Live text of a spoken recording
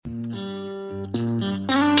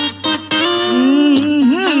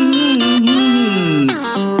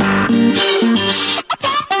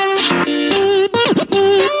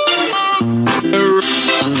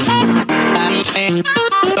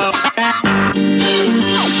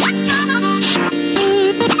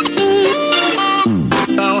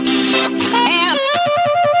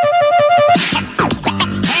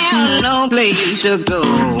place to go.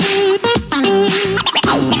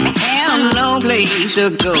 Have no place to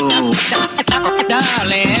go.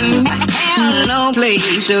 Darling, have no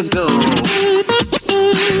place to go.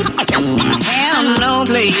 Have no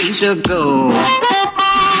place to go.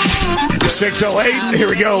 6:08, here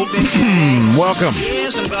we go. Welcome.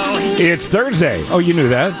 It's Thursday. Oh, you knew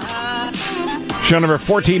that. Show number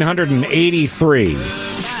 1483.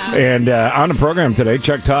 And on the program today,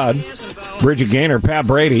 Chuck Todd, Bridget Gaynor, Pat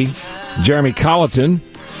Brady, Jeremy Colleton,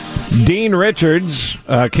 Dean Richards,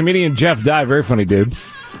 comedian Jeff Dye, very funny dude.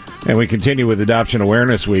 And we continue with Adoption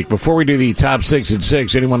Awareness Week. Before we do the top 6 at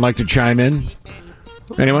 6, anyone like to chime in?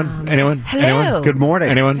 Anyone? Hello. Anyone? Good morning.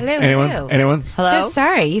 Anyone? Hello. Anyone? Hello. Anyone? Hello? So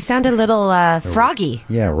sorry. You sound a little froggy.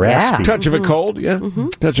 Yeah, raspy. Touch of a cold? Yeah.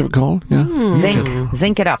 Touch of a cold? Yeah.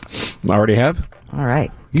 Zinc it up. Already have? All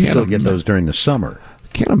right. You usually get those during the summer.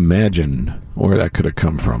 Can't imagine where that could have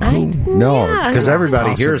come from. No, because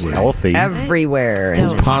everybody here is healthy. Everywhere.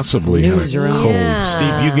 Possibly had a cold. Yeah.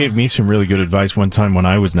 Steve, you gave me some really good advice one time when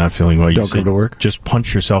I was not feeling well. You Don't said, come to work? Just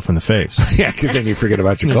punch yourself in the face. Yeah, because then you forget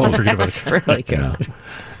about your cold. Forget about That's really good. Yeah.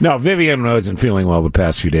 No, Vivian wasn't feeling well the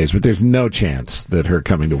past few days, but there's no chance that her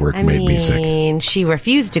coming to work made me sick. She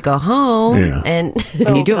refused to go home. Yeah. And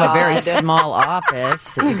you do have a very small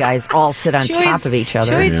office that you guys all sit on top of each other.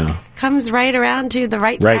 She always comes right around to the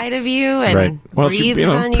right side of you and well, breathes she,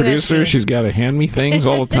 on you. producer, she's got to hand me things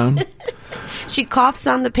all the time. She coughs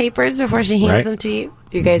on the papers before she hands them to you.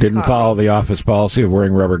 You guys didn't follow the office policy of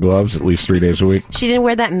wearing rubber gloves at least 3 days a week. She didn't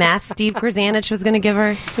wear that mask Steve Grzanich was going to give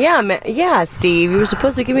her. Yeah, Steve. You were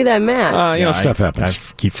supposed to give me that mask. Stuff happens.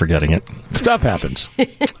 I keep forgetting it. Stuff happens.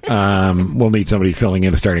 We'll need somebody filling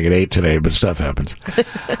in starting at 8 today, but stuff happens.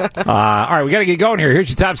 All right, we got to get going here. Here's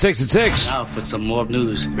your top 6 at 6. Now for some more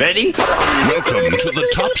news. Ready? Welcome to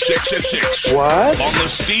the top 6 at 6. What? On the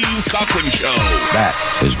Steve Cochran Show. That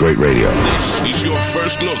is great radio. This is your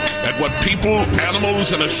first look at what people, animals,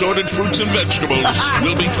 and assorted fruits and vegetables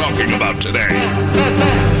will be talking about today.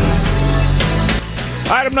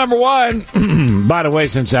 Item number 1. By the way,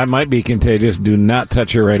 since that might be contagious, do not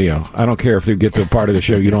touch your radio. I don't care if you get to a part of the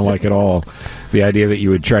show you don't like at all. The idea that you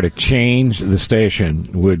would try to change the station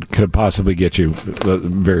could possibly get you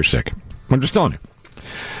very sick. I'm just telling you.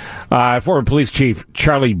 Former police chief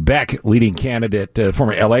Charlie Beck,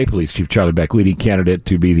 former L.A. police chief Charlie Beck, leading candidate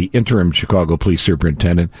to be the interim Chicago police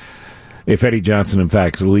superintendent if Eddie Johnson, in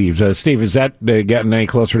fact, leaves. Steve, has that gotten any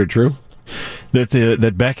closer to true?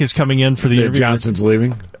 That Beck is coming in for the interview? Johnson's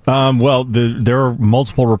leaving? Well, there are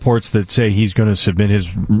multiple reports that say he's going to submit his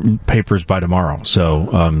papers by tomorrow.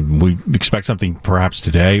 So we expect something perhaps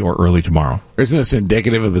today or early tomorrow. Isn't this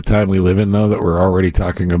indicative of the time we live in, though, that we're already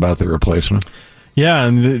talking about the replacement? Yeah,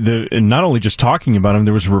 and and not only just talking about him,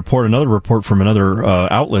 there was another report from another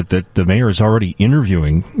outlet that the mayor is already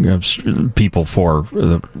interviewing people for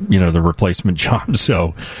the replacement job.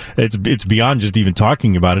 So it's beyond just even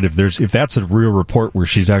talking about it. If that's a real report where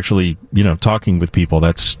she's actually talking with people,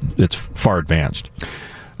 it's far advanced.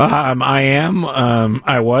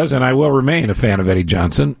 I was, and I will remain a fan of Eddie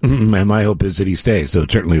Johnson, and my hope is that he stays. So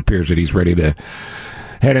it certainly appears that he's ready to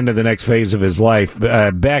head into the next phase of his life.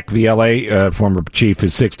 Beck, the L.A. Former chief,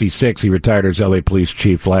 is 66. He retired as L.A. police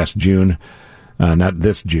chief last June, not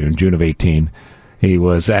this June of 18. He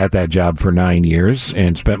was at that job for 9 years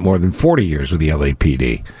and spent more than 40 years with the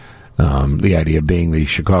LAPD. The idea being the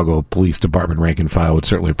Chicago Police Department rank and file would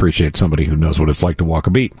certainly appreciate somebody who knows what it's like to walk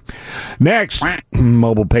a beat. Next,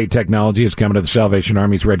 mobile pay technology is coming to the Salvation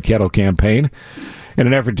Army's Red Kettle campaign in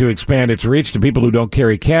an effort to expand its reach to people who don't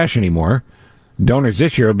carry cash anymore. Donors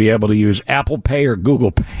this year will be able to use Apple Pay or Google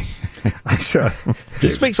Pay.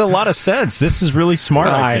 This makes a lot of sense. This is really smart.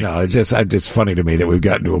 I know. It's just funny to me that we've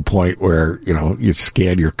gotten to a point where you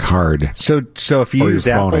scan your card. So if you use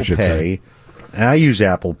Apple Pay, I use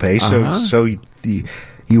Apple Pay. So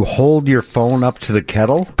you hold your phone up to the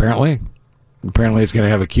kettle. Apparently, it's going to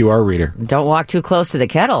have a QR reader. Don't walk too close to the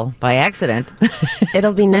kettle by accident.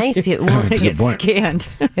 It'll be nice. It won't get scanned.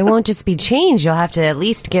 It won't just be change. You'll have to at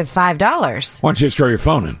least give $5. Why don't you just throw your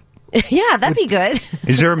phone in? Yeah, that'd be good.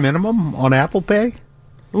 Is there a minimum on Apple Pay?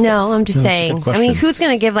 No, I'm just saying. I mean, who's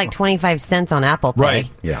going to give like 25 cents on Apple Pay? Right.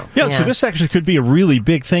 Yeah. So this actually could be a really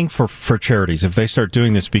big thing for charities if they start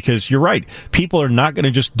doing this, because you're right. People are not going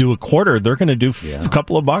to just do a quarter. They're going to do a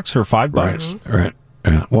couple of bucks or $5. Right.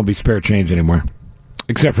 Won't be spare change anymore,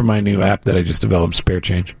 except for my new app that I just developed, Spare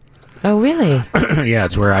Change. Oh, really? Yeah,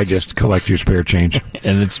 it's where I just collect your spare change.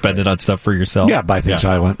 And then spend it on stuff for yourself? Yeah, buy things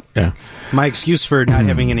I want. Yeah. My excuse for not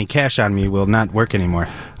having any cash on me will not work anymore.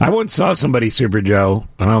 I once saw somebody, Super Joe,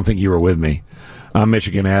 and I don't think you were with me, on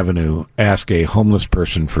Michigan Avenue, ask a homeless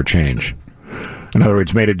person for change. In other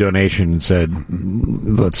words, made a donation and said,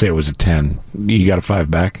 let's say it was a 10. You got a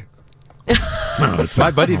 5 back? No, it's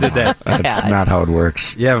my buddy did that. That's not how it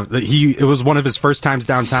works. Yeah, it was one of his first times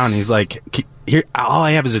downtown. He's like, "Here, all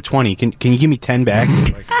I have is a 20. Can you give me 10 back?"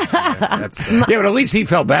 Like, yeah, but at least he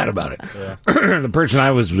felt bad about it. Yeah. The person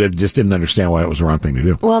I was with just didn't understand why it was the wrong thing to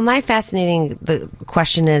do. Well, the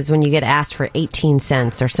question is when you get asked for 18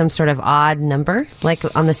 cents or some sort of odd number, like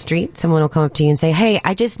on the street, someone will come up to you and say, "Hey,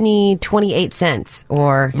 I just need 28 cents,"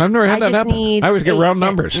 or I've never had that happen. I always get round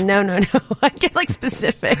numbers. No. I get like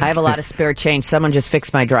specific. I have a lot of spare change. Someone just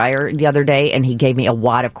fixed my dryer the other day, and he gave me a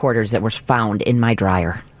wad of quarters that was found in my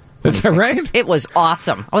dryer. Is that right? It was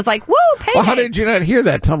awesome. I was like, woo, payday. Well, how did you not hear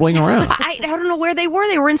that tumbling around? I don't know where they were.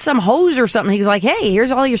 They were in some hose or something. He was like, hey,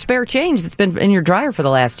 here's all your spare change that's been in your dryer for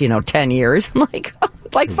the last, 10 years. I'm like, oh,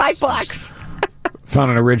 it's like $5.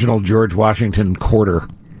 Found an original George Washington quarter.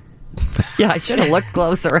 Yeah, I should have looked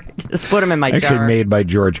closer. Just put them in my jar. Actually made by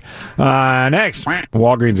George. Next,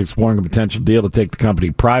 Walgreens exploring a potential deal to take the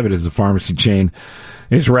company private as the pharmacy chain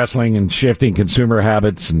is wrestling and shifting consumer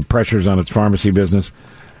habits and pressures on its pharmacy business.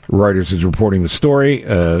 Reuters is reporting the story.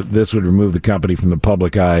 This would remove the company from the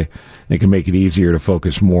public eye and can make it easier to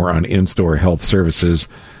focus more on in-store health services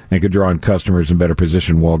and could draw in customers and better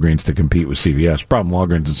position Walgreens to compete with CVS. Problem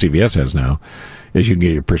Walgreens and CVS has now is you can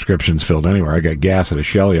get your prescriptions filled anywhere. I got gas at a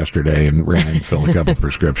Shell yesterday and ran and filled a couple of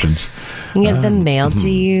prescriptions. You get them mailed to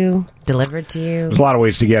you, delivered to you. There's a lot of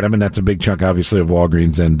ways to get them, and that's a big chunk, obviously, of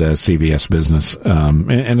Walgreens and CVS business.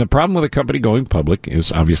 And the problem with a company going public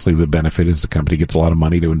is obviously the benefit is the company gets a lot of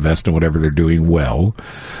money to invest in whatever they're doing well.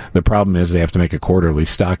 The problem is they have to make a quarterly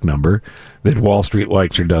stock number that Wall Street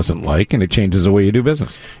likes or doesn't like, and it changes the way you do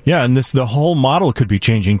business. Yeah, and the whole model could be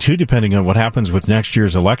changing, too, depending on what happens with next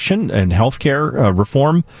year's election and healthcare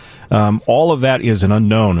reform. All of that is an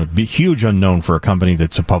unknown, a huge unknown for a company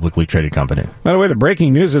that's a publicly traded company. By the way, the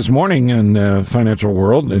breaking news this morning in the financial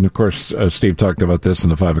world, and of course, Steve talked about this in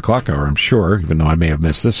the 5 o'clock hour, I'm sure, even though I may have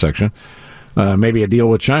missed this section, maybe a deal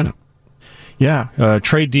with China. Yeah,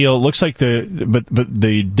 trade deal. Looks like but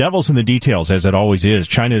the devil's in the details, as it always is.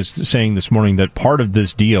 China is saying this morning that part of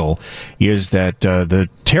this deal is that the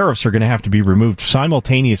tariffs are going to have to be removed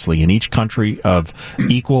simultaneously in each country of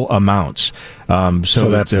equal amounts.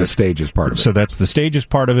 So that's the stages part of it. So that's the stages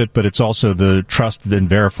part of it, but it's also the trust and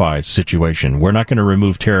verify situation. We're not going to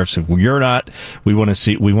remove tariffs if you're not. We want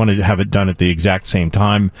to have it done at the exact same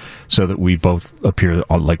time so that we both appear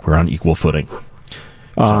like we're on equal footing.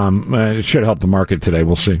 It should help the market today.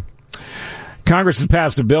 We'll see. Congress has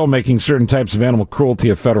passed a bill making certain types of animal cruelty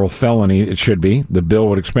a federal felony. It should be. The bill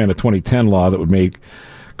would expand a 2010 law that would make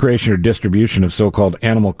creation or distribution of so-called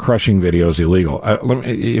animal crushing videos illegal.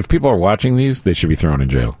 If people are watching these, they should be thrown in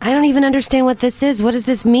jail. I don't even understand what this is. What does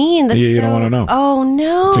this mean? You don't want to know. Oh,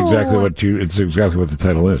 no. It's exactly what the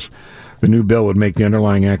title is. The new bill would make the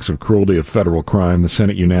underlying acts of cruelty a federal crime. The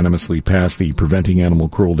Senate unanimously passed the Preventing Animal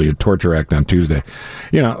Cruelty and Torture Act on Tuesday.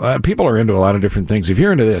 People are into a lot of different things. If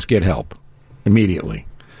you're into this, get help immediately.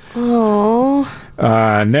 Oh.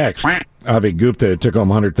 Next, Avi Gupta took home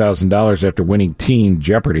 $100,000 after winning Teen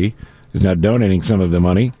Jeopardy. He's now donating some of the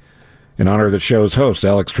money in honor of the show's host,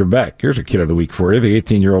 Alex Trebek. Here's a Kid of the Week for you. The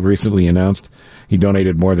 18-year-old recently announced he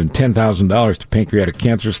donated more than $10,000 to pancreatic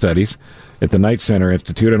cancer studies at the Knight Center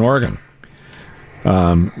Institute in Oregon.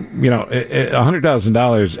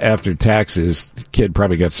 $100,000 after taxes, the kid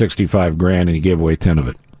probably got $65,000 and he gave away 10 of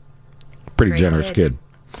it. Pretty generous kid.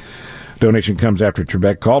 Donation comes after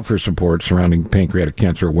Trebek called for support surrounding Pancreatic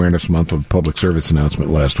Cancer Awareness Month with a public service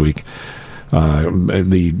announcement last week.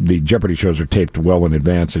 The Jeopardy shows are taped well in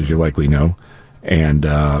advance, as you likely know. And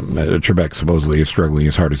Trebek supposedly is struggling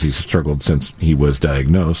as hard as he's struggled since he was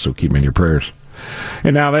diagnosed, so keep him in your prayers.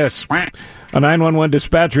 And now this. A 911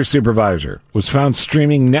 dispatcher supervisor was found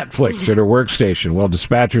streaming Netflix at her workstation while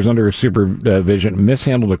dispatchers under her supervision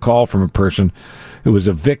mishandled a call from a person who was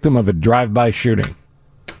a victim of a drive-by shooting.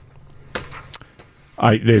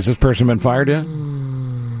 Has this person been fired yet?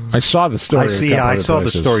 I saw the story. I saw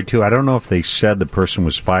the story, too. I don't know if they said the person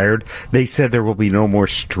was fired. They said there will be no more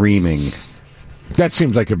streaming. That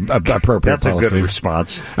seems like an appropriate That's policy. A good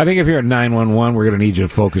response. I think if you're at 911, we're going to need you to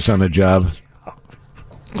focus on the job.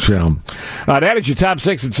 So, that is your Top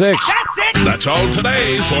 6 at 6. That's it! That's all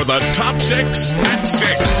today for the Top 6 at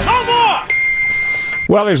 6. No more!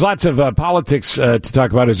 Well, there's lots of politics to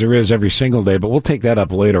talk about, as there is every single day, but we'll take that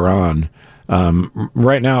up later on.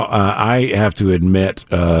 Right now, I have to admit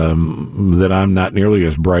that I'm not nearly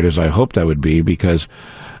as bright as I hoped I would be, because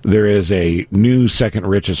there is a new second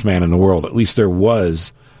richest man in the world. At least there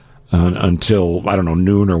was until,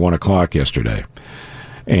 noon or 1 o'clock yesterday.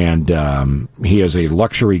 And he is a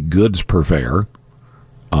luxury goods purveyor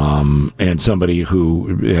and somebody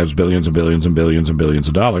who has billions and billions and billions and billions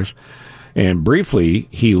of dollars. And briefly,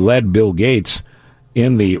 he led Bill Gates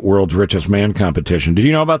in the World's Richest Man competition. Did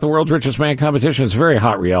you know about the World's Richest Man competition? It's a very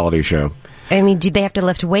hot reality show. I mean, do they have to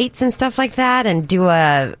lift weights and stuff like that and do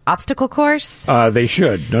a obstacle course? They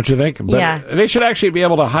should, don't you think? But yeah. They should actually be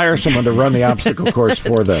able to hire someone to run the obstacle course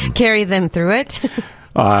for them. Carry them through it.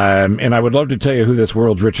 And I would love to tell you who this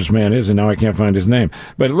World's Richest Man is, and now I can't find his name.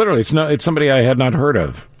 But literally, it's somebody I had not heard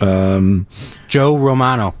of. Joe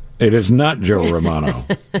Romano. It is not Joe Romano.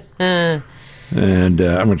 And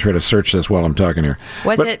I'm going to try to search this while I'm talking here.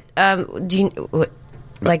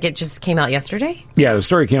 Like it just came out yesterday? Yeah, the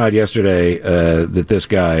story came out yesterday that this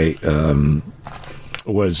guy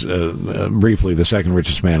was briefly the second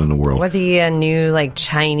richest man in the world. Was he a new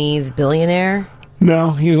Chinese billionaire?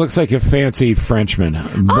 No, he looks like a fancy Frenchman.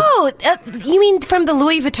 Oh, you mean from the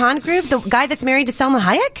Louis Vuitton group? The guy that's married to Selma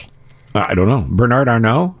Hayek? I don't know. Bernard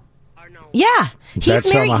Arnault? Yeah.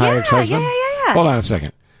 That's Selma Hayek's husband? Yeah. Hold on a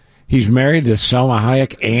second. He's married to Selma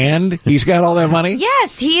Hayek, and he's got all that money?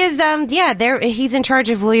 Yes, he is. He's in charge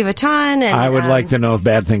of Louis Vuitton. And I would like to know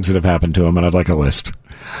bad things that have happened to him, and I'd like a list.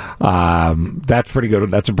 That's pretty good.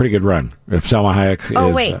 That's a pretty good run. If Selma Hayek is...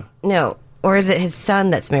 Oh, wait. No. Or is it his son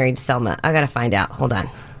that's married to Selma? I got to find out. Hold on.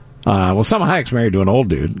 Well, Selma Hayek's married to an old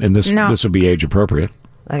dude, and this would be age appropriate.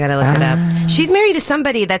 I got to look it up. She's married to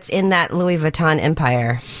somebody that's in that Louis Vuitton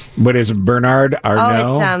empire. But is it Bernard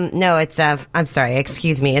Arnault? Oh, it's I'm sorry,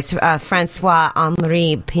 excuse me. It's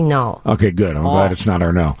Francois-Henri Pinault. Okay, good. I'm glad it's not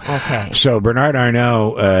Arnault. Okay. So Bernard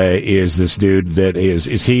Arnault is this dude that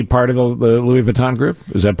is he part of the Louis Vuitton group?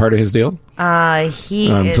 Is that part of his deal? I'm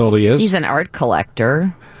told he is. He's an art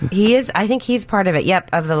collector. He is. I think he's part of it.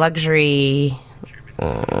 Yep, of the luxury...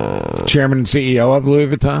 Chairman and CEO of Louis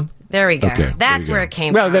Vuitton? There we go. Okay, That's where it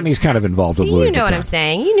came from. Well, then he's kind of involved with Louis Vuitton. You know what I'm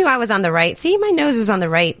saying. You knew I was on the right. See, my nose was on the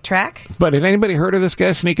right track. But had anybody heard of this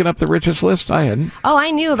guy sneaking up the richest list? I hadn't. Oh, I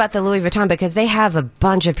knew about the Louis Vuitton because they have a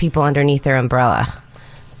bunch of people underneath their umbrella.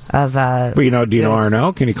 But do you know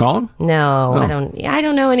Arnault? Can you call him? No, I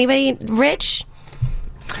don't know anybody rich.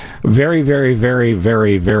 Very, very, very,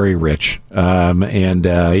 very, very rich. And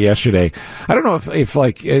yesterday, I don't know if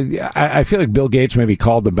I feel like Bill Gates maybe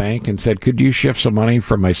called the bank and said, could you shift some money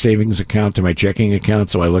from my savings account to my checking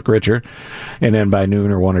account so I look richer? And then by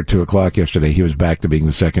noon or 1 or 2 o'clock yesterday, he was back to being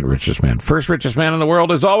the second richest man. First richest man in the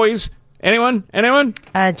world, as always. Anyone?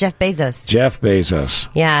 Jeff Bezos. Jeff Bezos.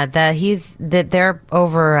 Yeah, they're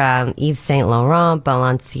over Yves Saint Laurent,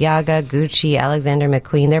 Balenciaga, Gucci, Alexander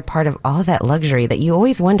McQueen. They're part of all that luxury that you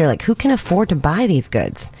always wonder, who can afford to buy these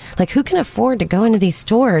goods? Who can afford to go into these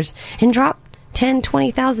stores and drop $10,000,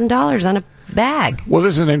 $20,000 on a bag? Well,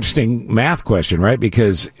 this is an interesting math question, right?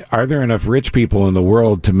 Because are there enough rich people in the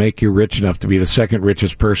world to make you rich enough to be the second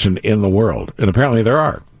richest person in the world? And apparently there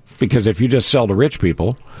are. Because if you just sell to rich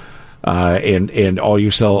people... and all you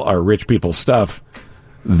sell are rich people stuff,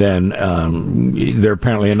 then there are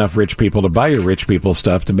apparently enough rich people to buy your rich people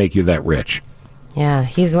stuff to make you that rich. Yeah,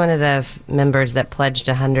 he's one of the members that pledged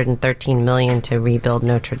 $113 million to rebuild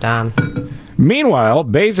Notre Dame. Meanwhile,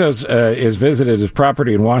 Bezos is visited his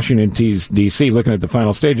property in Washington, D.C., looking at the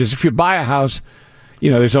final stages. If you buy a house,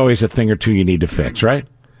 there's always a thing or two you need to fix, right?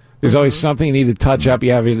 There's always something you need to touch up.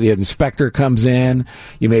 You have the inspector comes in.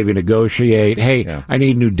 You maybe negotiate. Hey, I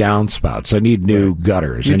need new downspouts. I need new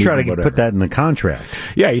gutters. You try to put that in the contract.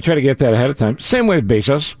 Yeah, you try to get that ahead of time. Same way with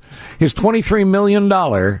Bezos. His $23 million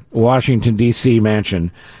Washington, D.C.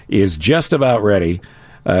 mansion is just about ready.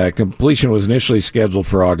 Completion was initially scheduled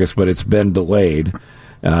for August, but it's been delayed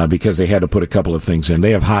because they had to put a couple of things in.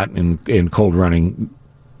 They have hot and cold running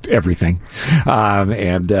everything,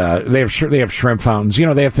 and they have shrimp fountains.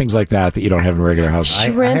 They have things like that you don't have in regular houses.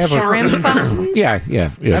 Shrimp fountains. Yeah.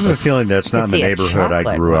 I have a feeling that's not in the neighborhood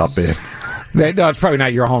I grew up in. No, it's probably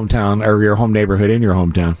not your hometown or your home neighborhood in your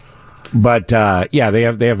hometown. But they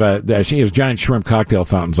have she has giant shrimp cocktail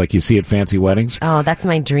fountains like you see at fancy weddings. Oh, that's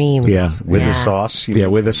my dream. Yeah, with the sauce. Yeah,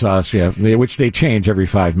 with the sauce. Yeah, which they change every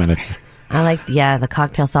 5 minutes. I like, the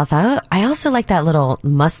cocktail sauce. I also like that little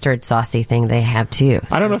mustard saucy thing they have, too.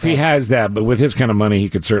 I don't know if he has that, but with his kind of money, he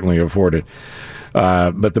could certainly afford it.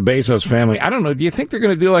 But the Bezos family, I don't know, do you think they're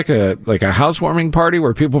going to do like a housewarming party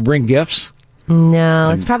where people bring gifts?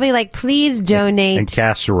 No, it's probably please donate. And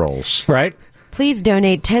casseroles. Right? Please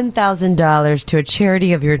donate $10,000 to a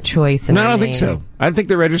charity of your choice. No, I don't think so. I think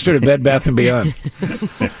they're registered at Bed Bath & Beyond.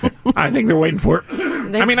 I think they're waiting for it.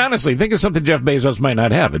 I mean, honestly, think of something Jeff Bezos might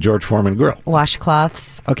not have, a George Foreman grill.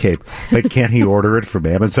 Washcloths. Okay, but can't he order it from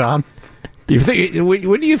Amazon? You think?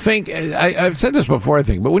 When do you think? I've said this before, I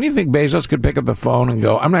think, but when do you think Bezos could pick up the phone and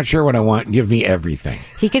go, "I'm not sure what I want. Give me everything."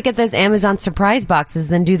 He could get those Amazon surprise boxes,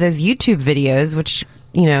 then do those YouTube videos, which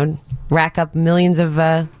rack up millions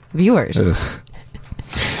of viewers.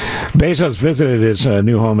 Bezos visited his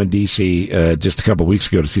new home in D.C. Just a couple weeks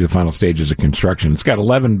ago to see the final stages of construction. It's got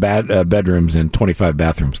 11 bedrooms and 25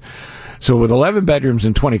 bathrooms. So with 11 bedrooms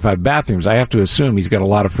and 25 bathrooms, I have to assume he's got a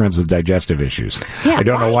lot of friends with digestive issues. Yeah, I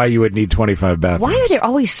don't know why you would need 25 bathrooms. Why are there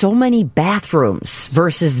always so many bathrooms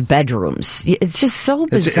versus bedrooms? It's just so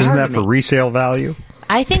bizarre. Isn't that for resale value?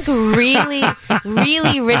 I think really,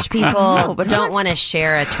 really rich people don't want to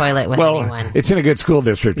share a toilet with anyone. It's in a good school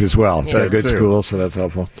district as well. It's a good school, so that's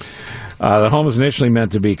helpful. The home was initially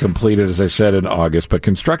meant to be completed, as I said, in August, but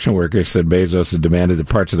construction workers said Bezos had demanded that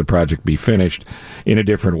parts of the project be finished in a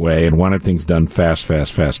different way and wanted things done fast.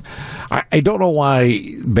 I don't know why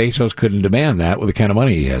Bezos couldn't demand that with the kind of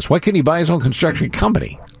money he has. Why couldn't he buy his own construction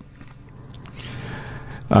company?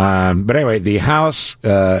 But anyway, the house,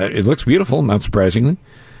 it looks beautiful, not surprisingly.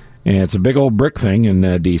 And it's a big old brick thing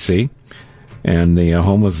in D.C., and the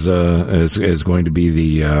home is going to be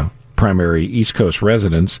the primary East Coast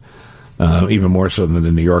residence, even more so than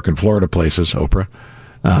the New York and Florida places, Oprah,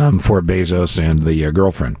 for Bezos and the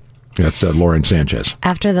girlfriend. That's Lauren Sanchez.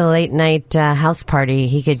 After the late night house party,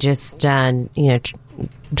 he could just drive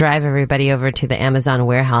everybody over to the Amazon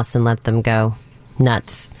warehouse and let them go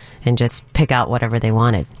nuts and just pick out whatever they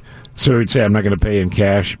wanted. So he'd say, I'm not going to pay in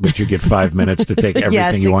cash, but you get 5 minutes to take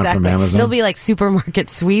everything you want from Amazon? It'll be like supermarket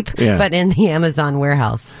sweep, but in the Amazon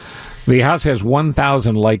warehouse. The house has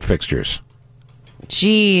 1,000 light fixtures.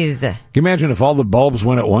 Jeez. Can you imagine if all the bulbs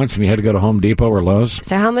went at once and you had to go to Home Depot or Lowe's?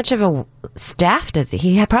 So how much of a staff does he?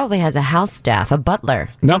 He probably has a house staff, a butler.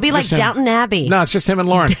 No, It'll be like Downton Abbey. No, it's just him and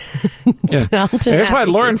Lauren. That's why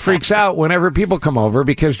Lauren freaks out whenever people come over,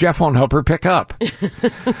 because Jeff won't help her pick up.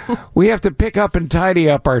 We have to pick up and tidy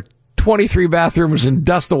up our 23 bathrooms and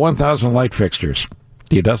dust the 1,000 light fixtures.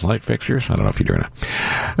 Do you dust light fixtures? I don't know if you do or not.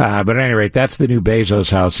 But at any rate, that's the new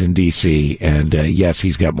Bezos house in D.C. And yes,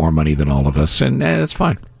 he's got more money than all of us. And it's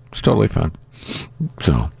fine. It's totally fine.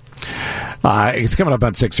 So it's coming up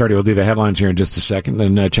on 6:30. We'll do the headlines here in just a second.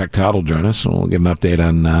 Then Chuck Todd will join us. And we'll give an update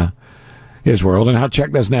on his world. And how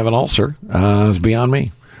Chuck doesn't have an ulcer is beyond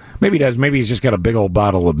me. Maybe he does. Maybe he's just got a big old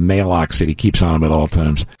bottle of Maalox that he keeps on him at all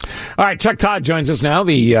times. All right, Chuck Todd joins us now,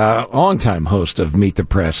 the longtime host of Meet the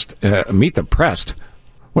Pressed. Meet the Pressed?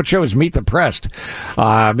 What show is Meet the Pressed?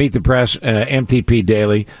 Meet the Press, MTP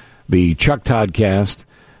Daily, the Chuck Todd Cast.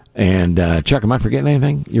 And, Chuck, am I forgetting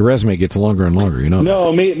anything? Your resume gets longer and longer, you know.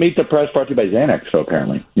 No, Meet the Press brought to you by Xanax, so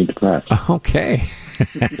apparently. Meet the Press. Okay.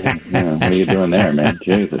 Yeah, what are you doing there, man?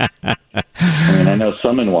 Jesus. I mean, I know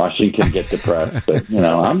some in Washington get depressed, but,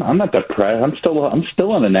 I'm not depressed. I'm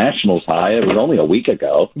still on the Nationals high. It was only a week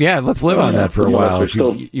ago. Yeah, let's live on that for a while.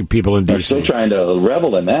 You people in D.C. We're still trying to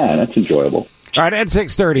revel in that. That's enjoyable. All right, at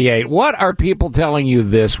 6:38, what are people telling you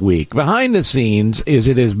this week? Behind the scenes, is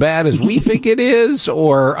it as bad as we think it is?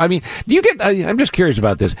 Or, I mean, do you get, I'm just curious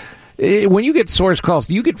about this. When you get source calls,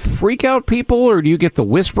 do you get freak out people, or do you get the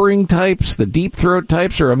whispering types, the deep throat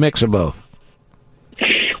types, or a mix of both?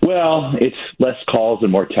 Well, it's less calls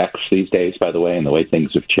and more texts these days, by the way, and the way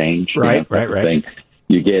things have changed. Right.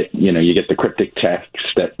 You get the cryptic text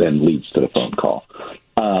that then leads to the phone call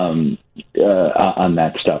on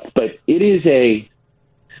that stuff. But it is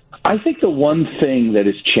I think the one thing that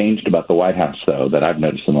has changed about the White House, though, that I've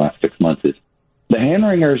noticed in the last 6 months is the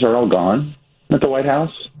hand-wringers are all gone at the White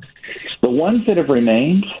House. The ones that have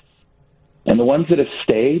remained and the ones that have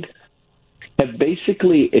stayed have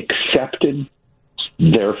basically accepted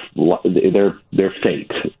their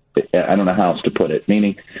fate. I don't know how else to put it.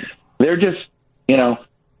 Meaning, they're just,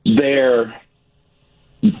 they're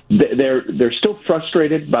still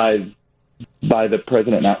frustrated by the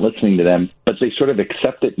president not listening to them, but they sort of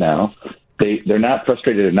accept it now. They're not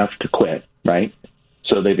frustrated enough to quit, right?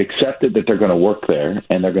 So they've accepted that they're going to work there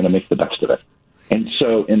and they're going to make the best of it. And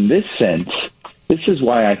so, in this sense, this is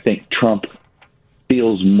why I think Trump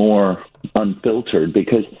feels more unfiltered,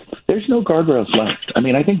 because there's no guardrails left. I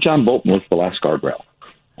mean, I think John Bolton was the last guardrail.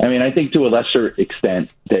 I mean, I think to a lesser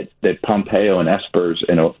extent that Pompeo and Espers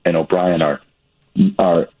and O'Brien are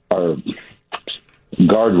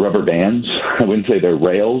guard rubber bands. I wouldn't say they're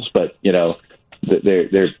rails, but they're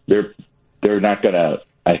not going to,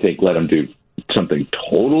 I think, let them do something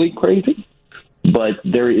totally crazy. But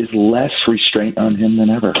there is less restraint on him than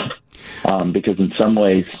ever, because in some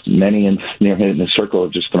ways, many near him in the circle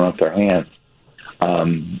have just thrown up their hands.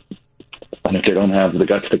 And if they don't have the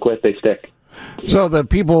guts to quit, they stick. So the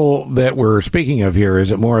people that we're speaking of here,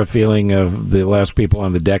 is it more a feeling of the last people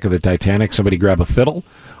on the deck of the Titanic, somebody grab a fiddle,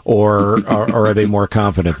 or are they more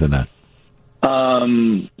confident than that?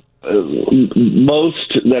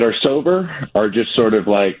 Most that are sober are just sort of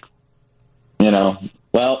like,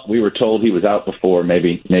 well, we were told he was out before,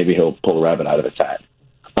 maybe he'll pull a rabbit out of his hat.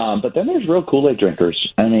 But then there's real Kool-Aid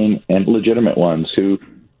drinkers, and legitimate ones who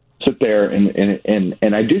sit there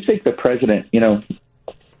and I do think the president,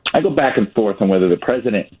 I go back and forth on whether the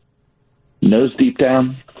president knows deep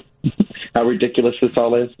down how ridiculous this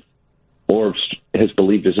all is or has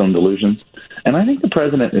believed his own delusions. And I think the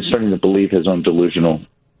president is starting to believe his own delusional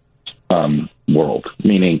world,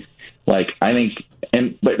 meaning, but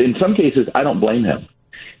in some cases, I don't blame him.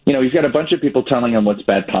 He's got a bunch of people telling him what's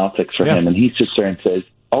bad politics for him, and he sits there and says,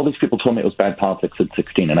 all these people told me it was bad politics at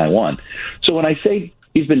 16, and I won. So when I say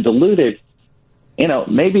he's been deluded,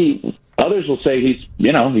 maybe others will say he's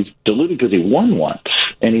deluded because he won once,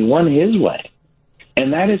 and he won his way.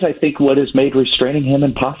 And that is, I think, what has made restraining him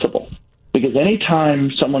impossible. Because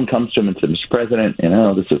anytime someone comes to him and says, Mr. President,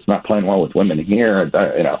 this is not playing well with women here,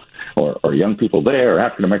 or young people there, or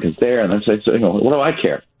African Americans there, and then say, what do I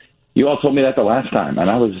care? You all told me that the last time, and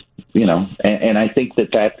I was, and I think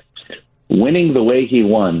that winning the way he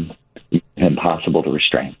won is impossible to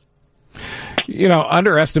restrain.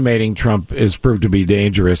 Underestimating Trump is proved to be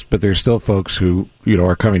dangerous, but there's still folks who,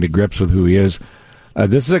 are coming to grips with who he is.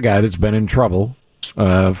 This is a guy that's been in trouble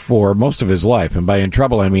for most of his life. And by in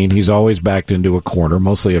trouble, I mean he's always backed into a corner,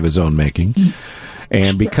 mostly of his own making.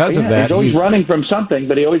 And because of that, he's always running from something,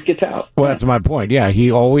 but he always gets out. Well, that's my point. Yeah,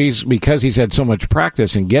 because he's had so much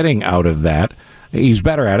practice in getting out of that, he's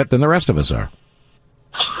better at it than the rest of us are.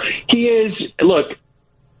 He is. Look,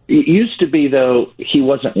 it used to be, though, he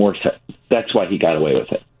wasn't worth it. That's why he got away with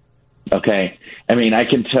it. Okay? I mean, I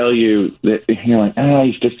can tell you that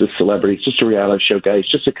he's just a celebrity. He's just a reality show guy. He's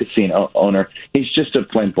just a casino owner. He's just a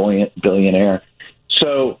flamboyant billionaire.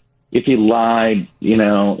 So if he lied,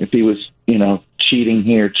 if he was, cheating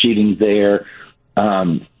here, cheating there,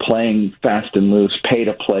 playing fast and loose, pay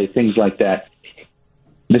to play, things like that,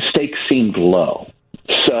 the stakes seemed low.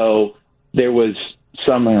 So there was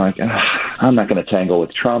something like, I'm not going to tangle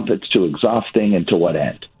with Trump. It's too exhausting. And to what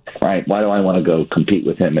end? Right? Why do I want to go compete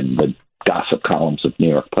with him in the gossip columns of New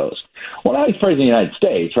York Post? Well, now he's president of the United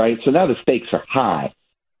States, right? So now the stakes are high.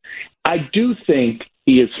 I do think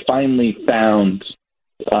he has finally found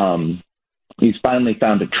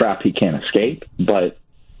a trap he can't escape, but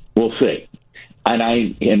we'll see. And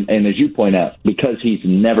as you point out, because he's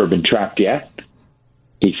never been trapped yet,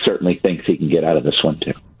 he certainly thinks he can get out of this one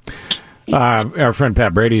too. Our friend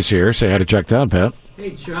Pat Brady's here. Say hi to Chuck Todd, Pat.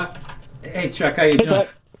 Hey, Chuck, how you doing?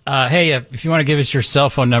 If you want to give us your cell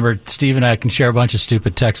phone number, Steve and I can share a bunch of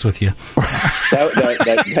stupid texts with you. That's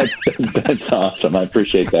awesome. I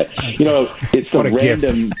appreciate that. It's a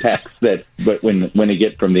random text but when you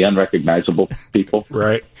get from the unrecognizable people,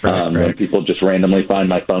 right. When people just randomly find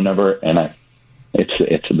my phone number, and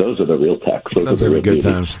it's those are the real texts. Those are the good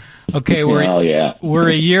times. Okay, we're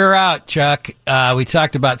a year out, Chuck. We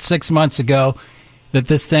talked about 6 months ago that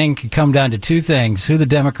this thing could come down to two things: who the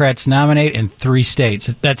Democrats nominate and 3 states.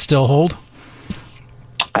 Does that still hold?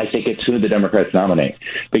 I think it's who the Democrats nominate,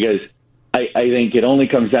 because I think it only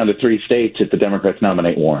comes down to 3 states if the Democrats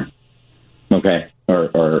nominate Warren, okay,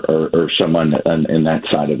 or someone in that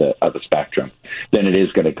side of the spectrum. Then it is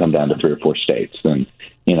going to come down to 3 or 4 states. Then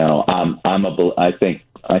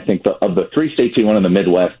I think of the 3 states he won in the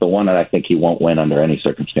Midwest, the one that I think he won't win under any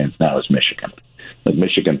circumstance now is Michigan. But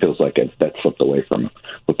Michigan feels like that slipped away from him.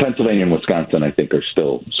 But Pennsylvania and Wisconsin, I think, are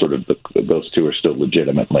still sort of those two are still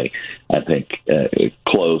legitimately, I think,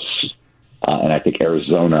 close. And I think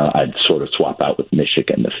Arizona, I'd sort of swap out with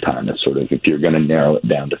Michigan this time. As sort of, if you're going to narrow it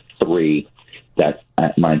down to 3, that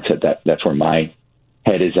mindset, that's where my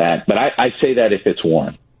head is at. But I say that if it's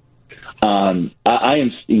Warren. I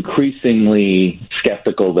am increasingly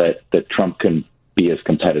skeptical that Trump can be as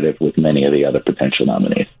competitive with many of the other potential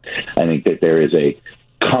nominees. I think that there is a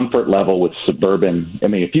comfort level with suburban. I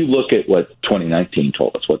mean, if you look at what 2019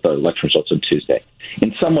 told us, what the election results on Tuesday,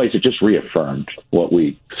 in some ways it just reaffirmed what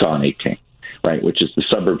we saw in 18, right, which is the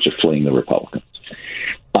suburbs are fleeing the Republicans.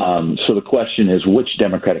 So the question is, which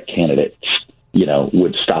Democratic candidate,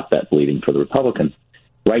 would stop that bleeding for the Republicans?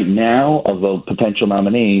 Right now, of the potential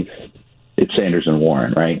nominees, it's Sanders and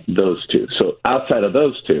Warren, right? Those two. So outside of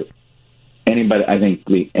those two,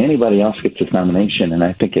 anybody else gets this nomination, and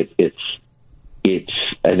I think it's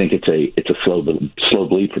a slow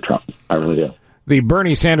bleed for Trump. I really do. The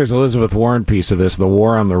Bernie Sanders, Elizabeth Warren piece of this, the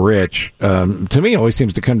war on the rich, to me always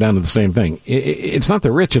seems to come down to the same thing. It's not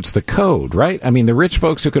the rich, it's the code, right? I mean, the rich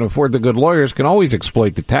folks who can afford the good lawyers can always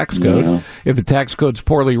exploit the tax code if the tax code's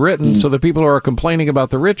poorly written. So the people who are complaining about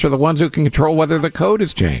the rich are the ones who can control whether the code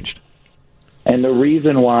is changed. And the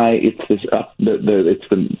reason why it's this it's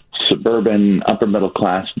the suburban upper middle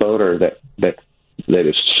class voter that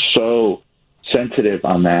is so sensitive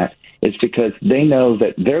on that is because they know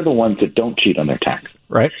that they're the ones that don't cheat on their taxes.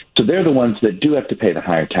 Right. So they're the ones that do have to pay the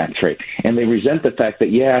higher tax rate. And they resent the fact that,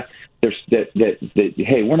 hey,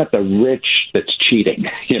 we're not the rich that's cheating.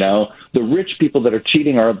 The rich people that are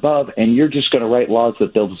cheating are above, and you're just going to write laws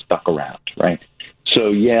that they'll just stuck around, right? So,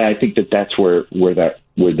 I think that's where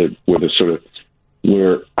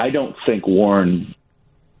I don't think Warren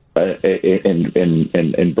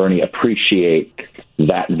and Bernie appreciate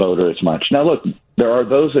that voter as much. Now, look, there are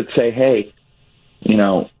those that say, hey,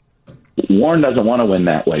 Warren doesn't want to win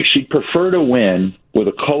that way. She'd prefer to win with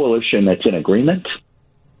a coalition that's in agreement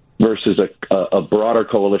versus a broader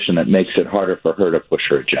coalition that makes it harder for her to push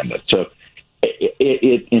her agenda. So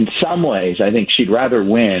in some ways, I think she'd rather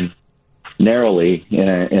win narrowly in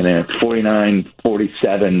a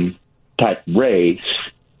 49-47 type race,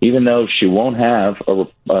 even though she won't have a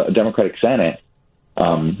Democratic Senate,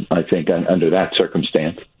 I think, under that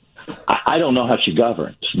circumstance. I don't know how she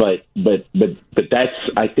governs, but that's,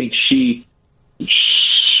 I think she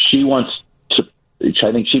wants to,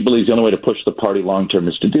 I think she believes the only way to push the party long term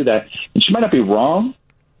is to do that. And she might not be wrong,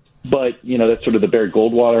 but that's sort of the Barry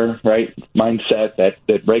Goldwater, right, mindset, that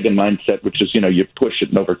Reagan mindset, which is, you push it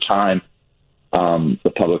and over time,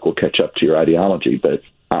 the public will catch up to your ideology. But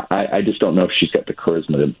I just don't know if she's got the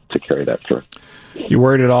charisma to carry that through. You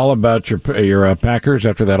worried at all about your Packers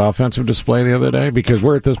after that offensive display the other day? Because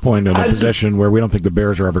we're at this point in a position where we don't think the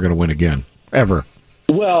Bears are ever going to win again, ever.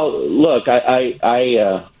 Well, look, I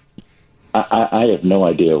have no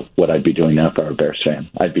idea what I'd be doing now if I were a Bears fan.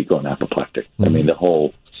 I'd be going apoplectic. Mm-hmm. I mean, the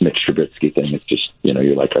whole Mitch Trubisky thing is just,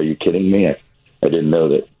 you're like, are you kidding me? I didn't know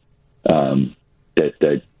that.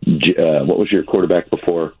 What was your quarterback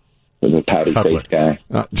before? The pouty face guy.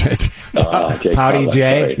 Pouty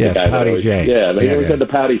J? Yes, Pouty J. Yeah, he always had the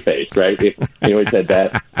pouty face, right? He always had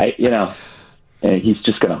that. And he's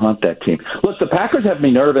just going to haunt that team. Look, the Packers have me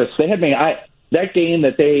nervous. They had me. That game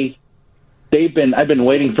that I've been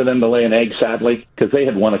waiting for them to lay an egg, sadly, because they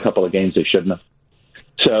had won a couple of games they shouldn't have.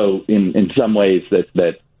 So in some ways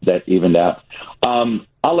that evened out.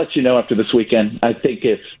 I'll let you know after this weekend. I think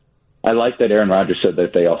I like that Aaron Rodgers said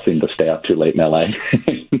that they all seemed to stay out too late in L.A.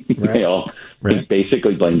 He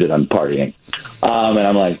basically blamed it on partying. And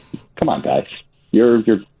I'm like, come on, guys. You're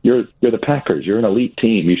the Packers. You're an elite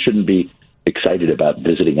team. You shouldn't be excited about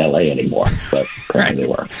visiting L.A. anymore. But apparently they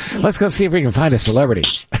were. Let's go see if we can find a celebrity.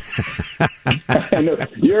 What do you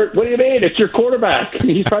mean? It's your quarterback.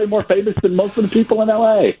 He's probably more famous than most of the people in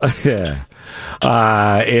L.A. Yeah.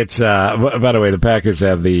 It's by the way, the Packers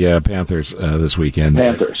have the Panthers this weekend.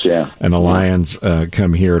 Panthers, yeah. And the Lions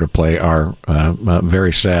come here to play our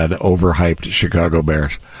very sad, overhyped Chicago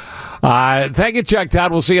Bears. Thank you, Chuck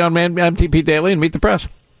Todd. We'll see you on MTP Daily and Meet the Press.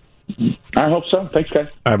 I hope so. Thanks, guys.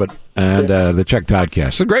 All right, and the Chuck Toddcast.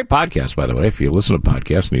 It's a great podcast, by the way. If you listen to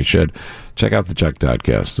podcasts, and you should, check out the Chuck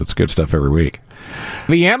Toddcast. It's good stuff every week.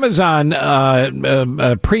 The Amazon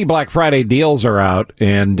pre-Black Friday deals are out,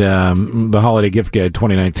 and the Holiday Gift Guide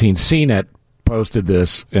 2019. CNET posted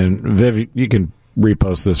this, and Viv, you can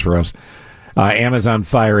repost this for us. Amazon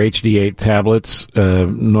Fire HD8 tablets,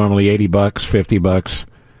 normally $80, $50.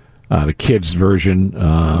 The kids version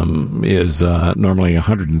is normally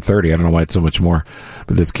 $130. I don't know why it's so much more,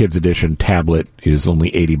 but this kids edition tablet is only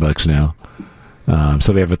 $80 now.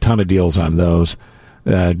 So they have a ton of deals on those.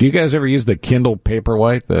 Do you guys ever use the Kindle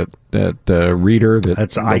Paperwhite, that reader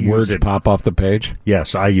that words pop off the page?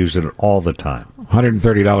 Yes, I use it all the time.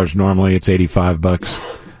 $130 normally. It's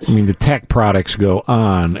 $85. I mean, the tech products go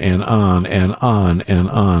on and on and on and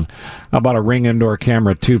on. How about a Ring Indoor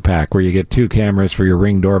Camera 2-pack where you get 2 cameras for your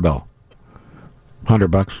Ring doorbell?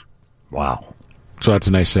 $100. Wow. So that's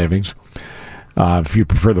a nice savings. If you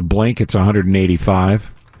prefer the Blink, it's $185.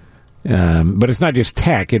 But it's not just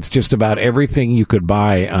tech; it's just about everything you could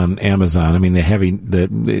buy on Amazon. I mean, the heavy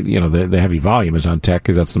volume is on tech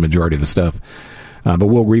because that's the majority of the stuff. But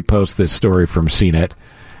we'll repost this story from CNET,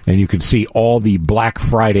 and you can see all the Black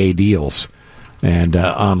Friday deals and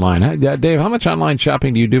online. Dave, how much online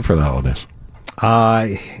shopping do you do for the holidays?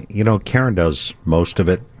 Karen does most of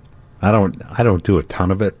it. I don't do a ton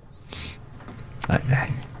of it.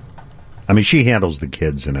 I mean, she handles the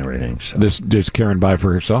kids and everything. So. Does Karen buy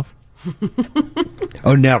for herself?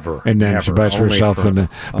 Oh, never. And then never. she buys for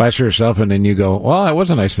herself, and then you go, well, that was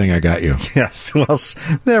a nice thing I got you. Yes, well,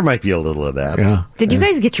 there might be a little of that. Yeah. Did you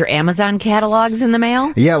guys get your Amazon catalogs in the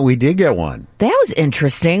mail? Yeah, we did get one. That was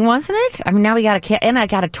interesting, wasn't it? I mean, now we got and I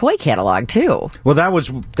got a toy catalog too. Well,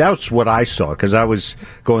 that's what I saw, because I was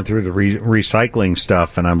going through the recycling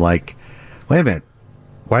stuff, and I'm like, wait a minute.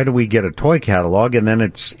 Why do we get a toy catalog and then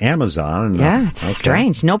it's Amazon? Yeah, it's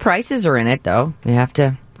strange. No prices are in it, though. You have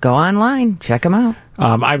to go online, check them out.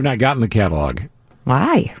 I've not gotten the catalog.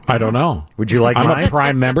 Why? I don't know. Would you like I'm mine? a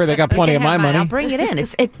Prime member. They got plenty of my money. I'll bring it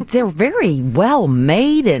in. They're very well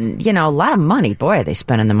made, and a lot of money. Boy, are they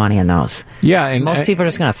spending the money on those. Yeah, and most people are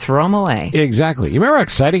just going to throw them away. Exactly. You remember how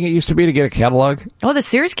exciting it used to be to get a catalog? Oh, the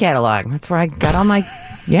Sears catalog. That's where I got all my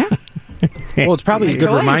Well, it's probably a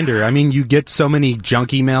good reminder. I mean, you get so many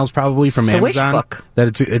junk emails probably from Amazon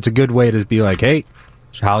that it's a good way to be like, hey,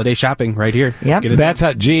 holiday shopping right here. Yep. That's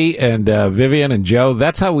how G and Vivian and Joe,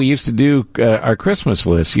 that's how we used to do our Christmas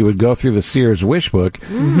list. You would go through the Sears wish book,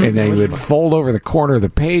 and then you would fold over the corner of the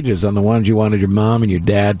pages on the ones you wanted your mom and your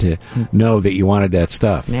dad to know that you wanted that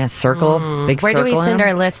stuff. Yeah, circle, big Where circle. do we send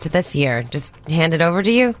our list this year? Just hand it over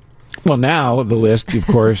to you? Well, now the list, of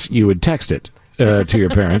course, you would text it to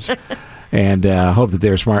your parents. And hope that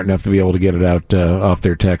they're smart enough to be able to get it out off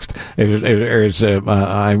their text. I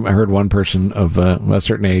heard one person of a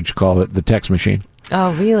certain age call it the text machine.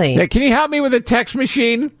 Oh, really? Yeah, can you help me with a text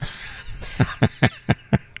machine?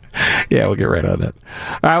 Yeah, we'll get right on that.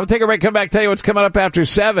 All right, we'll take a break, come back, tell you what's coming up after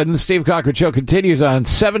 7. The Steve Cochran Show continues on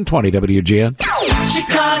 720 WGN.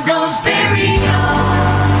 Chicago's very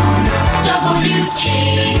own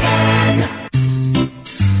WGN.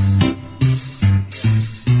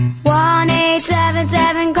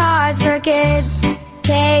 1-877 Cards for Kids.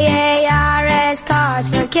 KARS Cards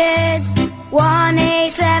for Kids.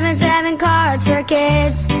 1-877 Cards for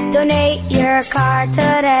Kids. Donate your card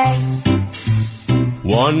today.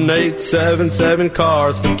 1-877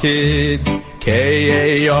 Cars for Kids.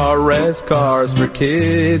 KARS Cars for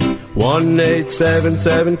Kids.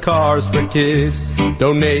 1-877 Cars for Kids.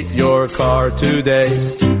 Donate your car today.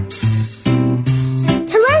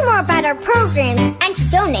 To learn more about our programs and to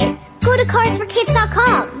donate, go to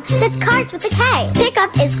carsforkids.com. That's Cars with a K.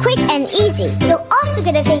 Pickup is quick and easy. You'll also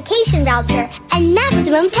get a vacation voucher and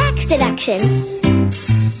maximum tax deduction.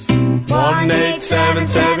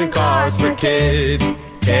 1-877 Cars for Kids.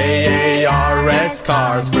 KARS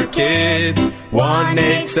Cars for Kids.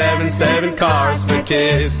 1-877 Cars for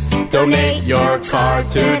Kids. Donate your car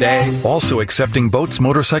today. Also accepting boats,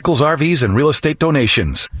 motorcycles, RVs, and real estate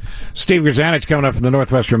donations. Steve Grzanich coming up from the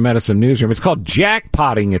Northwestern Medicine Newsroom. It's called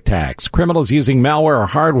jackpotting attacks. Criminals using malware or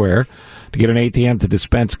hardware to get an ATM to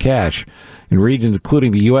dispense cash. In regions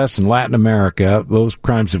including the U.S. and Latin America, those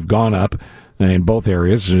crimes have gone up in both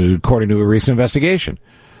areas, according to a recent investigation.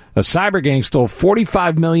 A cyber gang stole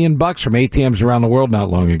 $45 million from ATMs around the world not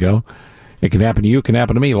long ago. It can happen to you, it can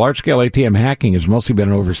happen to me. Large-scale ATM hacking has mostly been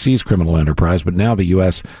an overseas criminal enterprise, but now the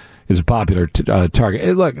U.S. is a popular target.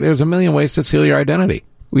 Hey, look, there's a million ways to steal your identity.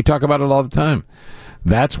 We talk about it all the time.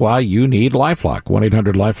 That's why you need LifeLock.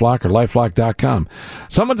 1-800-LifeLock or LifeLock.com.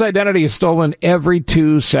 Someone's identity is stolen every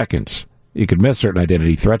 2 seconds. You could miss certain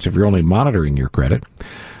identity threats if you're only monitoring your credit.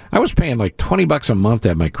 I was paying like $20 a month to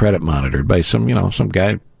have my credit monitored by some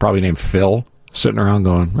guy probably named Phil sitting around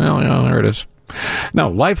going, well, there it is. No,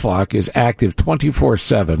 LifeLock is active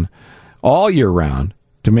 24/7 all year round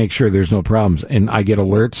to make sure there's no problems. And I get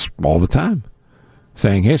alerts all the time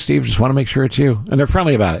saying, hey, Steve, just want to make sure it's you. And they're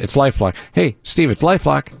friendly about it. It's LifeLock. Hey, Steve, it's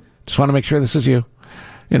LifeLock. Just want to make sure this is you.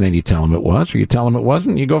 And then you tell them it was, or you tell them it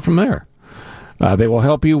wasn't, and you go from there. They will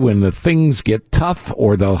help you when the things get tough,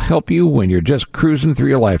 or they'll help you when you're just cruising through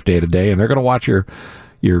your life day to day, and they're going to watch your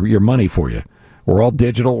money for you. We're all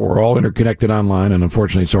digital. We're all interconnected online, and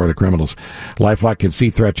unfortunately, so are the criminals. LifeLock can see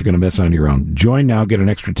threats you're going to miss on your own. Join now. Get an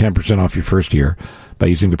extra 10% off your first year by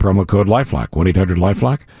using the promo code LifeLock.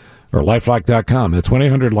 1-800-LifeLock or LifeLock.com. That's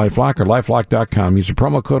 1-800-LifeLock or LifeLock.com. Use the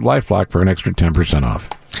promo code LifeLock for an extra 10% off.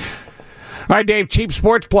 All right, Dave, cheap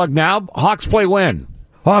sports plug now. Hawks play when?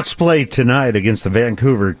 Hawks play tonight against the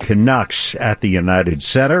Vancouver Canucks at the United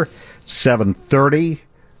Center. 7:30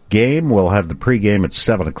 game. We'll have the pregame at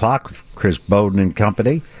 7 o'clock with Chris Bowden and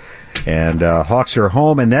company. And Hawks are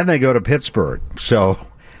home, and then they go to Pittsburgh. So,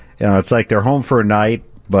 it's like they're home for a night,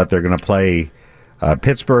 but they're going to play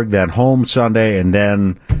Pittsburgh, then home Sunday, and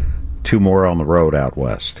then 2 more on the road out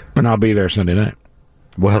west. And I'll be there Sunday night.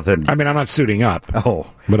 Well, then... I'm not suiting up.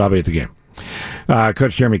 Oh. But I'll be at the game.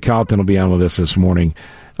 Coach Jeremy Colleton will be on with us this morning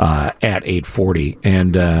at 8:40.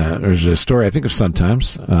 And there's a story, I think, of Sun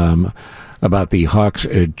Times, about the Hawks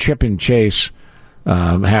chip and chase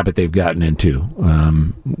habit they've gotten into,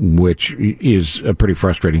 which is a pretty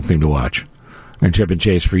frustrating thing to watch. And Chip and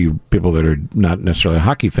Chase, for you people that are not necessarily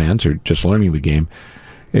hockey fans or just learning the game,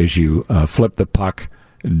 is you flip the puck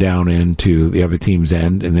down into the other team's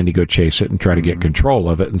end, and then you go chase it and try to get control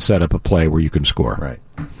of it and set up a play where you can score. Right.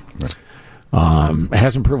 It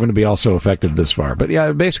hasn't proven to be also effective this far. But,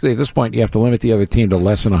 yeah, basically at this point you have to limit the other team to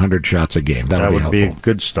less than 100 shots a game. That would be a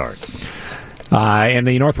good start. And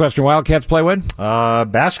the Northwestern Wildcats play when?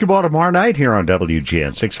 Basketball tomorrow night here on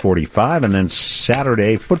WGN, 6:45, and then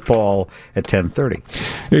Saturday football at 10:30.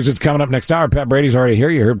 Here's what's coming up next hour. Pat Brady's already here.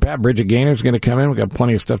 You heard Pat. Bridget Gaynor's going to come in. We've got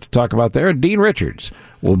plenty of stuff to talk about there. Dean Richards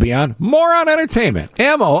will be on. More on entertainment.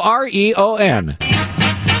 MOREON.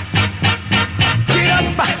 Get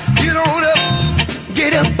up, get on up,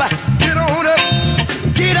 get up, get on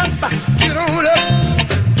up, get up, get on up.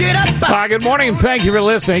 Good morning. Thank you for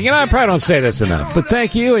listening. I probably don't say this enough, but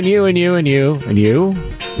thank you and you and you and you and you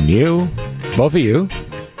and you, both of you.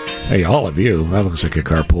 Hey, all of you. That looks like a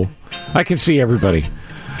carpool. I can see everybody.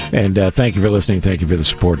 And thank you for listening. Thank you for the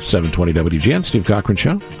support. 720 WGN, Steve Cochran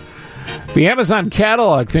Show. The Amazon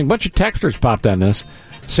catalog thing. A bunch of texters popped on this.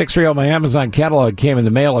 630, my Amazon catalog came in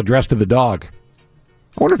the mail addressed to the dog.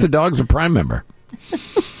 I wonder if the dog's a Prime member.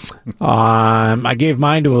 I gave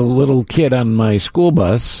mine to a little kid on my school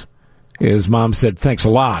bus. His mom said, thanks a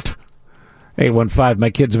lot. 815,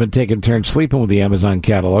 my kids have been taking turns sleeping with the Amazon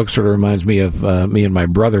catalog. Sort of reminds me of me and my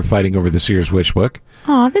brother fighting over the Sears Wish book.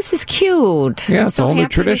 Oh, this is cute. Yeah, it's a whole new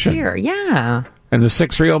tradition. Yeah. And the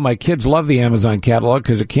 630, my kids love the Amazon catalog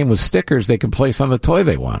because it came with stickers they can place on the toy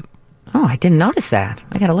they want. Oh, I didn't notice that.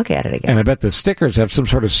 I got to look at it again. And I bet the stickers have some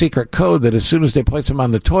sort of secret code that as soon as they place them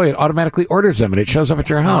on the toy, it automatically orders them and it shows up at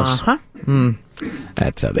your house.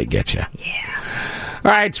 That's how they get you. Yeah. All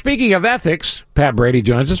right, speaking of ethics, Pat Brady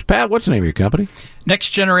joins us. Pat, what's the name of your company? Next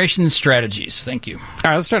Generation Strategies. Thank you. All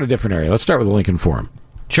right, let's start a different area. Let's start with the Lincoln Forum.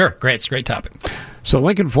 Sure. Great. It's a great topic. So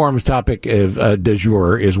Lincoln Forum's topic of du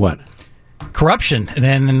jour is what? Corruption. And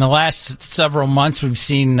then in the last several months, we've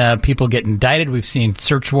seen people get indicted. We've seen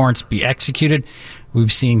search warrants be executed.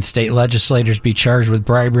 We've seen state legislators be charged with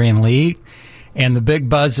bribery and lead. And the big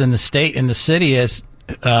buzz in the state and the city is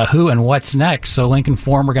who and what's next. So Lincoln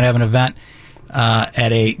Forum, we're going to have an event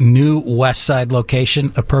at a new West Side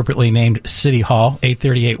location, appropriately named City Hall,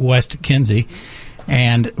 838 West Kinsey.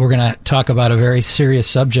 And we're going to talk about a very serious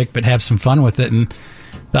subject, but have some fun with it. And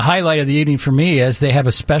the highlight of the evening for me is they have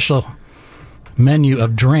a special menu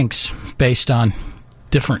of drinks based on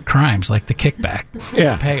different crimes, like the kickback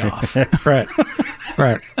payoff.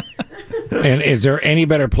 Right. And is there any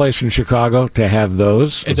better place in Chicago to have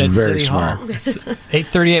those? It's very City smart. Hall.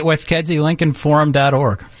 838 West Kinsey,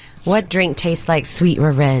 LincolnForum.org. What drink tastes like sweet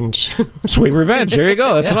revenge? Sweet revenge. There you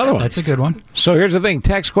go. That's another one. That's a good one. So here's the thing.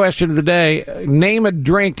 Text question of the day. Name a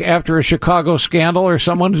drink after a Chicago scandal or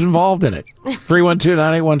someone's involved in it.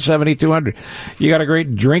 312-981-7200. You got a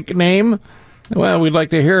great drink name? Well, we'd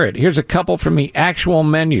like to hear it. Here's a couple from the actual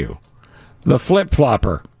menu. The Flip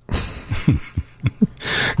Flopper.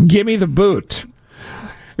 Gimme the Boot.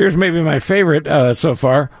 Here's maybe my favorite so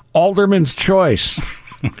far. Alderman's Choice.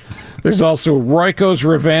 There's also Royco's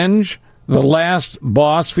Revenge, The Last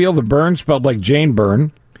Boss, Feel the Burn, spelled like Jane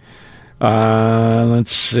Byrne.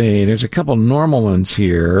 Let's see. There's a couple normal ones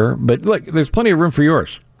here. But look, there's plenty of room for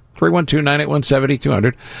yours.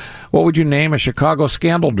 312-981-7200. What would you name a Chicago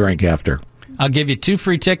scandal drink after? I'll give you 2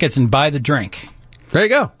 free tickets and buy the drink. There you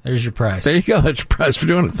go. There's your prize. There you go. That's your prize for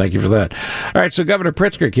doing it. Thank you for that. All right, so Governor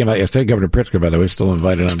Pritzker came out yesterday. Governor Pritzker, by the way, still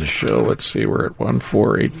invited on the show. Let's see. We're at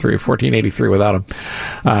 1483 without him.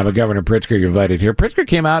 But Governor Pritzker invited here. Pritzker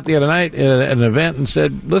came out the other night at an event and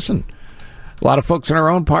said, listen, a lot of folks in our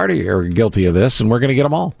own party are guilty of this, and we're going to get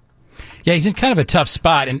them all. Yeah, he's in kind of a tough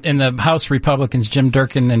spot. And the House Republicans, Jim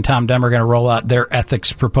Durkin and Tom Dem, are going to roll out their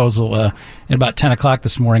ethics proposal at about 10 o'clock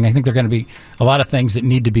this morning. I think there are going to be a lot of things that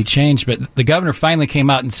need to be changed. But the governor finally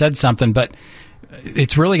came out and said something. But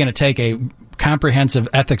it's really going to take a comprehensive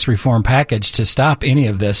ethics reform package to stop any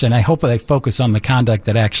of this. And I hope they focus on the conduct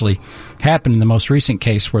that actually happened in the most recent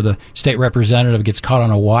case where the state representative gets caught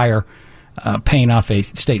on a wire paying off a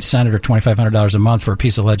state senator $2,500 a month for a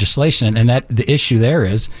piece of legislation. And that the issue there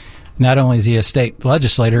is, not only is he a state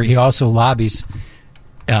legislator, he also lobbies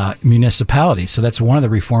municipalities. So that's one of the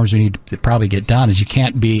reforms we need to probably get done is you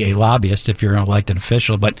can't be a lobbyist if you're an elected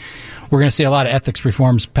official. But we're going to see a lot of ethics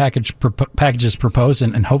reforms packages proposed,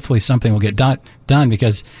 and hopefully something will get done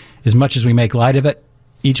because as much as we make light of it,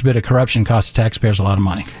 each bit of corruption costs taxpayers a lot of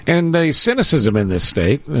money. And the cynicism in this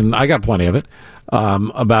state, and I got plenty of it,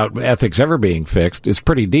 about ethics ever being fixed is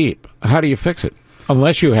pretty deep. How do you fix it?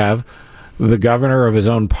 Unless you have the governor of his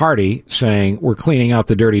own party saying, we're cleaning out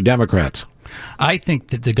the dirty Democrats. I think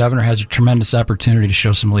that the governor has a tremendous opportunity to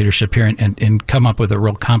show some leadership here and come up with a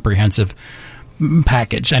real comprehensive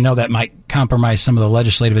package. I know that might compromise some of the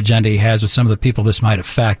legislative agenda he has with some of the people this might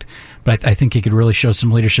affect, but I think he could really show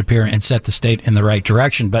some leadership here and set the state in the right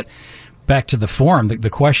direction. But back to the forum, the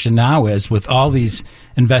question now is, with all these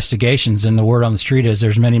investigations, and the word on the street is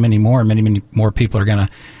there's many more people are going to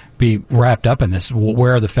be wrapped up in this.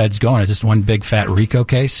 Where are the feds going? Is this one big fat RICO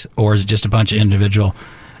case, or is it just a bunch of individual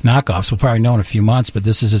knockoffs? We'll probably know in a few months, but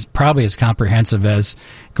this is probably as comprehensive as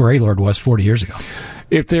Greylord was 40 years ago.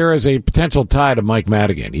 If there is a potential tie to Mike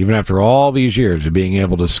Madigan, even after all these years of being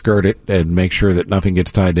able to skirt it and make sure that nothing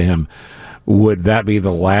gets tied to him, would that be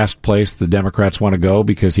the last place the Democrats want to go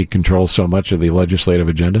because he controls so much of the legislative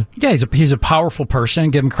agenda? Yeah, he's a powerful person.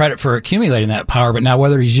 Give him credit for accumulating that power, but now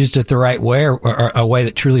whether he's used it the right way or a way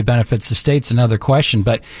that truly benefits the state's another question.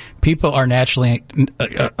 But people are naturally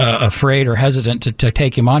afraid or hesitant to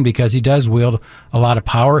take him on because he does wield a lot of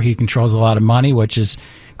power. He controls a lot of money, which is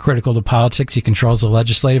critical to politics. He controls the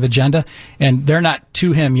legislative agenda, and they're not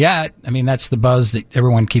to him yet. I mean, that's the buzz that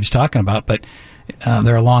everyone keeps talking about, but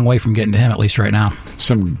they're a long way from getting to him, at least right now.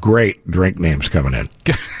 Some great drink names coming in.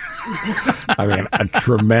 I mean, a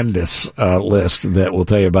tremendous list that we'll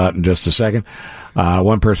tell you about in just a second.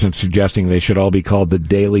 One person suggesting they should all be called the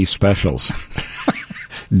Daily Specials.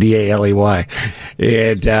 D-A-L-E-Y.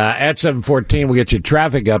 And at 7:14, we'll get you a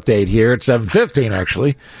traffic update here. At 7:15,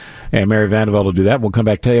 actually. And Mary Vandervelde will do that. We'll come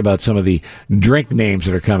back and tell you about some of the drink names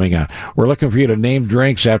that are coming out. We're looking for you to name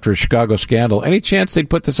drinks after a Chicago scandal. Any chance they'd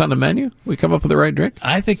put this on the menu? We come up with the right drink?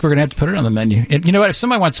 I think we're going to have to put it on the menu. And you know what? If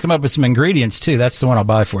somebody wants to come up with some ingredients, too, that's the one I'll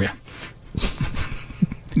buy for you.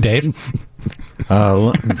 Dave?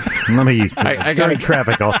 Let me... I got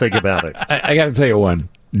traffic. I'll think about it. I got to tell you one.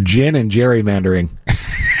 Gin and gerrymandering.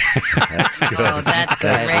 That's good. Oh, that's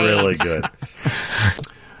That's great. really good.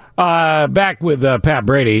 Back with Pat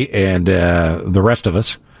Brady and the rest of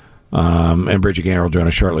us. And Bridget Gaynor will join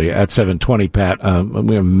us shortly at 7:20, Pat.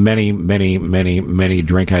 We have many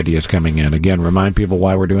drink ideas coming in. Again, remind people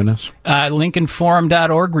why we're doing this.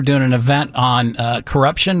 LincolnForum.org. We're doing an event on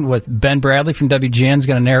corruption with Ben Bradley from WGN is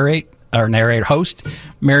going to host.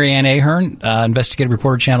 Marianne Ahern, investigative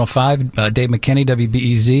reporter, Channel 5, Dave McKinney,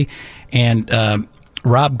 WBEZ, and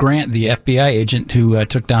Rob Grant, the FBI agent who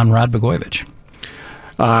took down Rod Blagojevich.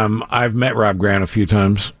 I've met Rob Grant a few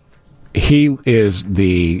times. He is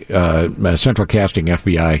the Central Casting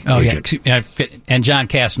FBI agent. Yeah, and John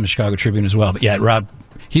Cass from the Chicago Tribune as well. But yeah, Rob,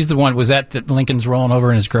 he's the one. Was that Lincoln's rolling over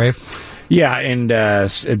in his grave? Yeah, and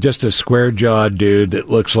just a square-jawed dude that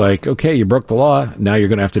looks like, okay, you broke the law, now you're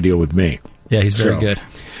going to have to deal with me. Yeah, he's very good.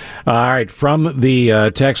 All right, from the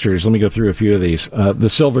texters, let me go through a few of these. The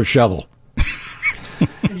Silver Shovel.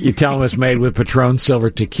 You tell him it's made with Patron Silver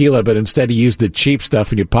tequila, but instead you use the cheap stuff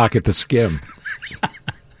and you pocket the skim.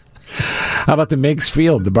 How about the Minx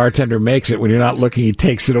Field? The bartender makes it. When you're not looking, he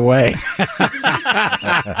takes it away.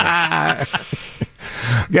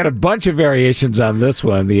 Got a bunch of variations on this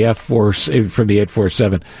one. The F4 from the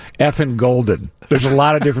 847. F and Golden. There's a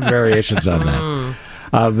lot of different variations on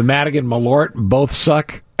that. The Madigan Malort, both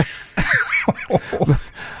suck.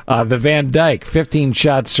 The Van Dyke, 15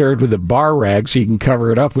 shots served with a bar rag so you can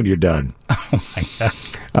cover it up when you're done. Oh, my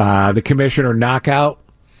God. The Commissioner Knockout.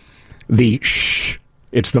 The Shh.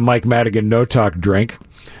 It's the Mike Madigan no-talk drink.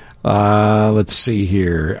 Let's see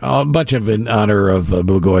here. A bunch of in honor of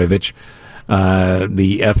Blagojevich.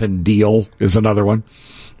 The effing Deal is another one.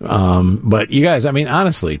 But you guys, I mean,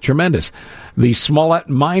 honestly, tremendous. The Smollett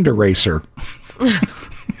Mind Eraser.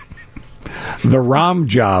 The Rom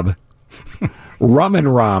Job. Rum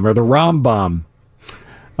and Rom, or the Rom Bomb.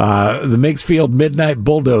 The Minxfield Midnight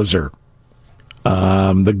Bulldozer.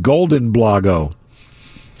 The Golden Blago.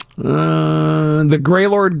 The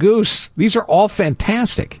Greylord Goose. These are all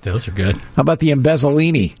fantastic. Those are good. How about the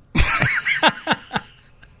Embezzolini?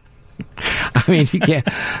 I mean, you can't.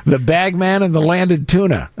 The Bagman and the Landed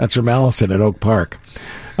Tuna. That's from Allison at Oak Park.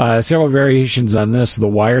 Several variations on this. The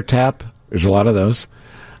Wiretap. There's a lot of those.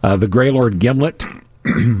 The Greylord Gimlet.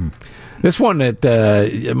 This one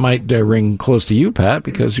that might ring close to you, Pat,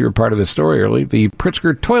 because you were part of the story early. The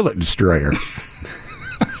Pritzker Toilet Destroyer.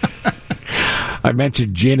 I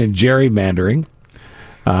mentioned gin and gerrymandering.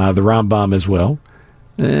 The Rambam as well.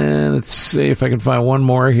 And let's see if I can find one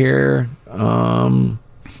more here. The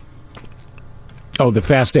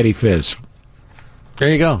Fast Eddie Fizz. There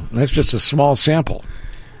you go. That's just a small sample.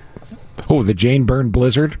 Oh, the Jane Byrne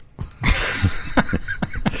Blizzard.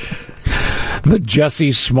 The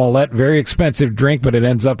Jussie Smollett, very expensive drink, but it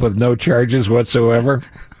ends up with no charges whatsoever.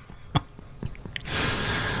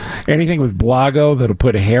 Anything with Blago that'll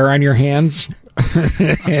put hair on your hands.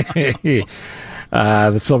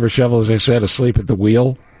 The silver shovel, as I said, asleep at the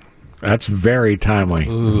wheel. That's very timely.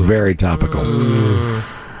 Ooh. Very topical. Ooh.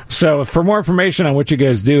 So for more information on what you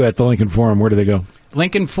guys do at the Lincoln Forum, where do they go?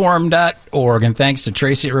 LincolnForum.org. And thanks to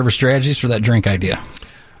Tracy at River Strategies for that drink idea.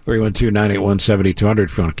 312-981-7200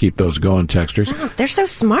 if you want to keep those going, texters. Oh, they're so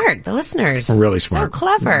smart, the listeners. Really smart. So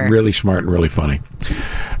clever. Really smart and really funny.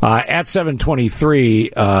 At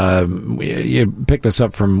 7:23, you picked this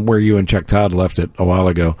up from where you and Chuck Todd left it a while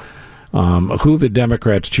ago. Who the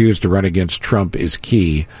Democrats choose to run against Trump is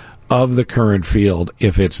key. Of the current field,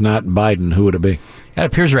 if it's not Biden, who would it be? It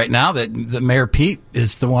appears right now that Mayor Pete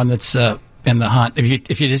is the one that's in the hunt. If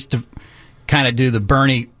you just kind of do the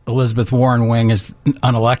Bernie Elizabeth Warren wing as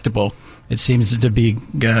unelectable, it seems to be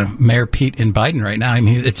Mayor Pete and Biden right now. I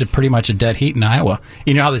mean, it's pretty much a dead heat in Iowa.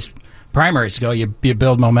 You know how this primaries go. You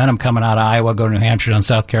build momentum coming out of Iowa, go to New Hampshire, down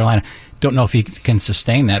South Carolina. Don't know if he can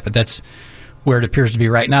sustain that, but that's where it appears to be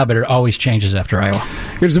right now. But it always changes after Iowa.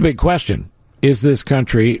 Here's the big question. Is this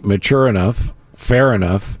country mature enough, fair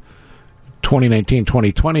enough, 2019,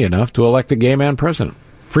 2020 enough to elect a gay man president?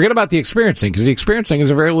 Forget about the experience thing, because the experience thing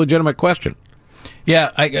is a very legitimate question.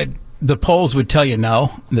 Yeah, the polls would tell you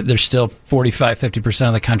no, that there's still 45-50%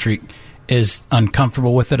 of the country is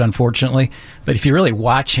uncomfortable with it, unfortunately. But if you really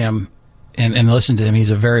watch him and listen to him,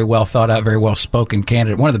 he's a very well thought out, very well spoken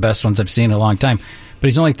candidate, one of the best ones I've seen in a long time. But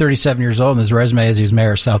he's only 37 years old, and his resume is he's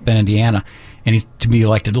mayor of South Bend, Indiana, and he's to be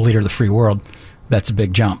elected leader of the free world. That's a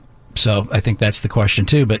big jump. So I think that's the question,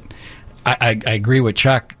 too. But I agree with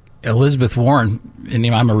Chuck. Elizabeth Warren, and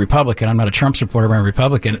I'm a Republican. I'm not a Trump supporter, but I'm a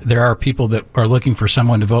Republican. There are people that are looking for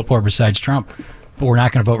someone to vote for besides Trump, but we're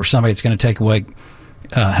not going to vote for somebody that's going to take away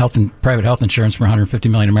private health insurance from 150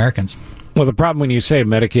 million Americans. Well, the problem when you say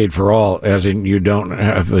Medicaid for all, as in you don't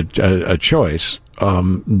have a choice,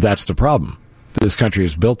 that's the problem. This country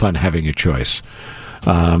is built on having a choice.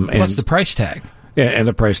 Plus the price tag. Yeah, and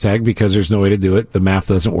the price tag, because there's no way to do it. The math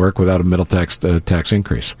doesn't work without a middle tax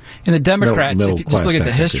increase. And the Democrats, if you just look at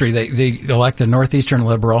the history, they elect a northeastern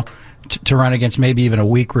liberal to run against maybe even a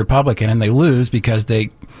weak Republican, and they lose because they're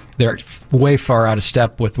way far out of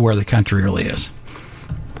step with where the country really is.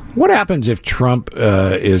 What happens if Trump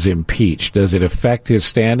is impeached? Does it affect his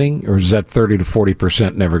standing, or does that 30 to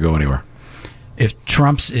 40% never go anywhere? If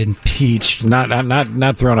Trump's impeached, not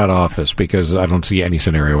thrown out of office, because I don't see any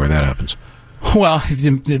scenario where that happens. Well,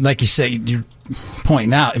 like you say, you're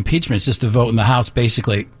pointing out, impeachment is just a vote in the House.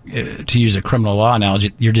 Basically, to use a criminal law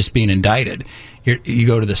analogy, you're just being indicted. You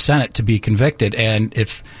go to the Senate to be convicted, and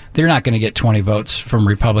if they're not going to get 20 votes from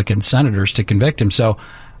Republican senators to convict him, so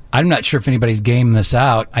I'm not sure if anybody's gaming this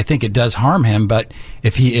out. I think it does harm him, but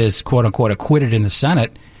if he is, quote unquote, acquitted in the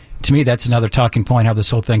Senate, to me, that's another talking point how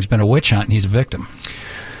this whole thing's been a witch hunt, and he's a victim.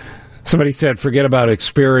 Somebody said, forget about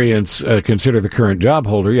experience, consider the current job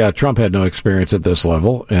holder. Yeah, Trump had no experience at this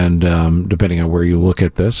level, and depending on where you look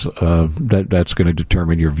at this, that's going to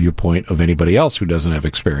determine your viewpoint of anybody else who doesn't have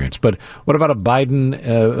experience. But what about a Biden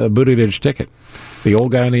Buttigieg ticket? The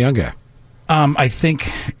old guy and the young guy? I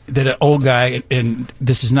think that an old guy, and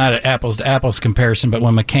this is not an apples-to-apples comparison, but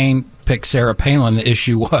when McCain picked Sarah Palin, the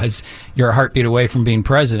issue was you're a heartbeat away from being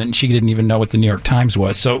president, and she didn't even know what the New York Times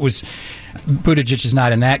was. So it was, Buttigieg is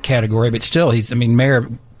not in that category, but still, mayor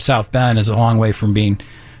of South Bend is a long way from being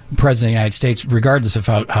president of the United States, regardless of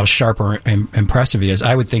how sharp or impressive he is.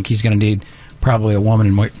 I would think he's going to need probably a woman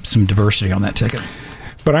and some diversity on that ticket.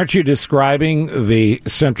 But aren't you describing the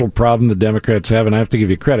central problem the Democrats have? And I have to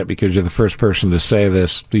give you credit because you're the first person to say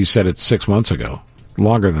this. You said it 6 months ago,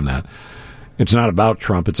 longer than that. It's not about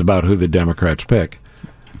Trump. It's about who the Democrats pick.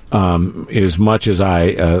 As much as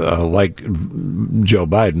I like Joe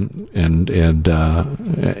Biden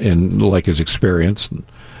and like his experience,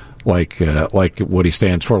 like what he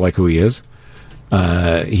stands for, like who he is,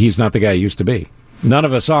 he's not the guy he used to be. None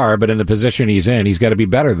of us are, but in the position he's in, he's got to be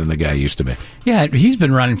better than the guy he used to be. Yeah, he's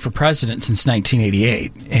been running for president since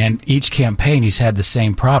 1988, and each campaign he's had the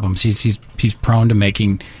same problems. He's prone to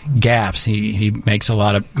making gaffes. He makes a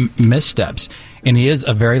lot of missteps, and he is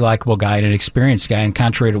a very likable guy and an experienced guy. And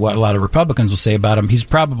contrary to what a lot of Republicans will say about him, he's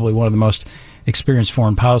probably one of the most experienced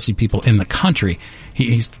foreign policy people in the country.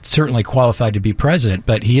 He's certainly qualified to be president,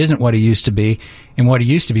 but he isn't what he used to be, and what he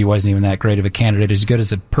used to be wasn't even that great of a candidate, as good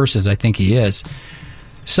as a person as I think he is.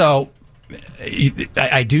 So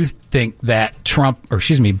I do think that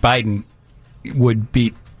Biden would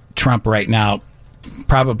beat Trump right now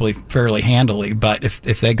probably fairly handily, but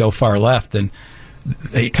if they go far left, then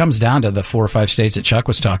it comes down to the 4 or 5 states that Chuck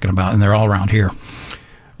was talking about, and they're all around here.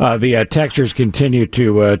 The texters continue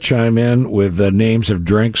to chime in with the names of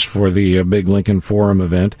drinks for the big Lincoln Forum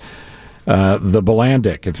event. The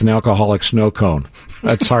Bolandic, it's an alcoholic snow cone.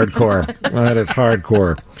 That's hardcore. That is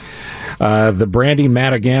hardcore. The Brandy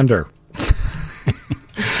Matagander.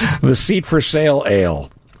 The Seat for Sale Ale.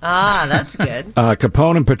 Ah, that's good.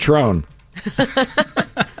 Capone and Patron.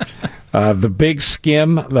 The Big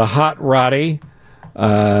Skim, the Hot Roddy,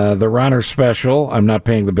 the Ronner Special, I'm not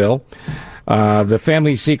paying the bill, the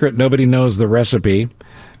Family Secret, nobody knows the recipe,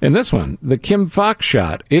 and this one, the Kim Fox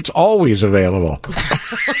Shot, it's always available.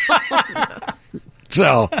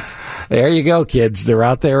 So, there you go, kids. They're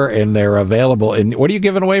out there, and they're available. And what are you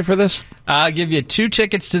giving away for this? I'll give you 2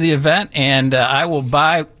 tickets to the event, and I will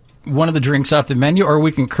buy one of the drinks off the menu, or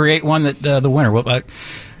we can create one that the winner will.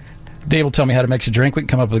 Dave will tell me how to mix a drink. We can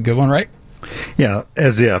come up with a good one, right? Yeah,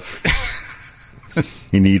 as if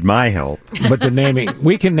you need my help. But the naming,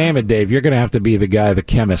 we can name it, Dave. You're going to have to be the guy, the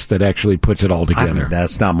chemist, that actually puts it all together.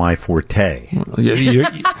 That's not my forte.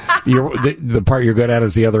 The part you're good at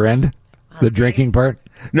is the other end? The drinking part?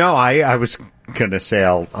 No, I was going to say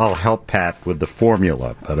I'll help Pat with the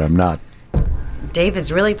formula, but I'm not. Dave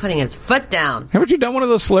is really putting his foot down. Haven't you done one of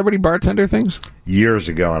those celebrity bartender things? Years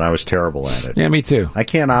ago, and I was terrible at it. Yeah, me too. I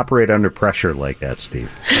can't operate under pressure like that,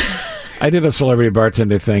 Steve. I did a celebrity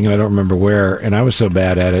bartender thing, and I don't remember where, and I was so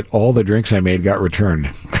bad at it, all the drinks I made got returned.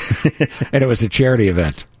 And it was a charity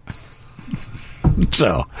event.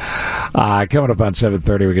 So, coming up on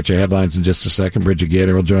 7:30, we'll get your headlines in just a second. Bridget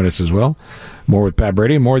Gator will join us as well. More with Pat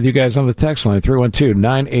Brady. More with you guys on the text line.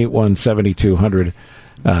 312-981-7200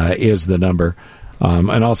 is the number.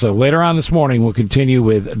 And also, later on this morning, we'll continue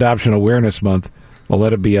with Adoption Awareness Month. Well,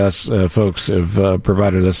 Let It Be Us folks have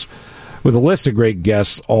provided us with a list of great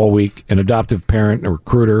guests all week. An adoptive parent, a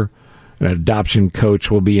recruiter, an adoption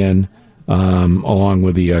coach will be in. Along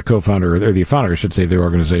with the co-founder, or the founder, I should say, of the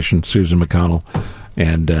organization, Susan McConnell.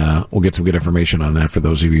 And we'll get some good information on that for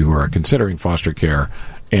those of you who are considering foster care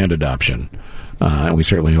and adoption. And we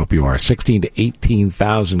certainly hope you are. 16,000 to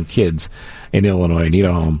 18,000 kids in Illinois need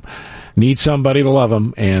a home, need somebody to love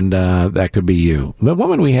them, and that could be you. The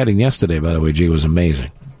woman we had in yesterday, by the way, G, was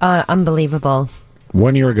amazing. Unbelievable.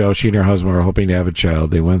 1 year ago, she and her husband were hoping to have a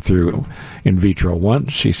child. They went through in vitro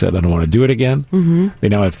once. She said, I don't want to do it again. Mm-hmm. They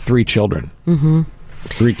now have 3 children. Mm-hmm.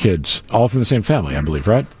 3 kids, all from the same family, I believe,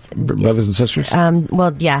 right? Brothers and sisters?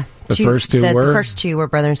 Well, yeah. The first 2 were? The first 2 were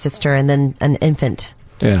brother and sister, and then an infant.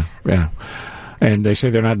 Yeah. And they say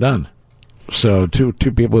they're not done. So two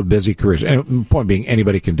people with busy careers. And point being,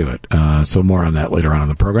 anybody can do it. So more on that later on in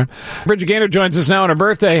the program. Bridget Gaynor joins us now on her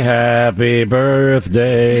birthday. Happy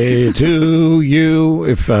birthday to you.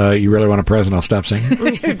 If you really want a present, I'll stop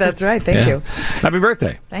singing. That's right. Thank you. Happy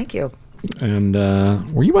birthday. Thank you. And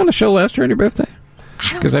were you on the show last year on your birthday?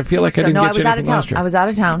 Because I feel like I didn't get you anything last year. I was out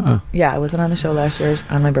of town. Oh. Yeah, I wasn't on the show last year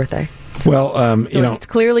on my birthday. Well, it's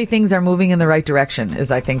clearly things are moving in the right direction,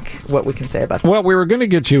 is I think what we can say about that. Well, we were going to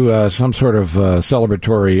get you some sort of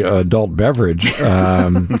celebratory adult beverage,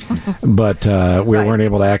 but we weren't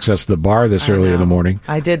able to access the bar this early in the morning.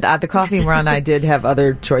 I did at the coffee run. I did have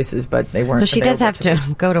other choices, but they weren't. Well, she does have to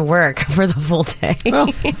go to work for the full day. Well,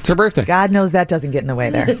 it's her birthday. God knows that doesn't get in the way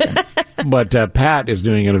there. But Pat is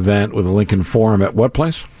doing an event with the Lincoln Forum at what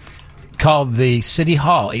place? Called the City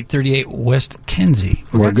Hall, 838 West Kinsey.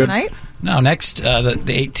 Is that tonight? No, next, the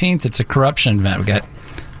 18th, it's a corruption event. We got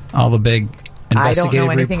all the big investigative I don't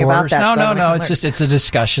know anything reporters. about that. No. It's a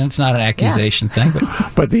discussion. It's not an accusation thing.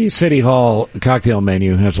 But the City Hall cocktail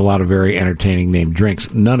menu has a lot of very entertaining named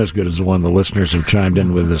drinks. None as good as the one the listeners have chimed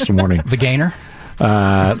in with this morning. The Gainer?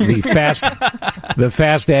 The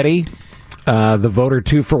Fast Eddie. The Voter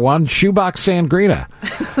 2-for-1. Shoebox Sangria.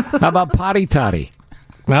 How about Potty Toddy?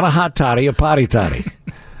 Not a hot toddy, a potty toddy.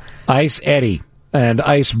 Ice Eddie and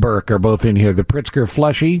Ice Burke are both in here. The Pritzker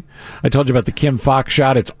Flushy. I told you about the Kim Fox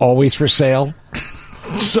shot. It's always for sale.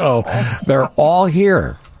 So they're all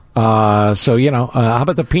here. How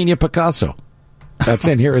about the Pina Picasso? That's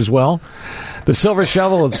in here as well. The Silver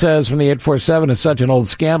Shovel, it says from the 847, is such an old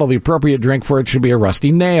scandal. The appropriate drink for it should be a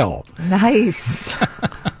rusty nail. Nice.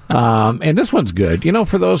 And this one's good.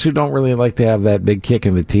 For those who don't really like to have that big kick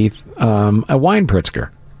in the teeth, a wine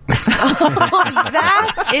Pritzker.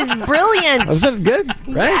 That is brilliant. Isn't it good?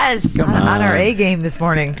 Right? Yes. Come on our A game this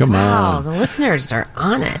morning. Come on. The listeners are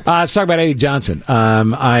on it. Let's talk about Eddie Johnson.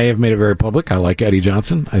 I have made it very public. I like Eddie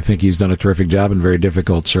Johnson. I think he's done a terrific job in very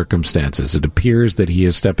difficult circumstances. It appears that he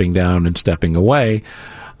is stepping down and stepping away.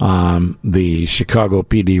 The Chicago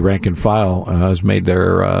PD rank and file has made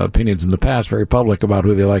their opinions in the past very public about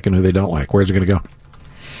who they like and who they don't like. Where's it going to go?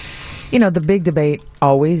 the big debate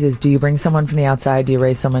always is, do you bring someone from the outside? Do you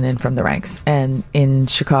raise someone in from the ranks? And in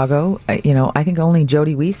Chicago, I think only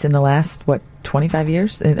Jody Weiss in the last, 25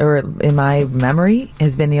 years, or in my memory,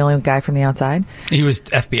 has been the only guy from the outside. He was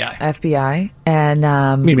FBI. And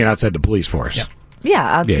you mean outside the police force? Yeah.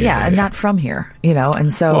 Yeah, and not from here,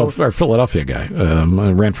 and so... Well, our Philadelphia guy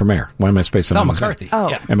ran for mayor. Why am I spacing on McCarthy.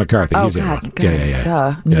 And McCarthy. Oh, he's God. Yeah.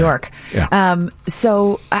 Duh, New York. Yeah.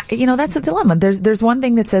 So, that's a dilemma. There's one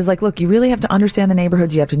thing that says, look, you really have to understand the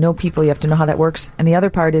neighborhoods. You have to know people. You have to know how that works. And the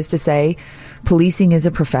other part is to say, policing is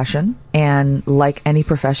a profession, and like any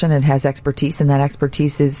profession, it has expertise, and that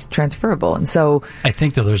expertise is transferable. And so, I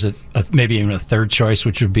think that there's maybe even a third choice,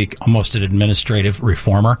 which would be almost an administrative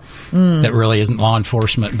reformer that really isn't law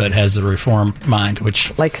enforcement, but has the reform mind,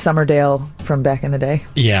 which like Summerdale from back in the day.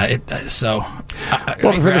 Yeah. I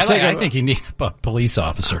think you need a police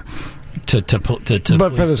officer. But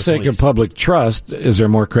for the sake of public trust, is there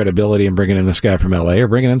more credibility in bringing in this guy from L.A. or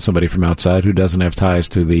bringing in somebody from outside who doesn't have ties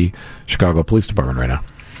to the Chicago Police Department right now?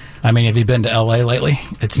 I mean, have you been to L.A. lately?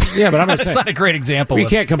 But I'm not saying it's not a great example. We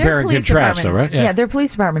can't compare and contrast, though, right? Yeah, their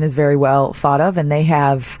police department is very well thought of, and they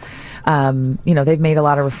have, they've made a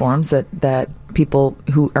lot of reforms that people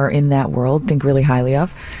who are in that world think really highly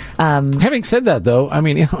of. Having said that, though, I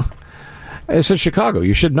mean, it's in Chicago.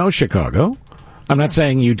 You should know Chicago. I'm not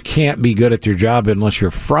saying you can't be good at your job unless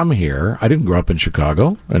you're from here. I didn't grow up in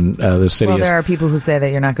Chicago, and the city. Well, there are people who say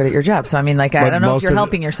that you're not good at your job. So I mean, I don't know if you're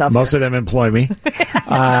helping yourself. Most of them employ me,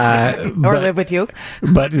 or live with you.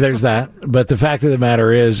 But there's that. But the fact of the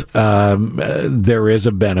matter is, there is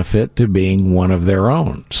a benefit to being one of their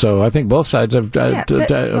own. So I think both sides have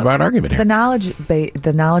an argument here.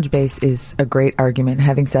 The knowledge base is a great argument.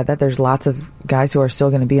 Having said that, there's lots of guys who are still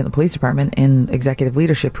going to be in the police department in executive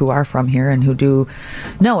leadership who are from here and who do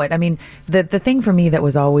know it. I mean, the thing for me that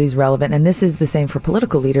was always relevant, and this is the same for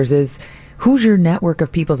political leaders, is who's your network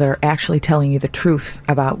of people that are actually telling you the truth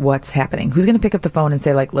about what's happening? Who's going to pick up the phone and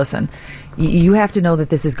say, listen, you have to know that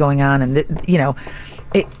this is going on, and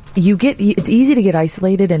it's easy to get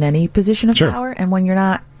isolated in any position of power, and when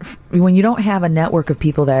you don't have a network of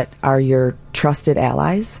people that are your trusted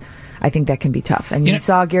allies, I think that can be tough. And you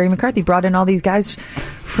saw Gary McCarthy brought in all these guys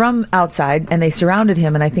from outside, and they surrounded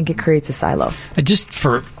him, and I think it creates a silo. Just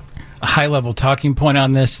for a high-level talking point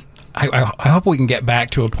on this, I hope we can get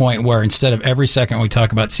back to a point where instead of every second we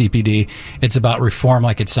talk about CPD, it's about reform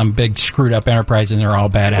like it's some big screwed-up enterprise and they're all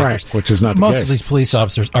bad actors. Right, which is not the Most case. of these police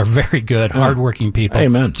officers are very good, hardworking people.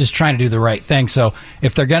 Amen. Just trying to do the right thing. So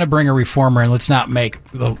if they're going to bring a reformer in, let's not make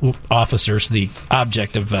the officers the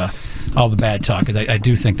object of all the bad talk, because I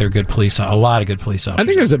do think they're good a lot of good police officers. I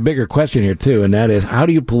think there's a bigger question here, too, and that is, how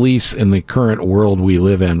do you police in the current world we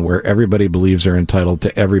live in where everybody believes they're entitled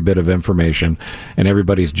to every bit of information and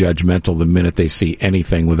everybody's judgmental the minute they see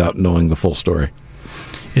anything without knowing the full story?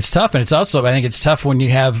 It's tough, and I think it's tough when you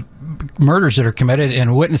have murders that are committed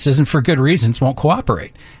and witnesses, and for good reasons, won't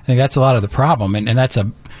cooperate. I think that's a lot of the problem, and that's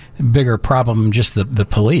a bigger problem than just the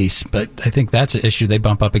police, but I think that's an issue they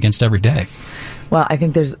bump up against every day. Well, I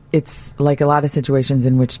think it's like a lot of situations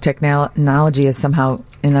in which technology has somehow,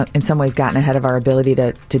 in some ways, gotten ahead of our ability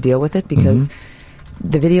to deal with it, because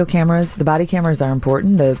the video cameras, the body cameras are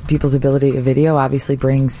important. The people's ability to video obviously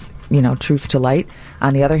brings, truth to light.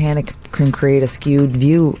 On the other hand, it can create a skewed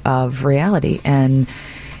view of reality. And,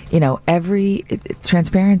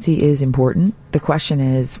 transparency is important. The question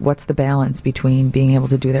is, what's the balance between being able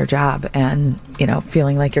to do their job and,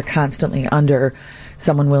 feeling like you're constantly under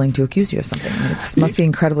someone willing to accuse you of something? It must be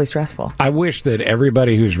incredibly stressful. I wish that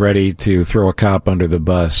everybody who's ready to throw a cop under the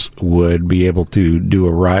bus would be able to do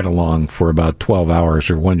a ride-along for about 12 hours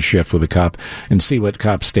or one shift with a cop and see what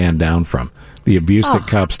cops stand down from. The abuse that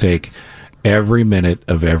cops take every minute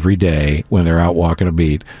of every day when they're out walking a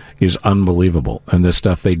beat is unbelievable. And the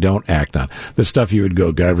stuff they don't act on. The stuff you would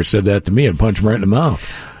go, Guyver said that to me, and punch him right in the mouth.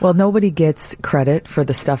 Well, nobody gets credit for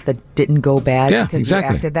the stuff that didn't go bad because you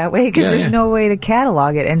acted that way, because there's no way to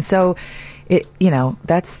catalog it. And so,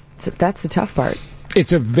 that's the tough part.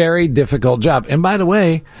 It's a very difficult job. And by the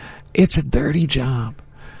way, it's a dirty job.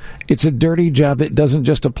 It's a dirty job that doesn't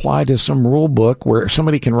just apply to some rule book where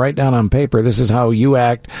somebody can write down on paper, this is how you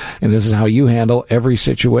act and this is how you handle every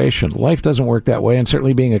situation. Life doesn't work that way, and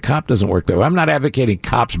certainly being a cop doesn't work that way. I'm not advocating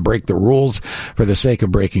cops break the rules for the sake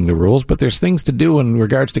of breaking the rules, but there's things to do in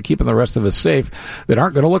regards to keeping the rest of us safe that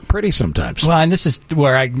aren't going to look pretty sometimes. Well, and this is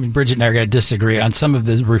where Bridget and I are going to disagree on some of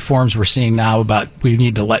the reforms we're seeing now about we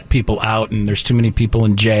need to let people out and there's too many people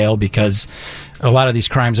in jail because a lot of these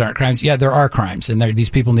crimes aren't crimes. Yeah, there are crimes, and these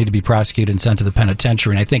people need to be prosecuted and sent to the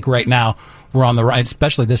penitentiary. And I think right now we're on the right,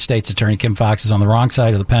 especially this state's attorney, Kim Foxx, is on the wrong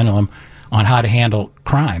side of the pendulum on how to handle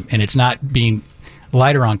crime, and it's not being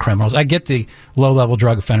lighter on criminals. I get the low-level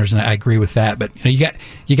drug offenders, and I agree with that. But you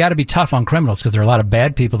got to be tough on criminals because there are a lot of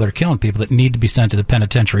bad people that are killing people that need to be sent to the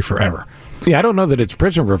penitentiary forever. Yeah, I don't know that it's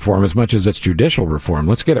prison reform as much as it's judicial reform.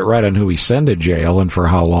 Let's get it right on who we send to jail and for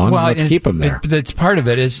how long. Well, let's keep them there. That's part of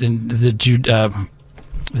it is in the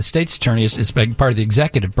state's attorney is part of the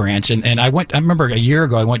executive branch, and I remember a year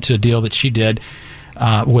ago I went to a deal that she did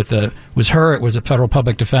it was a federal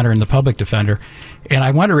public defender and the public defender, and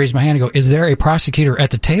I wanted to raise my hand and go, is there a prosecutor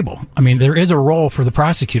at the table? I mean, there is a role for the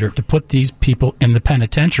prosecutor to put these people in the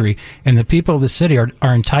penitentiary, and the people of the city are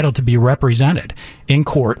entitled to be represented in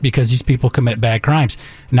court because these people commit bad crimes,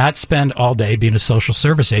 not spend all day being a social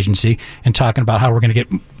service agency and talking about how we're going to get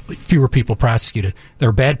fewer people prosecuted.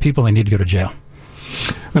 They're bad people, they need to go to jail.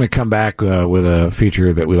 I'm going to come back with a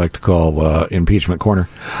feature that we like to call Impeachment Corner.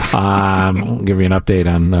 I'll give you an update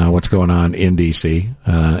on what's going on in D.C.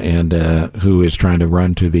 And who is trying to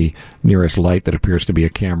run to the nearest light that appears to be a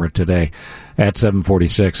camera today at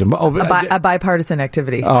 7:46. A bipartisan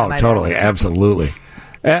activity. Oh, totally. Absolutely.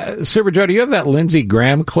 Super Joe, do you have that Lindsey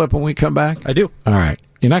Graham clip when we come back? I do. All right.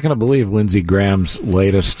 You're not going to believe Lindsey Graham's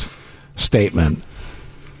latest statement.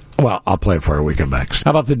 Well, I'll play it for you when we come back.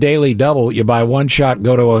 How about the Daily Double? You buy one shot,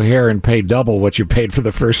 go to O'Hare, and pay double what you paid for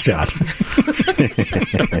the first shot.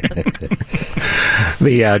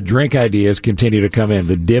 The drink ideas continue to come in.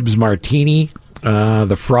 The Dibs Martini,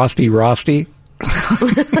 the Frosty Rosty.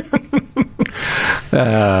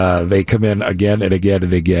 They come in again and again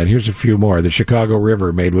and again. Here's a few more. The Chicago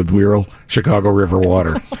River, made with real Chicago River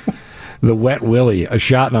water. The Wet Willie, a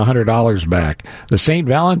shot and $100 back. The St.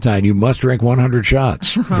 Valentine, you must drink 100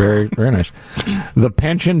 shots. Very, very nice. The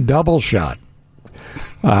Pension Double Shot.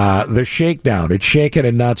 The Shakedown, it's shaken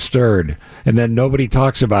and not stirred. And then nobody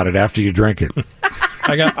talks about it after you drink it.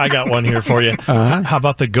 I got one here for you. How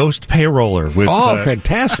about the Ghost Payroller with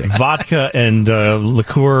fantastic vodka and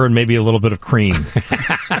liqueur and maybe a little bit of cream.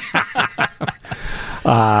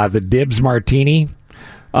 The Dibs Martini.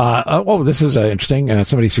 This is interesting.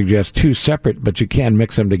 Somebody suggests two separate, but you can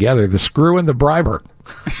mix them together. The Screw and the Briber.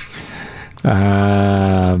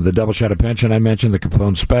 The Double Shot of Pension I mentioned, the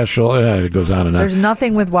Capone Special. It goes on and on. There's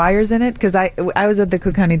nothing with wires in it, because I was at the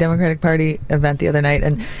Cook County Democratic Party event the other night,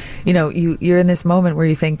 and you're in this moment where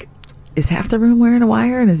you think, is half the room wearing a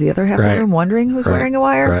wire, and is the other half the room wondering who's wearing a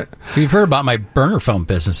wire? Right. You've heard about my burner phone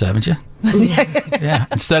business, haven't you? Yeah.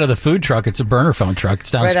 Instead of the food truck, it's a burner phone truck.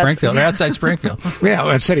 It's down in Springfield. They're outside Springfield. Yeah,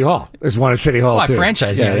 at City Hall. There's one at City Hall, too. I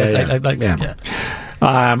franchise it.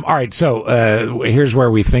 All right, so here's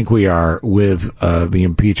where we think we are with the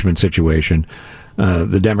impeachment situation.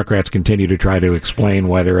 The Democrats continue to try to explain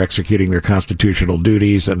why they're executing their constitutional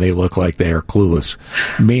duties, and they look like they are clueless.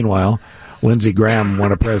 Meanwhile, Lindsey Graham,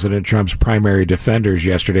 one of President Trump's primary defenders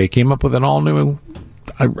yesterday, came up with an all-new...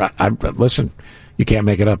 listen, you can't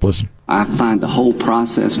make it up. Listen. I find the whole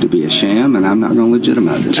process to be a sham, and I'm not going to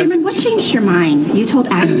legitimize it. Chairman, what changed your mind? You told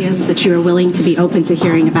activists that you were willing to be open to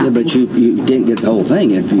hearing about but you didn't get the whole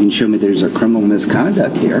thing. If you can show me there's a criminal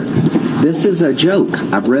misconduct here. This is a joke.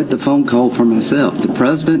 I've read the phone call for myself. The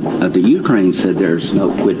president of the Ukraine said there's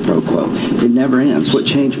no quid pro quo. It never ends. What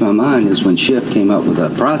changed my mind is when Schiff came up with a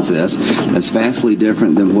process that's vastly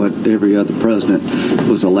different than what every other president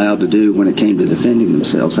was allowed to do when it came to defending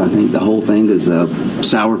themselves. I think the whole thing is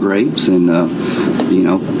sour grapes and,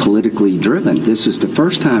 politically driven. This is the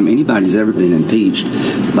first time anybody's ever been impeached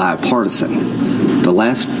by a partisan. The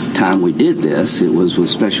last time we did this, it was with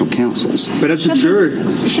special counsels. But as a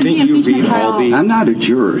juror, shouldn't you read all the... I'm not a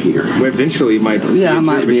juror here. Well, eventually you might... Yeah, I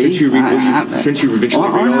might be. Shouldn't you eventually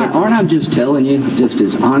read all... Aren't I just telling you, just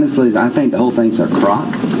as honestly as I think the whole thing's a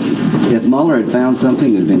crock? If Mueller had found something,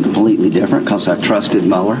 it would have been completely different because I trusted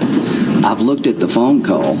Mueller. I've looked at the phone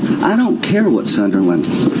call. I don't care what Sunderland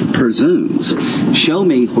presumes. Show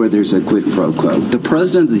me where there's a quid pro quo. The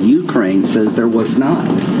president of the Ukraine says there was not.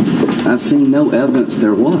 I've seen no evidence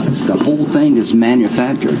there was. The whole thing is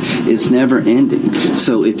manufactured. It's never ending.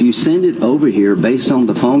 So if you send it over here based on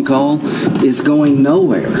the phone call, it's going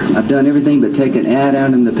nowhere. I've done everything but take an ad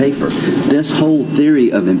out in the paper. This whole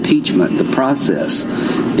theory of impeachment, the process,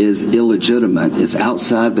 is illegitimate. It's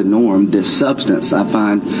outside the norm. This substance I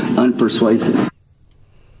find unpersuasive.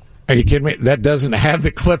 Are you kidding me? That doesn't have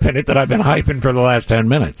the clip in it that I've been hyping for the last 10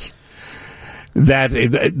 minutes. That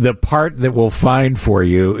the part that we'll find for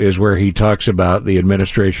you is where he talks about the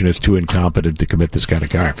administration is too incompetent to commit this kind of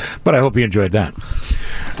crime. But I hope you enjoyed that.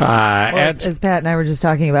 As Pat and I were just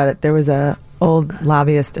talking about it, there was a old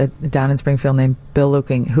lobbyist down in Springfield named Bill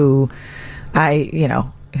Looking who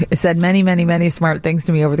said many, many, many smart things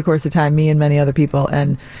to me over the course of time, me and many other people.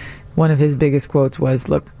 And one of his biggest quotes was,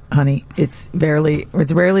 "Look, honey, it's rarely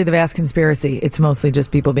the vast conspiracy. It's mostly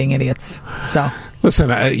just people being idiots." So,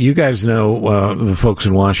 listen, you guys know the folks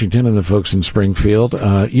in Washington and the folks in Springfield.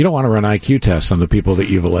 You don't want to run IQ tests on the people that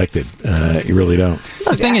you've elected. You really don't.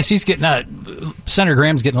 The thing is, he's getting Senator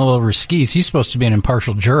Graham's getting a little over skis. He's supposed to be an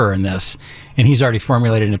impartial juror in this, and he's already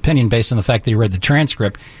formulated an opinion based on the fact that he read the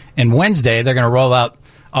transcript. And Wednesday, they're going to roll out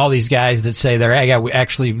all these guys that say there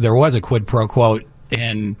was a quid pro quo,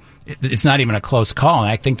 and it's not even a close call.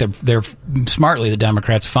 And I think they're smartly, the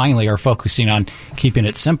Democrats finally are focusing on keeping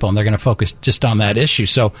it simple, and they're going to focus just on that issue.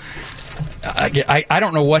 So I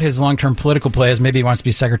don't know what his long-term political play is. Maybe he wants to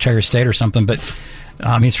be Secretary of State or something, but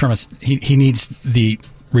he needs the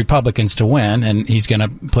Republicans to win, and he's going to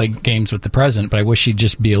play games with the president. But I wish he'd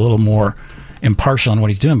just be a little more impartial in what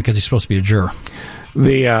he's doing, because he's supposed to be a juror.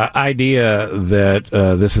 The idea that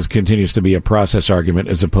this continues to be a process argument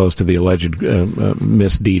as opposed to the alleged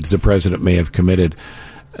misdeeds the president may have committed.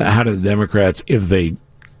 How do the Democrats, if they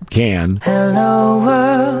can... Hello,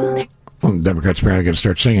 world. Well, Democrats are probably going to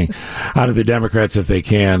start singing. How do the Democrats, if they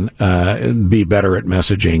can, be better at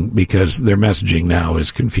messaging? Because their messaging now is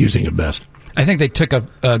confusing at best. I think they took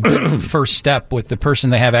a good first step with the person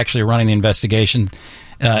they have actually running the investigation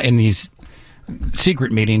in these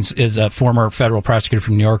secret meetings is a former federal prosecutor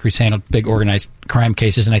from New York who's handled big organized crime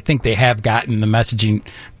cases, and I think they have gotten the messaging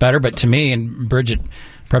better. But to me, and Bridget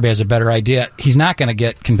probably has a better idea, he's not going to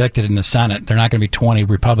get convicted in the Senate. There are not going to be 20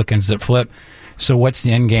 Republicans that flip. So what's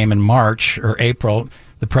the end game in March or April?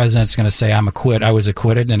 The president's going to say, I was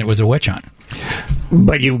acquitted, and it was a witch hunt.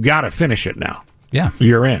 But you've got to finish it now. Yeah.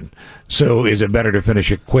 You're in. So is it better to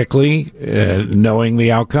finish it quickly, knowing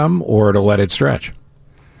the outcome, or to let it stretch?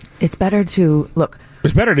 It's better to look.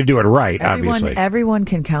 It's better to do it right, obviously. Everyone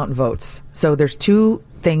can count votes. So there's two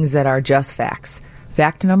things that are just facts.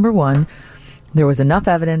 Fact number one, there was enough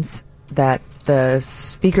evidence that the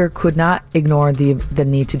speaker could not ignore the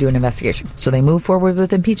need to do an investigation. So they move forward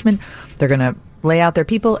with impeachment. They're going to lay out their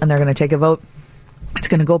people, and they're going to take a vote. It's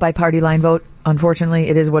going to go by party line vote. Unfortunately,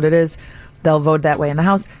 it is what it is. They'll vote that way in the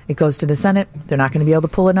House. It goes to the Senate. They're not going to be able to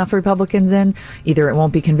pull enough Republicans in. Either it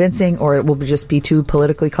won't be convincing, or it will just be too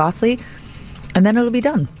politically costly. And then it'll be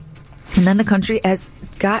done. And then the country has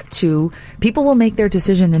got to... People will make their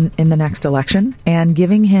decision in the next election. And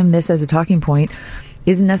giving him this as a talking point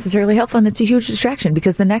isn't necessarily helpful. And it's a huge distraction,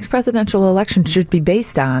 because the next presidential election should be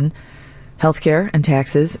based on healthcare and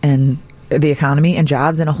taxes and the economy and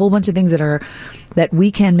jobs and a whole bunch of things that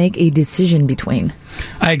we can make a decision between.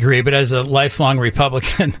 I agree, but as a lifelong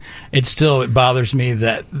Republican, it bothers me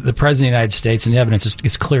that the President of the United States, and the evidence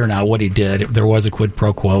is clear now what he did. There was a quid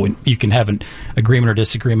pro quo, and you can have an agreement or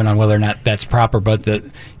disagreement on whether or not that's proper, but the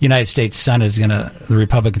United States Senate the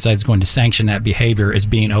Republican side is going to sanction that behavior as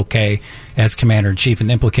being okay as commander-in-chief, and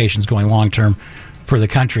the implications going long-term for the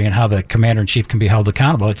country and how the commander-in-chief can be held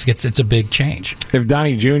accountable. It's a big change. If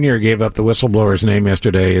Donnie Jr. gave up the whistleblower's name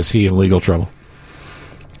yesterday, is he in legal trouble?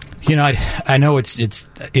 You know, I know it's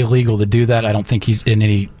illegal to do that. I don't think he's in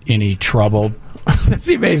any trouble. That's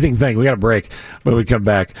the amazing thing. We got a break when we come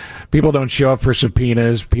back. People don't show up for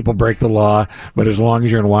subpoenas. People break the law. But as long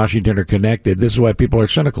as you're in Washington or connected, this is why people are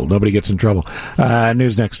cynical. Nobody gets in trouble.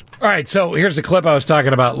 News next. All right, so here's the clip I was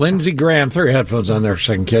talking about. Lindsey Graham. Throw your headphones on there for a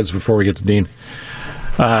second, kids, before we get to Dean.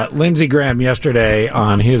 Lindsey Graham yesterday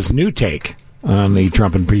on his new take on the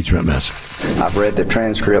Trump impeachment mess. I've read the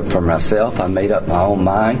transcript for myself. I made up my own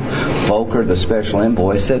mind. Volker, the special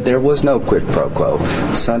envoy, said there was no quid pro quo.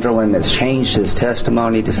 Sunderland has changed his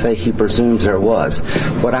testimony to say he presumes there was.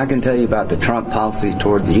 What I can tell you about the Trump policy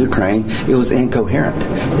toward the Ukraine, it was incoherent.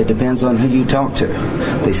 It depends on who you talk to.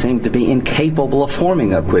 They seem to be incapable of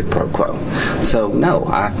forming a quid pro quo. So, no,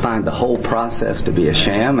 I find the whole process to be a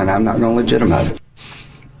sham, and I'm not going to legitimize it.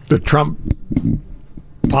 The Trump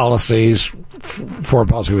foreign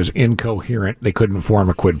policy was incoherent. They couldn't form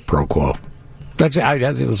a quid pro quo.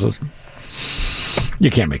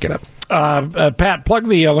 You can't make it up. Pat, plug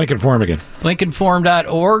the Lincoln Forum again.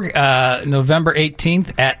 LincolnForum.org, November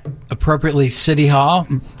 18th at appropriately City Hall.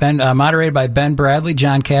 Moderated by Ben Bradley,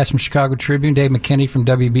 John Cass from Chicago Tribune, Dave McKinney from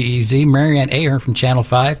WBEZ, Marianne Ahern from Channel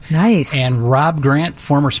 5. Nice. And Rob Grant,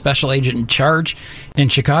 former special agent in charge in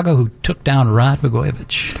Chicago, who took down Rod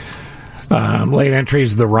Blagojevich. Late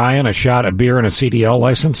entries, the Ryan, a shot, a beer, and a CDL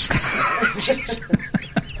license.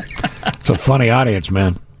 It's a funny audience,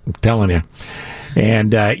 man. I'm telling you.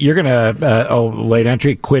 And you're going to, late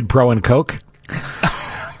entry, quid pro and Coke.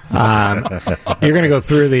 You're going to go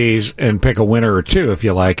through these and pick a winner or two if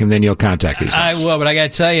you like, and then you'll contact these I folks. will, but I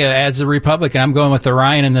got to tell you, as a Republican, I'm going with the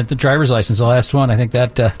Ryan and the driver's license, the last one. I think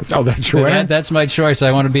that... that's your winner? That's my choice.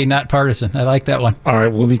 I want to be not partisan. I like that one. All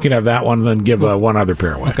right, well, you can have that one, and then give one other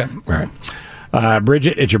pair away. Okay. All right.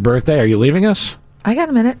 Bridget, it's your birthday. Are you leaving us? I got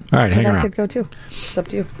a minute. All right, hang I around. could go too. It's up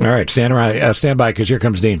to you. All right, stand by, because here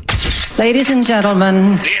comes Dean. Ladies and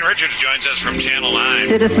gentlemen, Dean Richards joins us from Channel 9.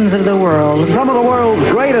 citizens of the world, Some of the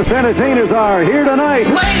world's greatest entertainers are here tonight.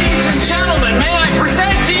 Ladies and gentlemen, may I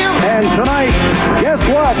present to you? And tonight, guess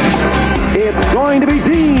what? It's going to be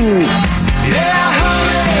Dean. Yeah,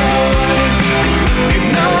 Hollywood, you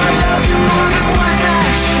know I love you more than what I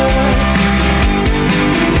should.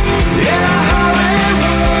 Yeah,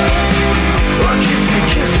 Hollywood, oh, kiss me,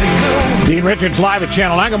 good. Dean Richards live at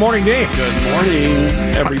Channel 9. Good morning, Dean. Good morning,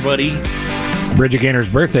 everybody. Bridget Gaynor's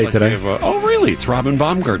birthday today. Oh, really? It's Robin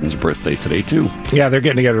Baumgarten's birthday today, too. Yeah, they're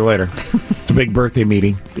getting together later. It's a big birthday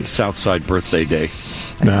meeting. Southside birthday day.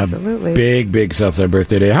 Absolutely. Big Southside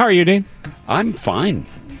birthday day. How are you, Dean? I'm fine.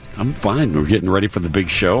 We're getting ready for the big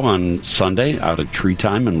show on Sunday out at Tree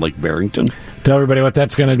Time in Lake Barrington. Tell everybody what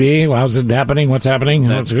that's going to be. How's it happening? What's happening?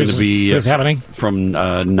 That's going to be what's happening from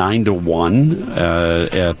 9 to 1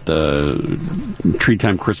 at Tree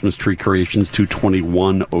Time Christmas Tree Creations,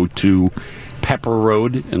 22102 Pepper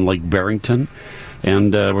Road in Lake Barrington.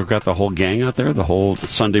 And we've got the whole gang out there, the whole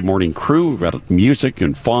Sunday morning crew. We've got music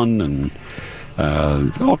and fun and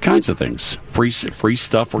all kinds of things. Free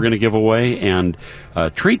stuff we're going to give away. And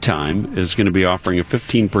Tree Time is going to be offering a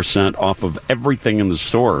 15% off of everything in the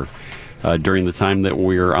store during the time that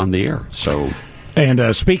we're on the air. So...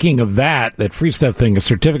 And speaking of that free stuff thing, a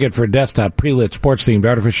certificate for a desktop pre-lit sports-themed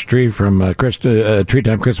artificial tree from Tree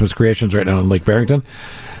Time Christmas Creations right now in Lake Barrington.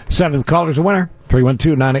 Seventh caller's a winner.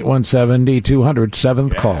 312-981-7200.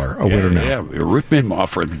 Seventh caller, a winner now. Yeah, rip him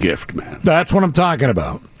off for the gift, man. That's what I'm talking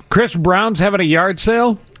about. Chris Brown's having a yard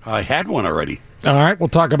sale. I had one already. All right, we'll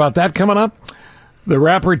talk about that coming up. The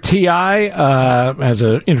rapper T.I. has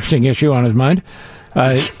an interesting issue on his mind.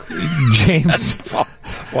 James...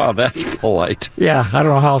 Wow, that's polite. Yeah, I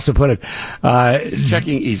don't know how else to put it.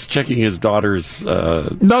 He's checking his daughter's...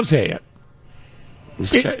 Don't say it.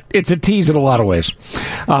 It's a tease in a lot of ways.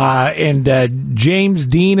 And James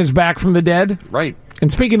Dean is back from the dead. Right.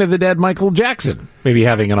 And speaking of the dead, Michael Jackson may be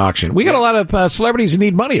having an auction. We got a lot of celebrities who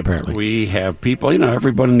need money, apparently. We have people,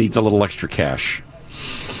 everybody needs a little extra cash.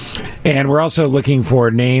 And we're also looking for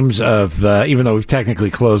names of, even though we've technically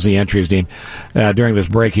closed the entries, Dean, during this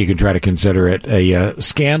break, you can try to consider it a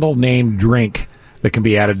scandal-named drink that can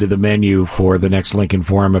be added to the menu for the next Lincoln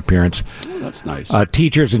Forum appearance. Oh, that's nice.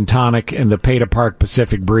 Teachers and Tonic and the Peta Park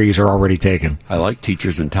Pacific Breeze are already taken. I like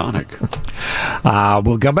Teachers and Tonic.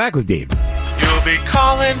 We'll come back with Dean. You'll be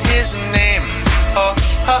calling his name. Oh,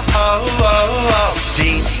 oh, oh, oh, oh.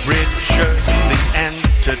 Dean Richards, the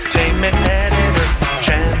entertainment editor.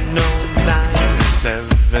 Channel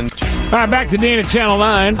 972. All right, back to Dean at Channel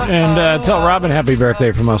 9. And tell Robin happy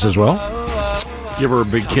birthday from us as well. Give her a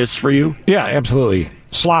big kiss for you? Yeah, absolutely.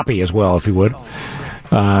 Sloppy as well, if you would.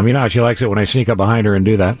 You know how she likes it when I sneak up behind her and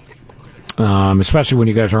do that. Especially when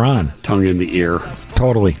you guys are on. Tongue in the ear.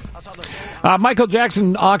 Totally. Michael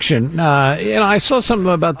Jackson auction. I saw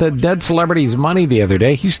something about the dead celebrity's money the other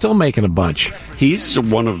day. He's still making a bunch. He's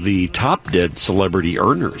one of the top dead celebrity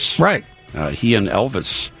earners. Right. He and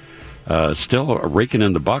Elvis still raking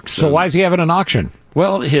in the bucks. So why is he having an auction?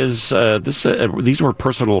 Well, his these were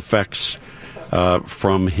personal effects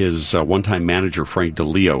from his one-time manager, Frank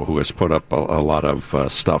DeLeo, who has put up a lot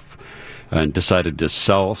of stuff and decided to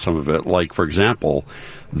sell some of it. Like, for example,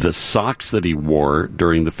 the socks that he wore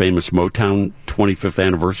during the famous Motown 25th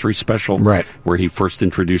anniversary special, right, where he first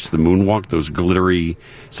introduced the moonwalk, those glittery,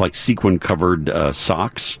 it's like sequin-covered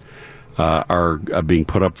socks, are being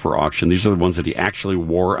put up for auction. These are the ones that he actually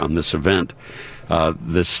wore on this event.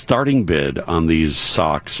 The starting bid on these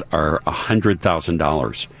socks are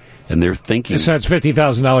 $100,000. And they're thinking... So that's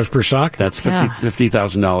 $50,000 per sock? That's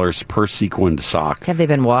 $50,000 per sequined sock. Have they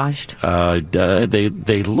been washed?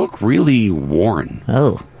 They look really worn.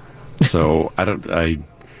 Oh. So,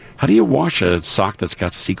 how do you wash a sock that's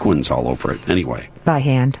got sequins all over it anyway? By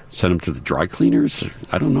hand. Send them to the dry cleaners?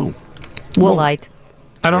 I don't know. Woolite.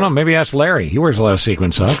 I don't know. Maybe ask Larry. He wears a lot of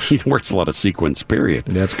sequin socks. He wears a lot of sequins, period.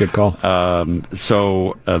 That's a good call.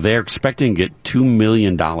 So they're expecting to get $2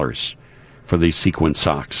 million for these sequin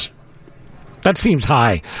socks. That seems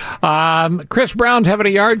high. Chris Brown's having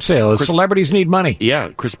a yard sale. Celebrities need money.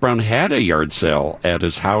 Yeah, Chris Brown had a yard sale at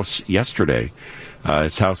his house yesterday.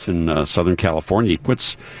 his house in Southern California. He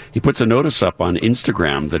puts a notice up on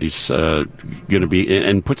Instagram that he's going to be,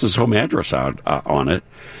 and puts his home address out on it.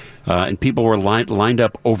 And people were lined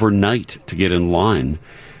up overnight to get in line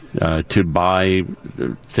to buy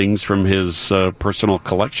things from his personal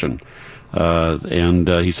collection. And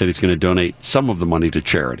he said he's going to donate some of the money to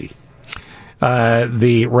charity.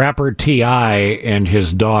 The rapper T.I. and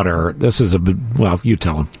his daughter, this is well, you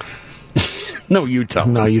tell him. No, you tell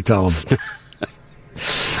him. No, you tell him.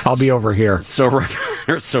 I'll be over here. So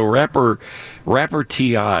rapper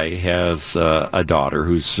T.I. has a daughter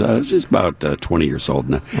who's just about 20 years old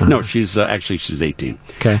now. Uh-huh. No, she's 18.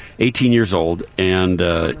 Okay. 18 years old, and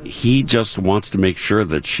he just wants to make sure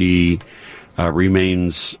that she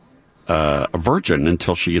remains a virgin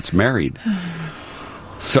until she gets married.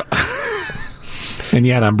 So... And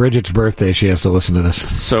yet, on Bridget's birthday, she has to listen to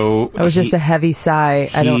this. So it was just a heavy sigh.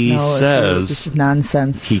 I don't know. He says this is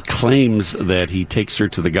nonsense. He claims that he takes her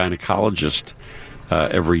to the gynecologist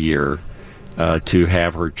every year to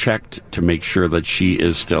have her checked to make sure that she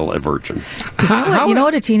is still a virgin. You know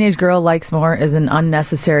what a teenage girl likes more is an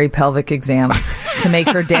unnecessary pelvic exam to make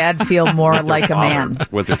her dad feel more like a man.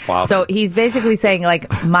 With her father. So he's basically saying, like,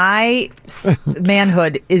 my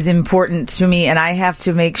manhood is important to me, and I have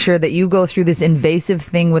to make sure that you go through this invasive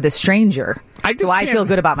thing with a stranger. So I feel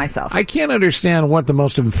good about myself. I can't understand what the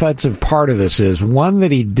most offensive part of this is. One,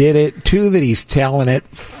 that he did it. Two, that he's telling it.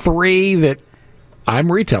 Three, that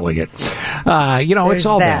I'm retelling it. It's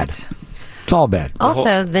all bad. It's all bad.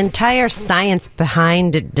 Also, the entire science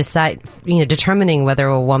behind determining whether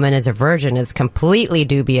a woman is a virgin is completely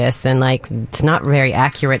dubious, and it's not very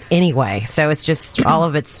accurate anyway. So it's just all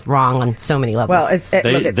of it's wrong on so many levels. Well,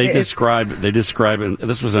 they describe, and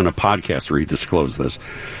this was in a podcast where he disclosed this.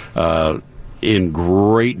 In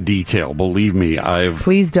great detail, believe me.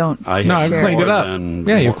 Please don't. I've cleaned it up.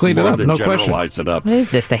 You've cleaned it up. No question. It up. What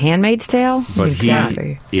is this? The Handmaid's Tale? But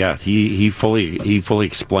exactly. He fully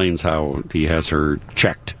explains how he has her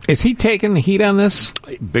checked. Is he taking heat on this?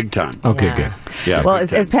 Big time. Okay, good. Yeah. Well,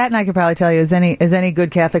 as Pat and I could probably tell you, as any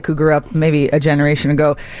good Catholic who grew up maybe a generation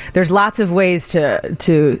ago, there's lots of ways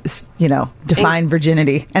to define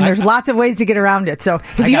virginity, and there's lots of ways to get around it. So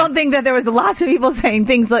if you don't think that there was lots of people saying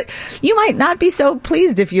things like, you might not be so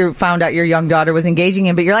pleased if you found out your young daughter was engaging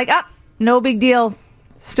in, but you're like, no big deal,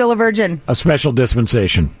 still a virgin. A special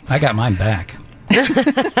dispensation. I got mine back.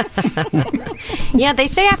 Yeah, they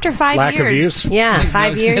say after 5 years. Lack of use? Yeah,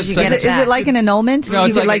 5 years you get it back. Is it like an annulment? No,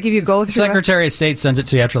 it's if you go through Secretary of State sends it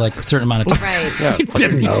to you after a certain amount of time. Right. Yeah,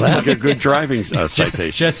 Didn't know that. Like a good driving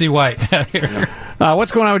citation. Jesse White.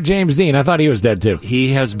 What's going on with James Dean? I thought he was dead, too.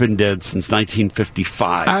 He has been dead since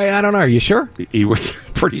 1955. I don't know. Are you sure? He was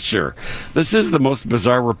pretty sure. This is the most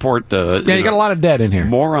bizarre report. You got a lot of dead in here.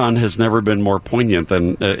 Moron has never been more poignant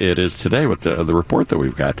than it is today with the report that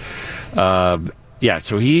we've got.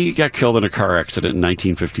 So he got killed in a car accident in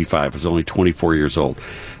 1955. Was only 24 years old.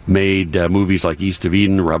 Made movies like East of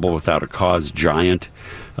Eden, Rebel Without a Cause, Giant.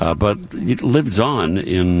 But it lives on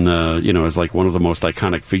in, as like one of the most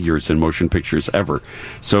iconic figures in motion pictures ever.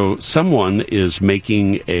 So someone is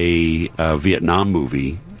making a Vietnam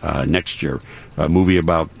movie next year, a movie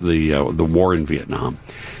about the war in Vietnam.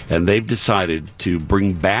 And they've decided to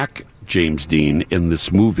bring back James Dean in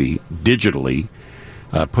this movie digitally,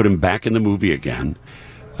 put him back in the movie again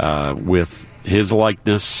with his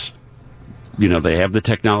likeness. They have the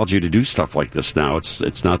technology to do stuff like this now.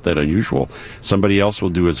 It's not that unusual. Somebody else will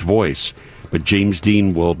do his voice, but James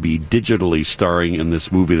Dean will be digitally starring in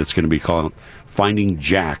this movie that's going to be called Finding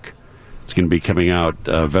Jack. It's going to be coming out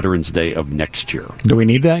Veterans Day of next year. Do we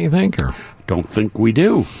need that, you think? Or? Don't think we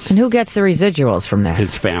do. And who gets the residuals from that?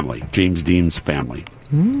 His family, James Dean's family.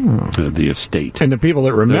 The estate. And the people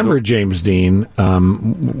that remember James Dean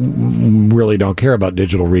really don't care about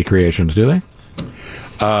digital recreations, do they?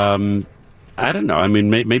 I don't know. I mean,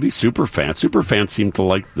 maybe super fans. Super fans seem to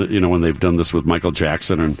like when they've done this with Michael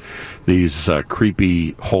Jackson and these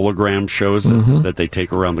creepy hologram shows that they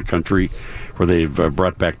take around the country, where they've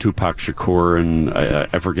brought back Tupac Shakur and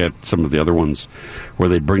I forget some of the other ones, where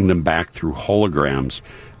they bring them back through holograms.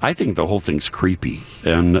 I think the whole thing's creepy,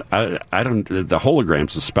 and I don't, the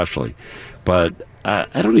holograms especially, but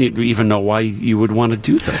I don't even know why you would want to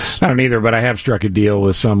do this. I don't either, but I have struck a deal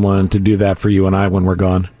with someone to do that for you and I when we're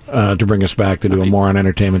gone, to bring us back to do a Moron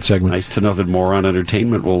Entertainment segment. Nice to know that Moron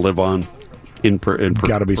Entertainment will live on in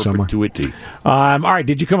Gotta be somewhere. perpetuity. All right,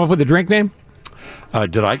 did you come up with a drink name?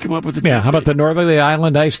 Did I come up with a drink name? How about the Northerly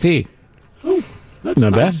Island Iced Tea? Oh, that's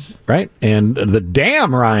not nice. bad, right? And the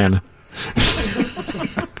Damn Ryan.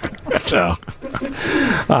 So,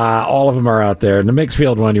 All of them are out there. And the mixed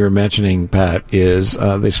field one you were mentioning, Pat, is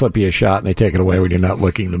they slip you a shot and they take it away when you're not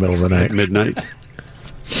looking in the middle of the night. At midnight.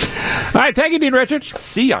 All right, thank you, Dean Richards.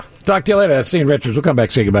 See ya. Talk to you later. That's Dean Richards. We'll come back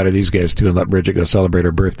and say goodbye to these guys, too, and let Bridget go celebrate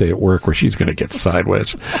her birthday at work where she's going to get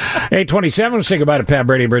sideways. 8:27, we'll say goodbye to Pat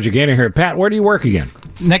Brady and Bridget Gaynor here. Pat, where do you work again?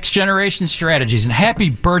 Next Generation Strategies. And happy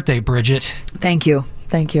birthday, Bridget. Thank you.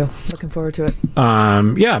 Thank you. Looking forward to it.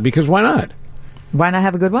 Yeah, because why not? Why not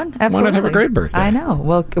have a good one? Absolutely. Why not have a great birthday? I know.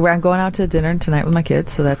 Well, I'm going out to dinner tonight with my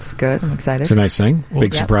kids, so that's good. I'm excited. It's a nice thing.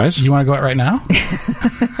 Big surprise. You want to go out right now?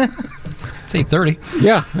 It's 8:30.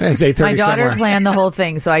 Yeah, it's 8:30 My daughter somewhere. planned the whole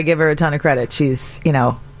thing, so I give her a ton of credit. She's,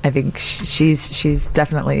 I think she's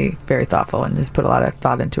definitely very thoughtful and has put a lot of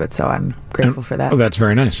thought into it, so I'm grateful for that. Oh, that's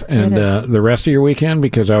very nice. And It is. the rest of your weekend,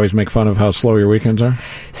 because I always make fun of how slow your weekends are?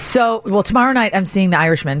 So, well, tomorrow night I'm seeing The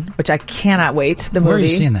Irishman, which I cannot wait. The movie. Where are you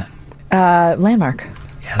seeing that? Landmark.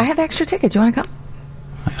 I have extra tickets. You want to come?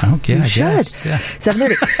 Okay, You I should. guess. Yeah.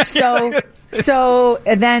 7:30. So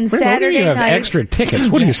and then Wait, Saturday you have night. extra tickets.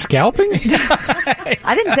 What are you, scalping?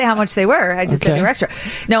 I didn't say how much they were. I just said Okay. they were extra.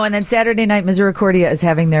 No, and then Saturday night, Misericordia is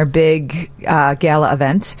having their big gala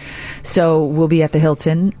event. So we'll be at the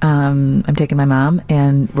Hilton. I'm taking my mom,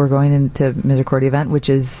 and we're going into Misericordia event, which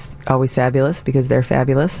is always fabulous because they're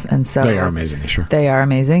fabulous. And so They are amazing, sure. They are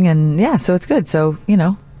amazing, and yeah, so it's good. So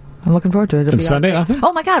I'm looking forward to it. It'll And be Sunday, all- nothing?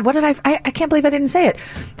 Oh my God, what did I can't believe I didn't say it.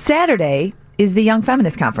 Saturday is the Young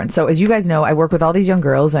Feminist Conference. So as you guys know, I work with all these young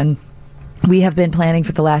girls, and we have been planning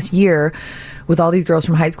for the last year with all these girls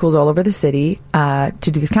from high schools all over the city to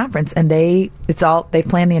do this conference. And they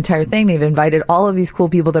planned the entire thing. They've invited all of these cool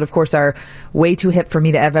people that, of course, are way too hip for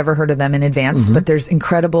me to have ever heard of them in advance. Mm-hmm. But there's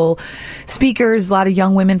incredible speakers, a lot of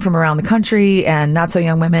young women from around the country, and not so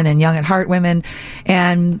young women, and young at heart women.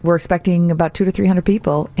 And we're expecting about 200 to 300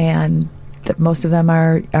 people. And most of them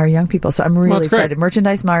are young people. So I'm really that's great. excited.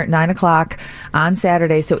 Merchandise Mart, 9:00 on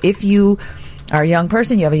Saturday. So if you are a young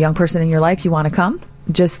person, you have a young person in your life, you want to come,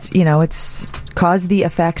 just, it's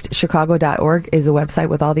causetheeffectchicago.org is the website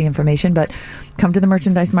with all the information. But come to the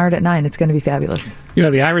Merchandise Mart at 9. It's going to be fabulous.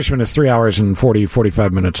 The Irishman is 3 hours and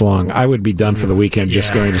 45 minutes long. I would be done for the weekend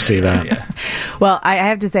just going to see that. Well, I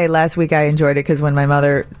have to say, last week I enjoyed it because when my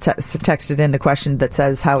mother texted in the question that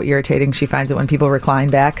says how irritating she finds it when people recline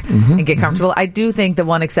back and get comfortable, I do think the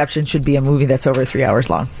one exception should be a movie that's over 3 hours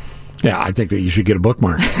long. Yeah, I think that you should get a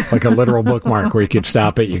bookmark, like a literal bookmark where you can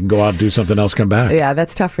stop it, you can go out and do something else, come back. Yeah,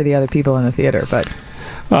 that's tough for the other people in the theater, but...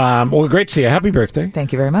 Well, great to see you. Happy birthday.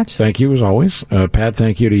 Thank you very much. Thank you, as always. Pat,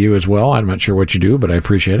 thank you to you as well. I'm not sure what you do, but I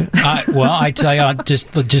appreciate it. Well, I tell you,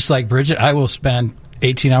 just like Bridget, I will spend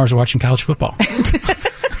 18 hours watching college football.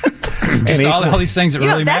 Just all these things that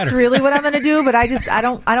really matter. That's really what I'm going to do, but I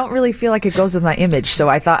don't really feel like it goes with my image. So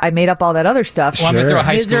I thought I made up all that other stuff. Well, I'm going to throw a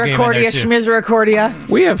high school game in there, too. Misericordia.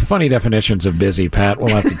 We have funny definitions of busy, Pat.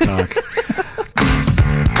 We'll have to talk.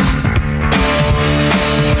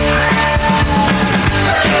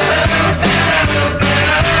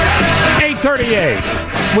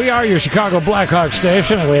 8:38. We are your Chicago Blackhawks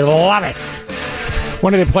station, and we love it.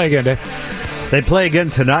 When do they play again, Dave? They play again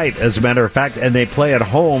tonight, as a matter of fact, and they play at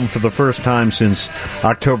home for the first time since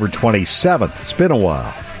October 27th. It's been a while.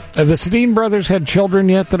 Have the Sedin brothers had children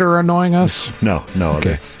yet that are annoying us? No.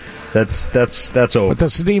 Okay. That's over. But the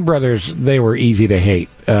Sedin brothers, they were easy to hate.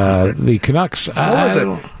 The Canucks...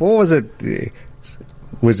 What was it?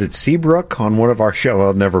 Was it Seabrook on one of our shows?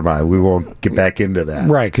 Well, never mind. We won't get back into that.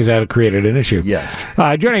 Right, because that created an issue. Yes.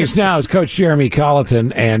 Joining us now is Coach Jeremy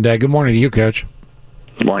Colleton, and good morning to you, Coach.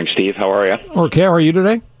 Good morning, Steve. How are you? Okay, how are you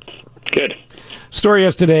today? Good. Story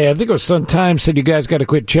yesterday, I think it was Sun Times, said you guys got to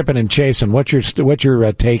quit chipping and chasing. What's your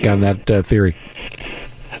take on that theory?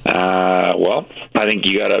 Well, I think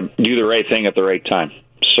you got to do the right thing at the right time.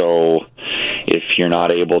 So if you're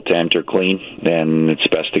not able to enter clean, then it's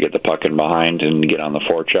best to get the puck in behind and get on the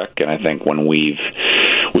forecheck. And I think when we've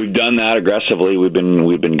done that aggressively, we've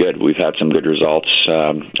been good. We've had some good results.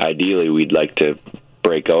 Ideally, we'd like to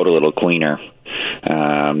break out a little cleaner,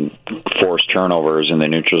 force turnovers in the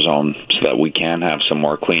neutral zone so that we can have some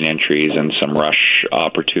more clean entries and some rush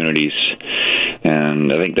opportunities.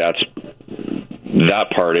 And I think that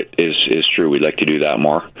part is true. We'd like to do that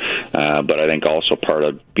more. But I think also part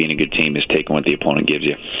of being a good team is taking what the opponent gives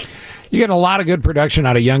you. You get a lot of good production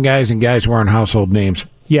out of young guys and guys who aren't household names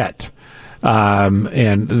yet. And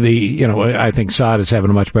I think Saad is having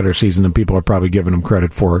a much better season than people are probably giving him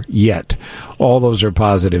credit for yet. All those are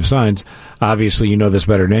positive signs. Obviously, you know this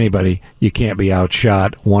better than anybody. You can't be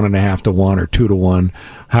outshot 1.5 to 1 or 2 to 1.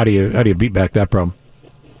 How do you beat back that problem?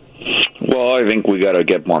 Well, I think we got to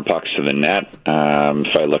get more pucks to the net.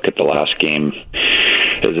 If I look at the last game,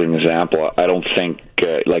 as an example, I don't think,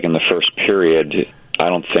 like in the first period, I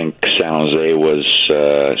don't think San Jose was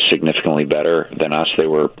significantly better than us. They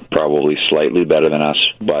were probably slightly better than us,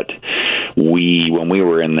 but when we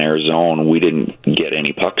were in their zone, we didn't get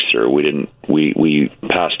any pucks through. We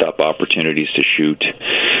passed up opportunities to shoot,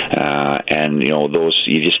 and those,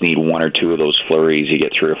 you just need one or two of those flurries. You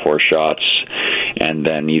get 3 or 4 shots, and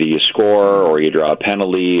then either you score or you draw a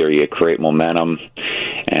penalty or you create momentum,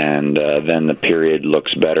 and then the period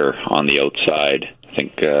looks better on the outside. I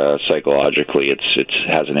think psychologically it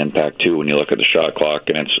has an impact too when you look at the shot clock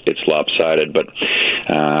and it's lopsided. But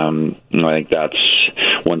I think that's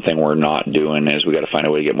one thing we're not doing is we got to find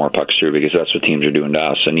a way to get more pucks through, because that's what teams are doing to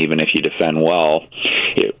us. And even if you defend well,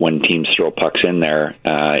 when teams throw pucks in there,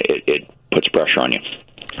 it puts pressure on you.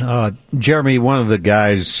 Jeremy, one of the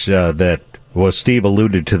guys that Steve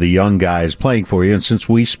alluded to, the young guys playing for you, and since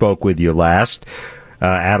we spoke with you last,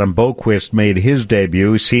 Adam Boquist made his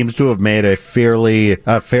debut. He seems to have made a fairly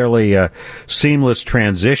seamless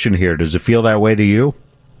transition here. Does it feel that way to you?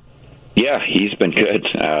 Yeah, he's been good.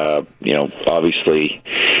 Obviously,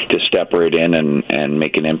 to step right in and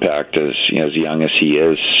make an impact as young as he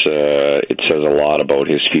is, it says a lot about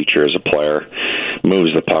his future as a player.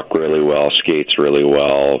 Moves the puck really well, skates really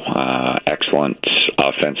well, excellent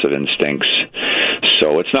offensive instincts.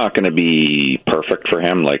 So it's not going to be perfect for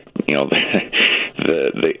him. Like,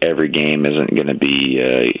 the every game isn't going to be.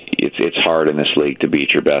 It's hard in this league to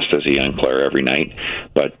beat your best as a young player every night,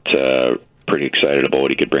 but pretty excited about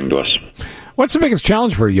what he could bring to us. What's the biggest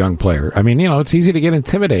challenge for a young player? I mean, it's easy to get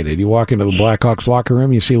intimidated. You walk into the Blackhawks locker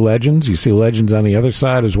room, you see legends on the other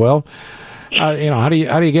side as well. How do you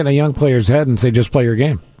get in a young player's head and say, just play your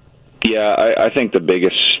game? Yeah, I think the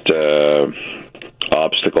biggest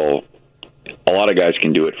obstacle, a lot of guys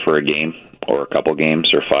can do it for a game or a couple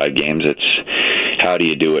games or 5 games. It's how do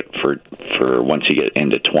you do it for once you get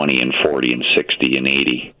into 20 and 40 and 60 and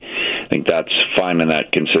 80. I think that's finding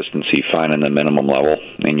that consistency, finding the minimum level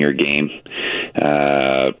in your game,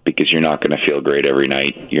 because you're not going to feel great every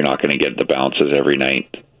night. You're not going to get the bounces every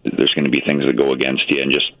night. There's going to be things that go against you,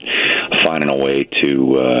 and just finding a way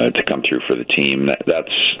to come through for the team. I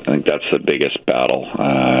think that's the biggest battle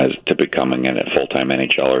to becoming a full-time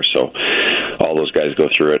NHLer. So all those guys go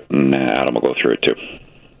through it, and Adam will go through it too.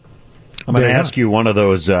 I'm going to ask you one of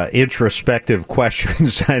those introspective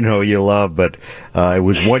questions I know you love, but it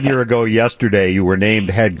was 1 year ago yesterday you were named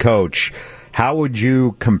head coach. How would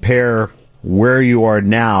you compare where you are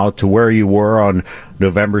now to where you were on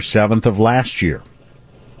November 7th of last year?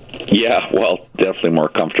 Yeah, well, definitely more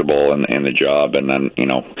comfortable in the job, and then,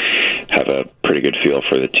 have a pretty good feel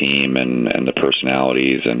for the team and the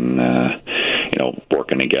personalities, and,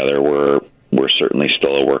 working together. We're certainly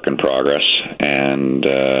still a work in progress, and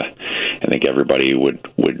I think everybody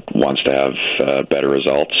wants to have better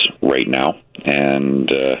results right now, and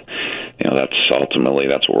that's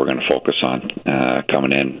what we're going to focus on,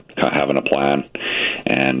 coming in, having a plan,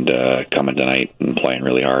 and coming tonight and playing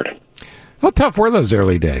really hard. How tough were those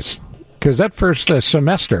early days? Because that first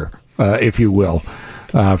semester, if you will,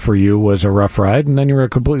 for you was a rough ride, and then you were a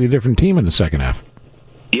completely different team in the second half.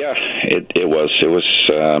 Yeah, it was. It was,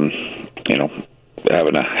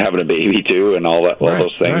 having a baby too, and all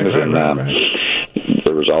those things, and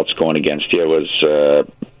the results going against you was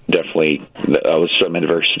definitely was some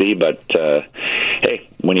adversity. But hey,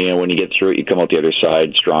 when you get through it, you come out the other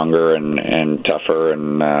side stronger and tougher,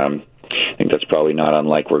 and I think that's probably not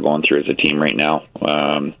unlike we're going through as a team right now.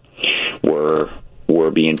 We're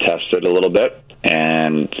being tested a little bit,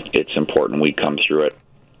 and it's important we come through it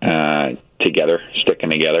together, sticking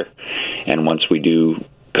together. And once we do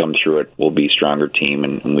come through it, we'll be a stronger team,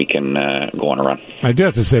 and we can go on a run. I do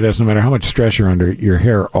have to say this, no matter how much stress you're under, your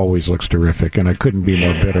hair always looks terrific, and I couldn't be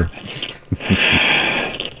more bitter.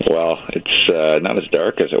 Well, it's not as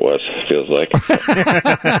dark as it was, feels like.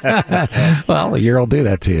 Well, a year will do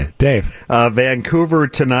that to you. Dave. Vancouver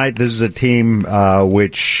tonight, this is a team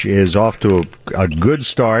which is off to a good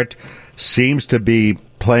start, seems to be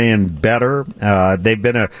playing better. They've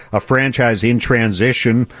been a franchise in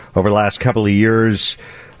transition over the last couple of years.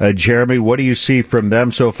 Jeremy, what do you see from them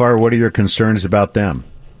so far? What are your concerns about them?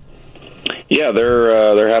 Yeah,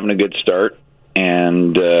 they're having a good start,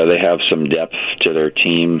 and they have some depth to their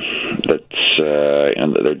team.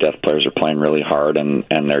 And their depth players are playing really hard, and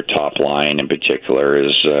their top line in particular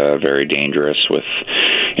is very dangerous with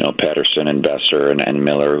Pettersson and Besser and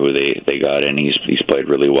Miller, who they got in. He's played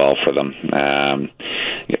really well for them.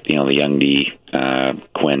 The young D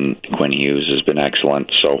Quinn Hughes has been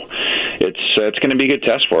excellent. So it's going to be a good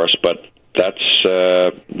test for us, but that's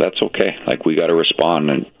okay. Like, we got to respond,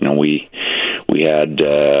 and we had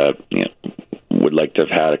would like to have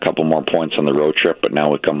had a couple more points on the road trip, but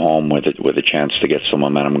now we come home with a chance to get some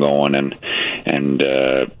momentum going, and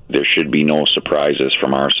there should be no surprises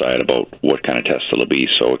from our side about what kind of test it'll be.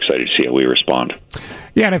 So excited to see how we respond.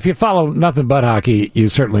 Yeah, and if you follow nothing but hockey, you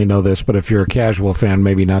certainly know this, but if you're a casual fan,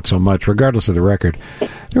 maybe not so much. Regardless of the record,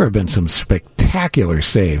 there have been some spectacular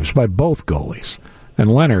saves by both goalies,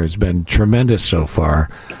 and Leonard has been tremendous so far.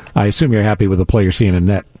 I assume you're happy with the play you're seeing in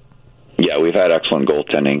net. Yeah, we've had excellent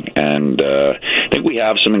goaltending, and I think we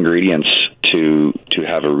have some ingredients to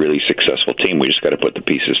have a really successful team. We just got to put the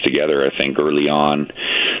pieces together. I think early on,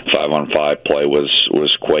 5-on-5 play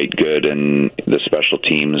was quite good, and the special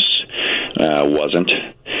teams wasn't.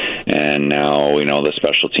 And now, the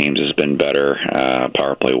special teams has been better.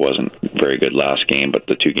 Power play wasn't very good last game, but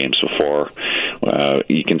the 2 games before,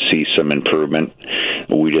 you can see some improvement.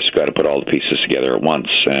 We just got to put all the pieces together at once,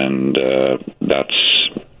 and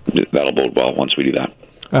that'll bode well once we do that.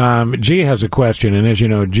 G has a question, and as you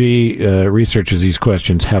know, G researches these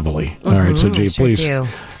questions heavily. All right, so G, sure please,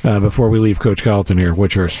 before we leave Coach Colleton here,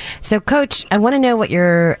 what's yours? So, Coach, I want to know what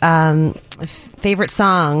your favorite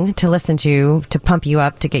song to listen to pump you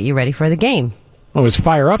up to get you ready for the game. Oh, his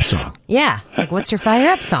Fire Up song. Yeah. Like, what's your Fire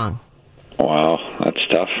Up song? Wow, that's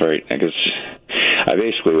tough, right? Because I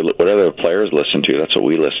basically, whatever the players listen to, that's what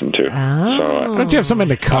we listen to. Oh. So, don't you have something in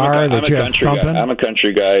the car that you have thumping? I'm a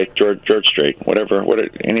country guy. George Strait,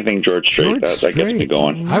 anything George Strait, that gets me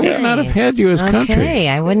going. I would not have had you as country. Okay,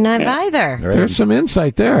 I wouldn't have either. There's some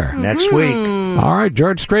insight there. Next week. All right,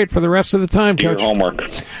 George Strait for the rest of the time, Do Coach. your homework.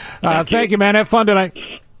 Thank you, man. Have fun tonight.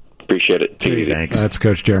 Appreciate it. Thanks. That's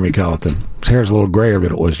Coach Jeremy Colleton. His hair's a little grayer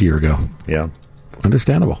than it was a year ago. Yeah.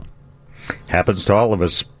 Understandable. Happens to all of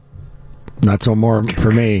us. Not so more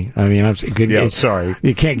for me. I mean, sorry.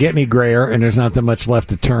 You can't get any grayer, and there's not that much left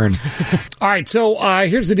to turn. All right, so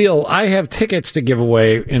here's the deal. I have tickets to give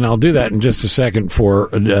away, and I'll do that in just a second for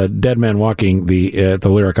Dead Man Walking, the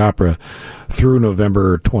Lyric Opera, through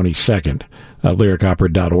November 22nd.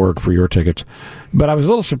 LyricOpera.org for your tickets. But I was a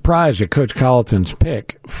little surprised at Coach Colleton's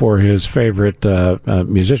pick for his favorite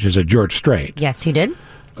musicians at George Strait. Yes, he did.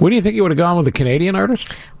 What do you think he would have gone with, a Canadian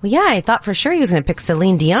artist? Well, yeah, I thought for sure he was going to pick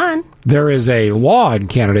Celine Dion. There is a law in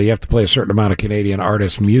Canada. You have to play a certain amount of Canadian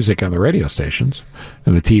artist music on the radio stations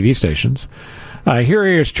and the TV stations. Here are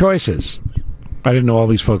his choices. I didn't know all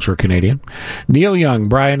these folks were Canadian. Neil Young,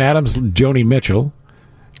 Bryan Adams, Joni Mitchell,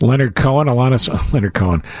 Leonard Cohen, Leonard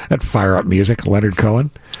Cohen. That Fire Up music, Leonard Cohen.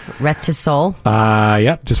 Rest his soul.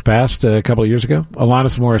 Yep, just passed a couple of years ago.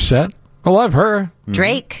 Alanis Morissette. I love her.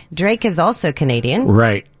 Drake. Drake is also Canadian.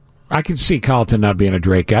 Right. I can see Colleton not being a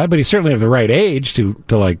Drake guy, but he certainly has the right age to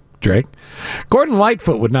like Drake. Gordon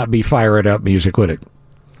Lightfoot would not be Fire It Up music, would it?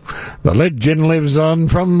 The legend lives on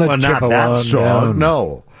from the Chippewa not that song, down.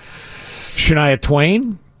 no. Shania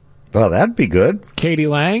Twain. Well, that'd be good. Katie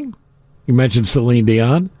Lang. You mentioned Celine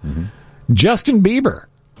Dion. Mm-hmm. Justin Bieber.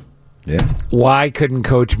 Yeah. Why couldn't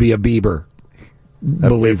Coach be a Bieber?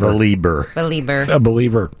 Believer. A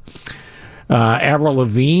believer. Avril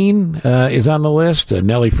Lavigne is on the list.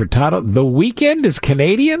 Nelly Furtado. The Weeknd is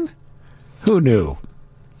Canadian? Who knew?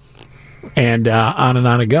 And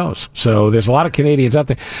on it goes. So there's a lot of Canadians out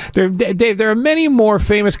there. Dave, there are many more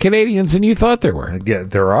famous Canadians than you thought there were. Yeah,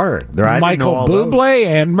 there are. Michael Bublé,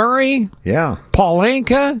 Anne Murray. Yeah. Paul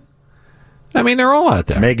Anka. I mean, they're all out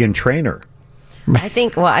there. Meghan Trainor. I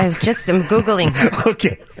think, well, I'm Googling her.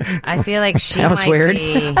 Okay. I feel like she That was might weird.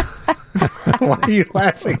 be... Why are you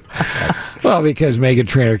laughing? Well, because Meghan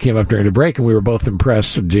Trainor came up during the break, and we were both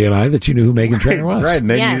impressed, G and I, that you knew who Meghan Trainor was. Right, and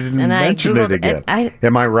then Yes, you didn't and I mention it Googled again. it.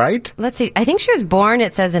 Am I right? Let's see. I think she was born,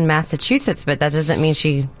 it says, in Massachusetts, but that doesn't mean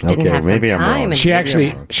she didn't Okay, have maybe some I'm time. wrong. and-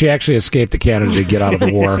 She actually escaped to Canada to get out of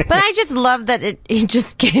the war. But I just love that it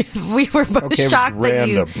just gave... We were both Okay, it was shocked that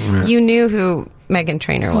random. you knew who Meghan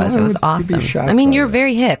Trainor was. It was I would be awesome. shocked I mean, by you're that.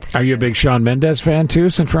 very hip. Are you a big Shawn Mendes fan, too,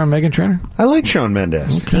 since we're on Meghan Trainor? I like Shawn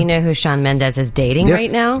Mendes. Do you know who Shawn Mendes is dating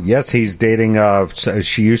right now? Yes, he's dating.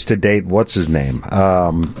 She used to date. What's his name?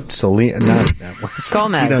 Selena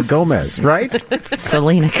Gomez, right?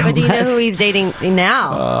 Selena Gomez. But do you know who he's dating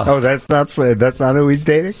now? That's not who he's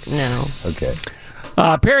dating. No. Okay.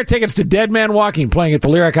 Pair of tickets to Dead Man Walking, playing at the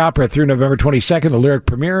Lyric Opera through November 22nd. The Lyric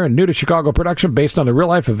premiere, a new to Chicago production based on the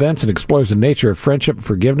real-life events and explores the nature of friendship and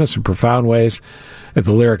forgiveness in profound ways at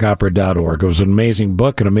thelyricopera.org. It was an amazing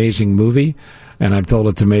book, an amazing movie, and I'm told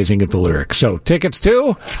it's amazing at the Lyric. So, tickets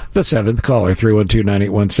to the 7th caller,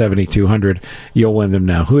 312-981-7200. You'll win them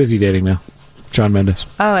now. Who is he dating now? Shawn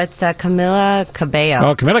Mendes. Oh, it's Camila Cabello.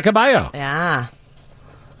 Oh, Camila Cabello. Yeah.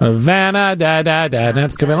 Havana,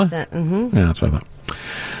 That's Camila? Mm-hmm. Yeah, that's what I thought.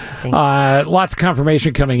 Lots of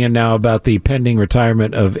confirmation coming in now about the pending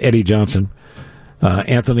retirement of Eddie Johnson.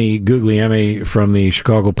 Anthony Guglielmi from the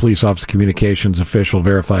Chicago Police Office Communications official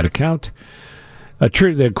verified account.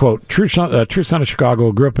 True son of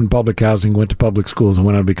Chicago, grew up in public housing, went to public schools, and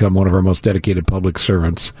went on to become one of our most dedicated public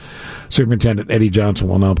servants. Superintendent Eddie Johnson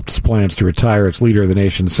will announce plans to retire as leader of the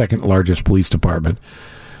nation's second largest police department,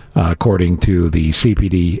 according to the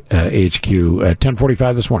CPD HQ at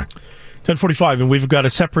 10:45 this morning. 10:45, and we've got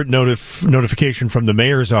a separate notification from the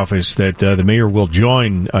mayor's office that the mayor will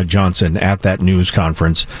join Johnson at that news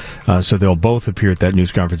conference. So they'll both appear at that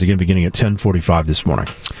news conference again beginning at 10:45 this morning.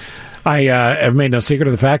 I have made no secret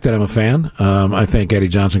of the fact that I'm a fan. I think Eddie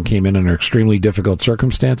Johnson came in under extremely difficult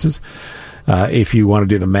circumstances. If you want to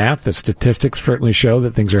do the math, the statistics certainly show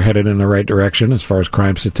that things are headed in the right direction as far as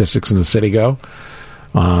crime statistics in the city go.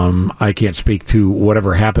 I can't speak to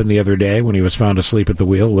whatever happened the other day when he was found asleep at the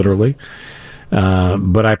wheel, literally.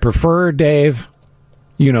 But I prefer, Dave,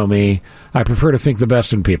 you know me, I prefer to think the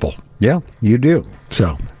best in people. Yeah, you do.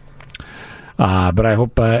 So... but I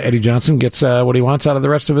hope Eddie Johnson gets what he wants out of the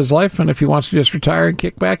rest of his life, and if he wants to just retire and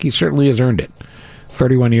kick back, he certainly has earned it.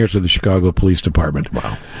 31 years with the Chicago Police Department.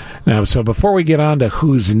 Wow. Now, so before we get on to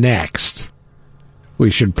who's next,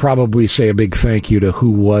 we should probably say a big thank you to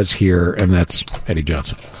who was here, and that's Eddie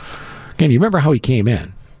Johnson. Again, you remember how he came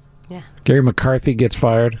in? Yeah. Gary McCarthy gets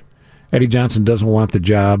fired. Eddie Johnson doesn't want the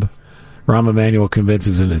job. Rahm Emanuel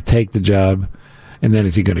convinces him to take the job. And then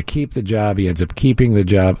is he going to keep the job? He ends up keeping the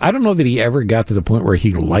job. I don't know that he ever got to the point where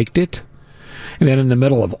he liked it. And then in the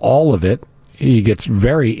middle of all of it, he gets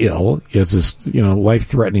very ill. He has this,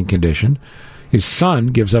 life-threatening condition. His son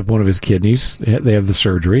gives up one of his kidneys. They have the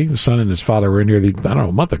surgery. The son and his father were in here,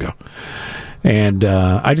 a month ago. And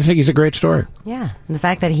I just think he's a great story. Yeah. And the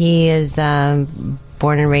fact that he is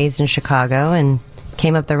born and raised in Chicago and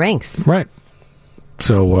came up the ranks. Right.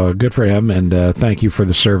 So good for him, and thank you for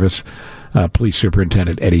the service. Police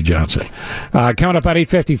Superintendent Eddie Johnson. Coming up at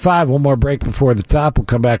 8:55, one more break before the top. We'll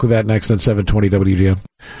come back with that next on 720 WGN.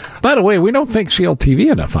 By the way, we don't think CLTV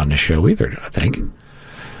enough on this show either, I think.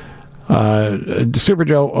 Super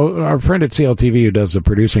Joe, our friend at CLTV who does the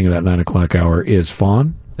producing of that 9 o'clock hour is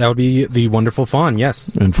Fawn. That would be the wonderful Fawn,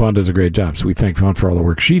 yes. And Fawn does a great job, so we thank Fawn for all the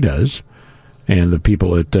work she does. And the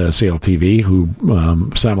people at CLTV who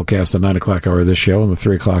simulcast the 9 o'clock hour of this show and the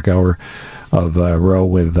 3 o'clock hour of Row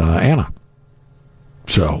with Anna.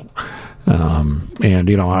 So,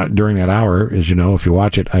 during that hour, as you know, if you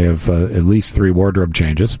watch it, I have at least 3 wardrobe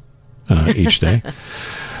changes each day.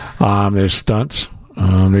 There's stunts.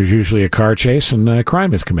 There's usually a car chase, and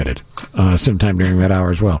crime is committed sometime during that hour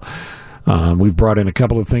as well. We've brought in a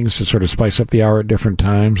couple of things to sort of spice up the hour at different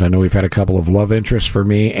times. I know we've had a couple of love interests for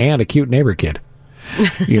me and a cute neighbor kid.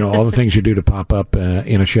 All the things you do to pop up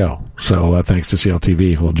in a show. So thanks to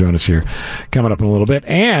CLTV, who will join us here coming up in a little bit.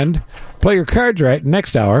 And play your cards right.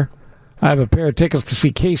 Next hour, I have a pair of tickets to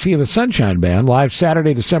see Casey and the Sunshine Band live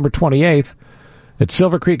Saturday, December 28th at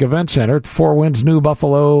Silver Creek Event Center at Four Winds New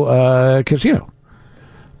Buffalo Casino.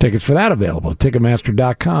 Tickets for that available at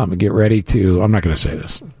Ticketmaster.com. And get ready to... I'm not going to say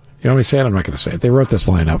this. You want me to say it? I'm not going to say it. They wrote this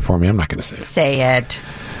line out for me. I'm not going to say it. Say it.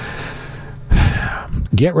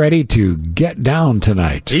 Get ready to get down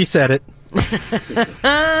tonight. He said it. Boogie.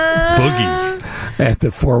 At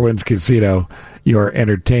the Four Winds Casino, your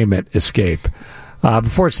entertainment escape.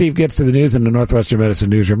 Before Steve gets to the news in the Northwestern Medicine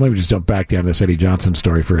Newsroom, let me just jump back down this Eddie Johnson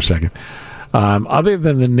story for a second. Other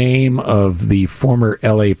than the name of the former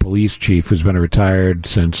L.A. police chief who's been retired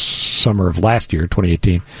since summer of last year,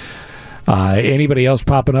 2018, anybody else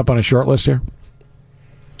popping up on a short list here?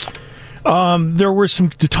 There was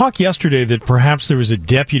some talk yesterday that perhaps there was a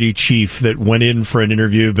deputy chief that went in for an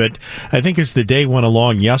interview, but I think as the day went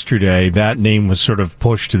along yesterday, that name was sort of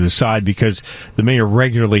pushed to the side because the mayor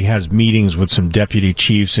regularly has meetings with some deputy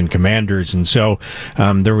chiefs and commanders, and so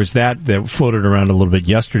there was that floated around a little bit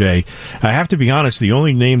yesterday. I have to be honest, the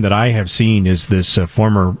only name that I have seen is this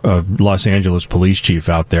former Los Angeles police chief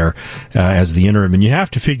out there as the interim, and you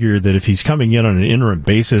have to figure that if he's coming in on an interim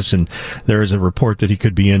basis, and there is a report that he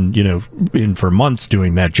could be in for months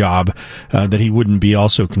doing that job, that he wouldn't be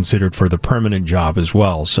also considered for the permanent job as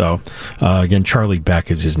well. So, again, Charlie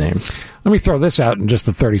Beck is his name. Let me throw this out in just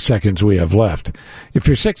the 30 seconds we have left. If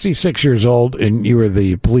you're 66 years old and you were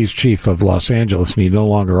the police chief of Los Angeles and you no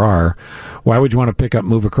longer are, why would you want to pick up,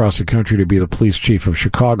 move across the country to be the police chief of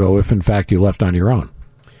Chicago if, in fact, you left on your own?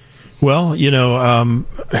 Well, you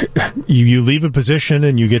leave a position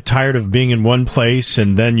and you get tired of being in one place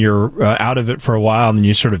and then you're out of it for a while and then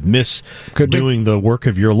you sort of miss doing the work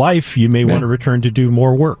of your life. You may want to return to do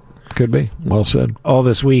more work. Could be. Well said. All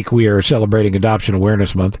this week we are celebrating Adoption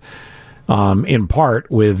Awareness Month. in part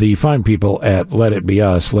with the fine people at Let It Be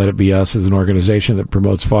Us. Let It Be Us is an organization that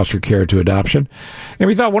promotes foster care to adoption. And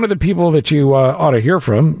we thought one of the people that you ought to hear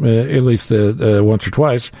from, at least once or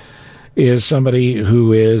twice, is somebody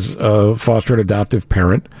who is a foster and adoptive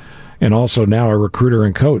parent and also now a recruiter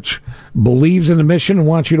and coach. Believes in the mission and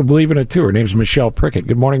wants you to believe in it too. Her name's Michelle Prickett.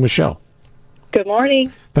 Good morning, Michelle. Good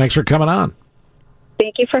morning. Thanks for coming on.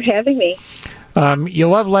 Thank you for having me. You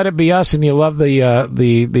love Let It Be Us, and you love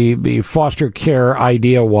the foster care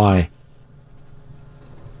idea. Why?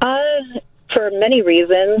 For many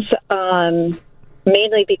reasons.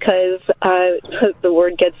 Mainly because the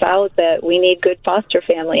word gets out that we need good foster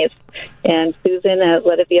families, and Susan at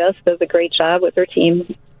Let It Be Us does a great job with her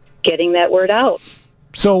team getting that word out.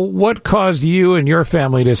 So, what caused you and your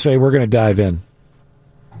family to say we're going to dive in?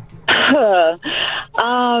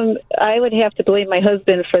 I would have to blame my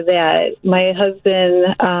husband for that. My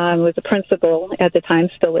husband was a principal at the time,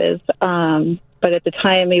 still is. But at the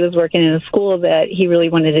time, he was working in a school that he really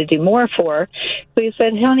wanted to do more for. So he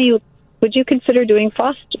said, honey, would you consider doing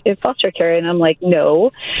foster care? And I'm like,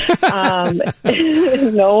 no.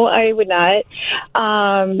 No, I would not.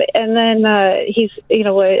 And then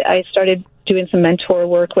I started doing some mentor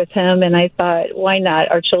work with him, and I thought, why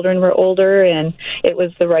not? Our children were older, and it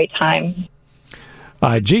was the right time.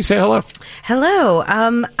 G, say hello. Hello.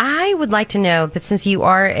 I would like to know, but since you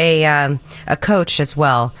are a coach as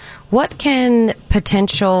well, what can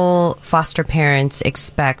potential foster parents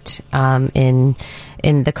expect in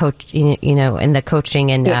the coach, in the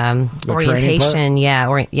coaching and orientation,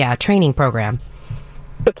 training program?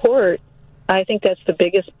 Support. I think that's the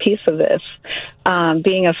biggest piece of this.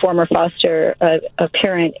 Being a former foster a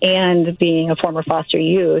parent and being a former foster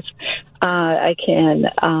youth, I can,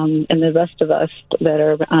 and the rest of us that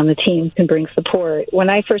are on the team can bring support. When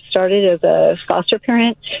I first started as a foster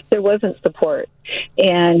parent, there wasn't support.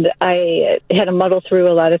 And I had to muddle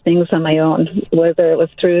through a lot of things on my own, whether it was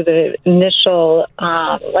through the initial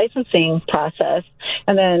licensing process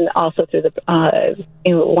and then also through the,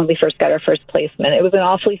 when we first got our first placement. It was an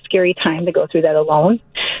awfully scary time to go through that alone.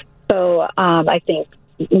 So I think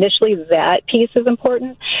initially that piece is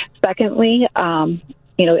important. Secondly,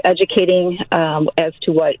 educating as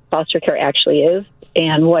to what foster care actually is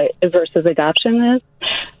and what versus adoption is.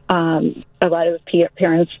 A lot of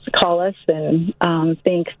parents call us and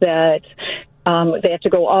think that they have to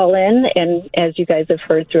go all in. And as you guys have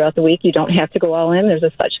heard throughout the week, you don't have to go all in. There's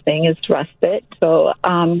a such thing as respite. So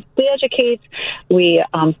we educate, we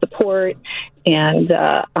support, and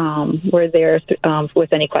we're there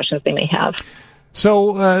with any questions they may have.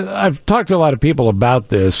 So I've talked to a lot of people about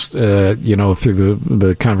this, through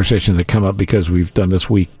the conversations that come up because we've done this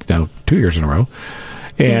week now 2 years in a row.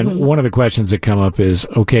 And one of the questions that come up is,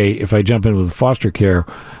 okay, if I jump in with foster care,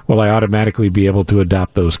 will I automatically be able to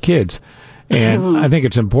adopt those kids? And I think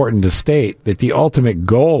it's important to state that the ultimate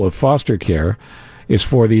goal of foster care is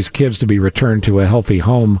for these kids to be returned to a healthy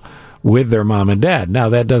home with their mom and dad. Now,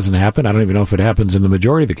 that doesn't happen. I don't even know if it happens in the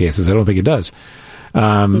majority of the cases. I don't think it does.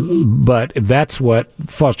 But that's what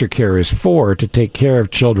foster care is for, to take care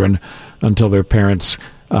of children until their parents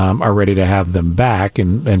are ready to have them back.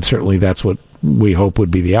 And certainly that's what we hope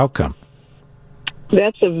would be the outcome.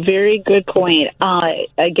 That's a very good point.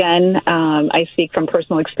 Again, I speak from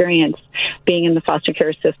personal experience being in the foster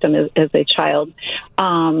care system as a child.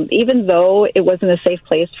 Even though it wasn't a safe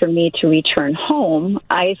place for me to return home,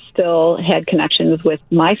 I still had connections with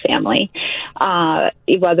my family,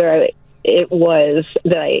 whether it was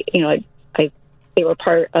that they were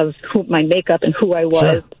part of my makeup and who I was.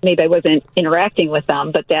 Sure. Maybe I wasn't interacting with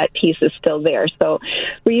them, but that piece is still there. So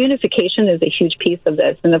reunification is a huge piece of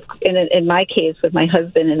this. And in my case, with my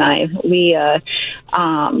husband and I, we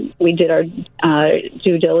did our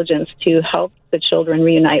due diligence to help the children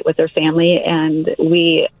reunite with their family, and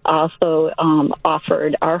we also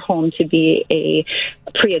offered our home to be a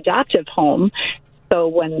pre-adoptive home. So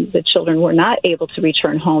when the children were not able to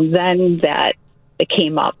return home, then that it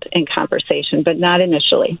came up in conversation, but not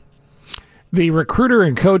initially. The recruiter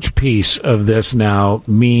and coach piece of this now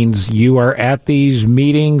means you are at these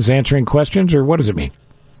meetings answering questions, or what does it mean?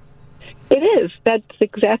 It is. That's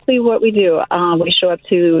exactly what we do. We show up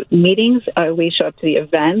to meetings. We show up to the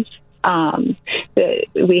events.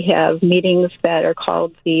 We have meetings that are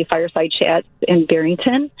called the Fireside Chats in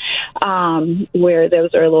Barrington, where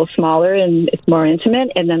those are a little smaller and it's more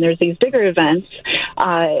intimate. And then there's these bigger events,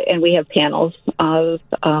 and we have panels of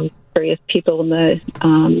various people in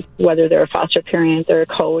the whether they're a foster parent or a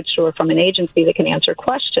coach or from an agency that can answer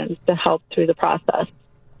questions to help through the process.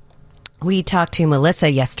 We talked to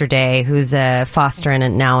Melissa yesterday, who's a foster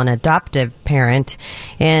and now an adoptive parent,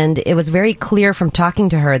 and it was very clear from talking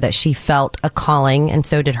to her that she felt a calling, and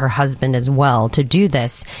so did her husband as well, to do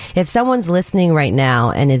this. If someone's listening right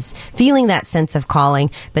now and is feeling that sense of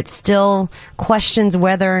calling, but still questions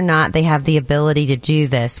whether or not they have the ability to do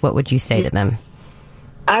this, what would you say to them?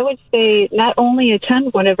 I would say not only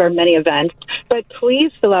attend one of our many events, but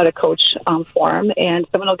please fill out a coach form, and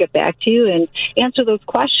someone will get back to you and answer those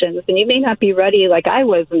questions. And you may not be ready like I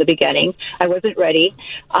was in the beginning. I wasn't ready,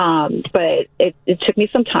 but it took me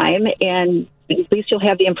some time, and at least you'll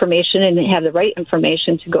have the information and have the right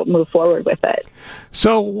information to go move forward with it.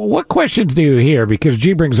 So what questions do you hear? Because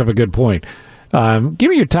G brings up a good point. Give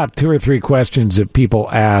me your top 2 or 3 questions that people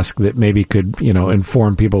ask that maybe could,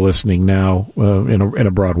 inform people listening now in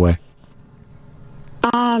a broad way.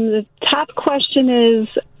 The top question is,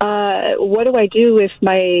 what do I do if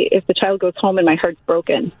the child goes home and my heart's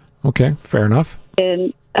broken? Okay, fair enough.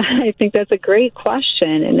 And I think that's a great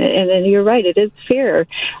question, and you're right, it is fair.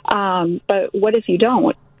 But what if you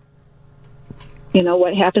don't?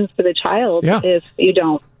 What happens to the child if you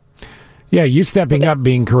don't? Yeah, you stepping up,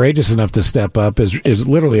 being courageous enough to step up is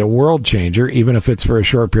literally a world changer, even if it's for a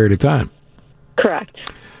short period of time. Correct.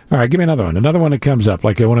 All right, give me another one. Another one that comes up,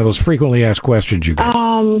 like one of those frequently asked questions you get.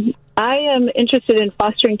 I am interested in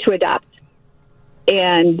fostering to adopt.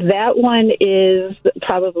 And that one is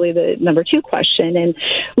probably the number 2 question. And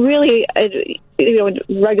really,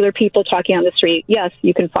 regular people talking on the street, yes,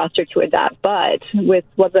 you can foster to adopt. But with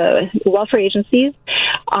what the welfare agencies,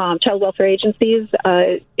 child welfare agencies,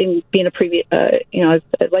 in being a previous, as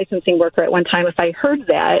a licensing worker at one time, if I heard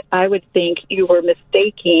that, I would think you were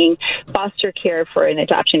mistaking foster care for an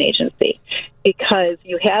adoption agency, because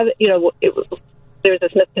you have, there's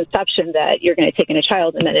this misconception that you're going to take in a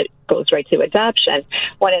child and then it goes right to adoption,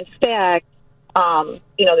 when in fact,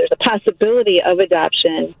 there's a possibility of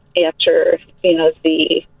adoption after,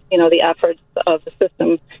 the efforts of the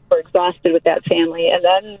system were exhausted with that family, and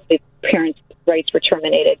then the parents' rights were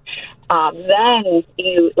terminated. Then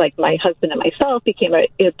you, like my husband and myself, became a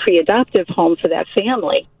pre-adoptive home for that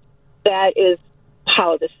family. That is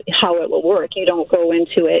how it will work. You don't go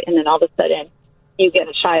into it and then all of a sudden you get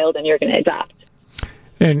a child and you're going to adopt.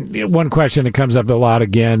 And one question that comes up a lot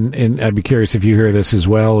again, and I'd be curious if you hear this as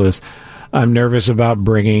well, is I'm nervous about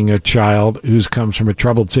bringing a child who comes from a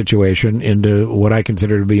troubled situation into what I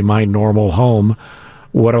consider to be my normal home.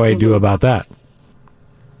 What do I do about that?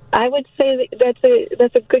 I would say that's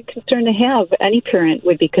a good concern to have. Any parent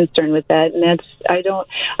would be concerned with that, and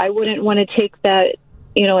I wouldn't want to take that,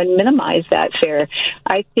 and minimize that fear.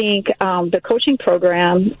 I think the coaching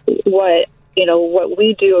program, what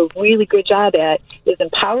we do a really good job at is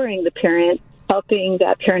empowering the parent, helping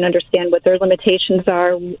that parent understand what their limitations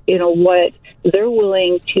are, what they're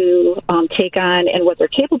willing to take on and what they're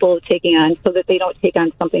capable of taking on, so that they don't take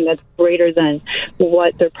on something that's greater than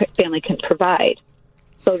what their family can provide,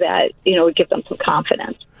 so that, it gives them some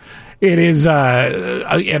confidence. It is,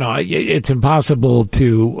 it's impossible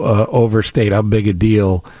to overstate how big a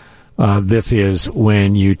deal this is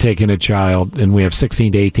when you take in a child, and we have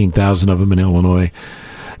 16,000 to 18,000 of them in Illinois,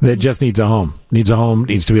 that just needs a home, needs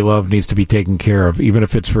to be loved, needs to be taken care of, even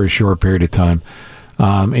if it's for a short period of time.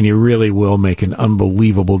 And you really will make an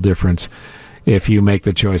unbelievable difference if you make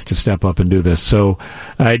the choice to step up and do this. So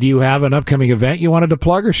do you have an upcoming event you wanted to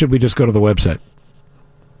plug, or should we just go to the website?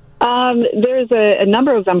 There's a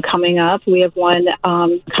number of them coming up. We have one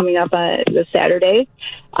coming up this Saturday.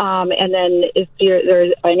 And then if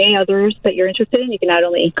there's any others that you're interested in, you can not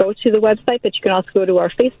only go to the website, but you can also go to our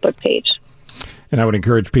Facebook page. And I would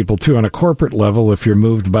encourage people, too, on a corporate level, if you're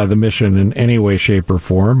moved by the mission in any way, shape, or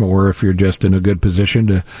form, or if you're just in a good position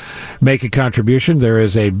to make a contribution, there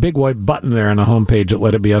is a big white button there on the homepage at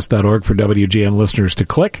letitbeus.org for WGN listeners to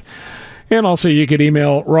click. And also you could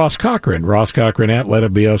email Ross Cochran at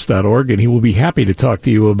letitbeus.org, and he will be happy to talk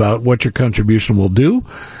to you about what your contribution will do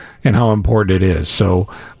and how important it is. So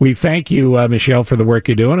we thank you, Michelle, for the work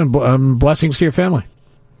you're doing, and blessings to your family.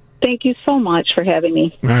 Thank you so much for having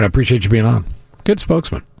me. All right, I appreciate you being on. Good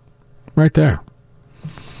spokesman. Right there.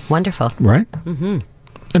 Wonderful. Right? Mm-hmm.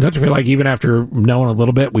 And don't you feel like even after knowing a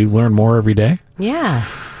little bit, we learn more every day? Yeah.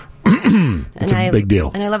 It's a big deal.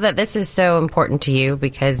 And I love that this is so important to you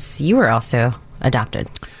because you were also adopted.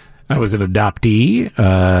 I was an adoptee,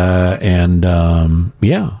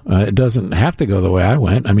 it doesn't have to go the way I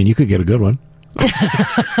went. I mean, you could get a good one.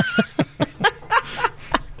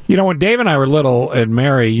 When Dave and I were little, and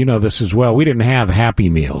Mary, you know this as well, we didn't have Happy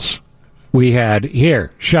Meals. We had,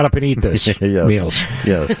 here, shut up and eat this meals.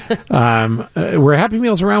 Yes. Were Happy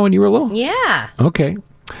Meals around when you were little? Yeah. Okay.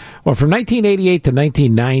 Well, from 1988 to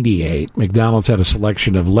 1998, McDonald's had a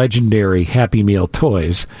selection of legendary Happy Meal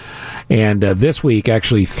toys. And this week,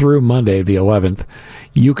 actually through Monday, the 11th,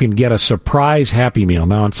 you can get a surprise Happy Meal.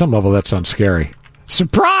 Now, on some level, that sounds scary.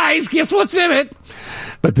 Surprise! Guess what's in it?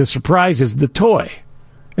 But the surprise is the toy.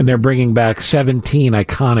 And they're bringing back 17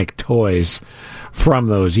 iconic toys from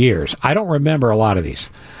those years. I don't remember a lot of these.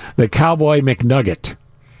 The Cowboy McNugget.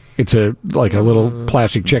 It's like a little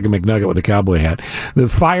plastic chicken McNugget with a cowboy hat. The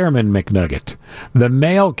Fireman McNugget. The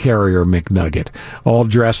Mail Carrier McNugget. All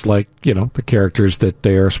dressed like, the characters that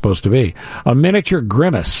they are supposed to be. A miniature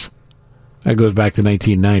Grimace. That goes back to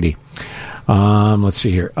 1990. Let's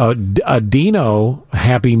see here. A Dino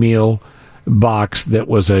Happy Meal box that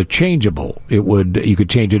was a changeable. You could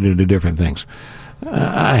change it into different things.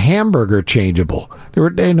 A hamburger changeable.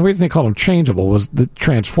 And the reason they called them changeable was the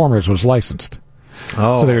Transformers was licensed.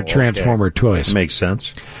 So they were Transformer toys. Makes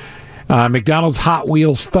sense. McDonald's Hot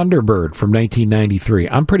Wheels Thunderbird from 1993.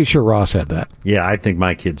 I'm pretty sure Ross had that. Yeah, I think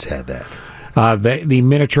my kids had that. The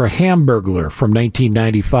miniature Hamburglar from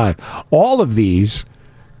 1995. All of these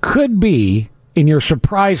could be in your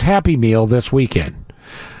surprise Happy Meal this weekend.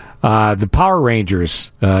 The Power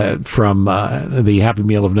Rangers from the Happy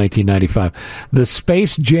Meal of 1995. The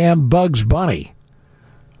Space Jam Bugs Bunny.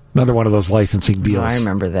 Another one of those licensing deals. Oh, I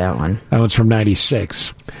remember that one. That one's from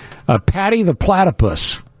 96. Patty the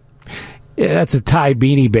Platypus. Yeah, that's a Thai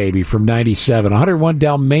Beanie Baby from 97. 101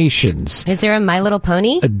 Dalmatians. Is there a My Little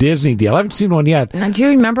Pony? A Disney deal. I haven't seen one yet. Now, do you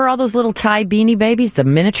remember all those little Thai Beanie Babies, the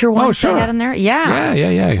miniature ones they had in there? Yeah.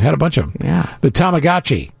 Yeah. I had a bunch of them. Yeah. The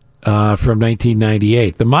Tamagotchi from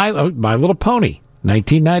 1998. The My Little Pony,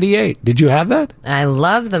 1998. Did you have that? I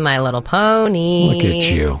love the My Little Pony. Look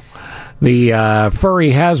at you. The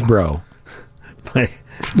furry Hasbro.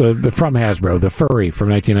 the from Hasbro, the furry from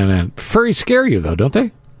 1999. Furries scare you, though, don't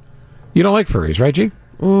they? You don't like furries, right, G?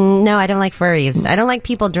 No, I don't like furries. I don't like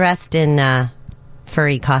people dressed in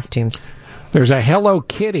furry costumes. There's a Hello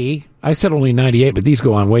Kitty. I said only 98, but these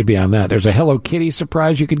go on way beyond that. There's a Hello Kitty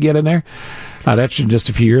surprise you could get in there. That's from just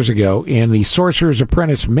a few years ago. And the Sorcerer's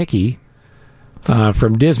Apprentice Mickey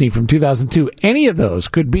from Disney from 2002. Any of those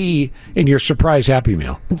could be in your surprise Happy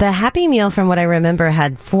Meal. The Happy Meal, from what I remember,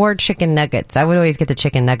 had 4 chicken nuggets. I would always get the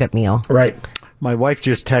chicken nugget meal. Right. My wife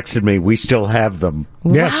just texted me. We still have them.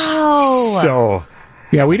 Yes. Wow. So...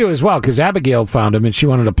 Yeah, we do as well, because Abigail found them and she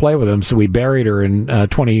wanted to play with them, so we buried her in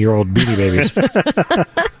 20-year-old Beanie Babies.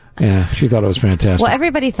 Yeah, she thought it was fantastic. Well,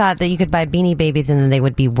 everybody thought that you could buy Beanie Babies and then they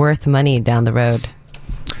would be worth money down the road.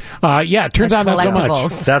 Yeah, it turns out not so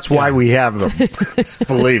much. That's why we have them.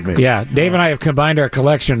 Believe me. Yeah, Dave and I have combined our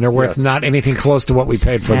collection. They're worth not anything close to what we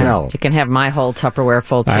paid for them. No. You can have my whole Tupperware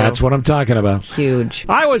full, too. That's what I'm talking about. Huge.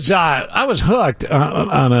 I was hooked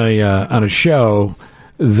on a show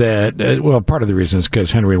that, part of the reason is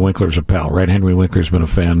because Henry Winkler's a pal, right? Henry Winkler's been a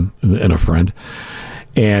fan and a friend.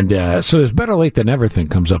 And so there's Better Late Than Never thing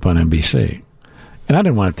comes up on NBC. And I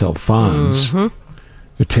didn't want to tell Fonz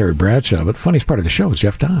with Terry Bradshaw, but the funniest part of the show is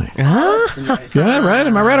Jeff Dye. Yeah, right?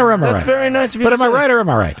 Am I right or am I right? That's very nice of you But to am I say. right or am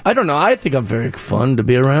I right? I don't know. I think I'm very fun to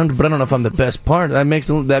be around, but I don't know if I'm the best part. That means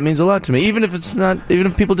a lot to me. Even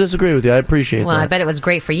if people disagree with you, I appreciate Well, that. I bet it was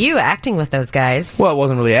great for you acting with those guys. Well, it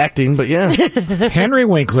wasn't really acting, but yeah. Henry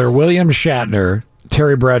Winkler, William Shatner,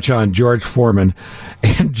 Terry Bradshaw, and George Foreman,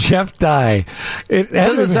 and Jeff Dye. It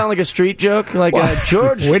doesn't sound like a street joke, like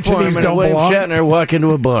George Which of Foreman these and don't William belong? Shatner walk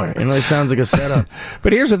into a bar. It sounds like a setup.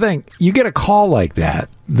 But here's the thing. You get a call like that.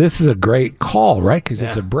 This is a great call, right? Because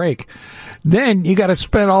it's a break. Then you got to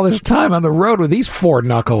spend all this time on the road with these 4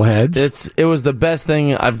 knuckleheads. It was the best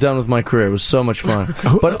thing I've done with my career. It was so much fun.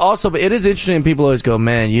 But it is interesting. People always go,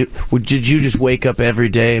 "Man, did you just wake up every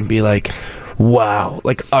day and be like, wow,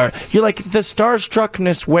 you're like the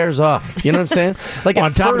starstruckness wears off." You know what I'm saying? Like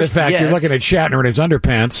on top of the fact, you're looking at Shatner in his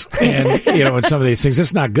underpants, and in some of these things,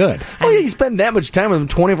 it's not good. Oh, yeah, you spend that much time with him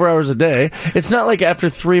 24 hours a day. It's not like after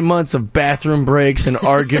 3 months of bathroom breaks and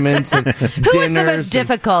arguments and dinners. Who is the most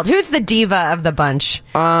difficult? Who's the diva of the bunch?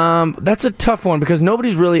 That's a tough one because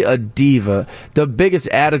nobody's really a diva. The biggest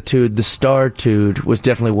attitude, the star-tude, was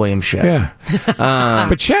definitely William Shatner. Yeah.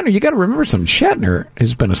 But Shatner, you got to remember something. Shatner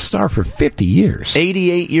has been a star for 50 years.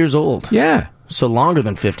 88 years old. Yeah. So longer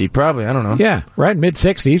than 50, probably. I don't know. Yeah, right.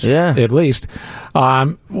 Mid-60s, at least.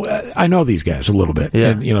 I know these guys a little bit.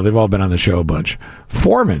 Yeah. And, they've all been on the show a bunch.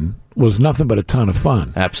 Foreman was nothing but a ton of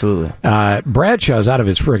fun. Absolutely. Bradshaw's out of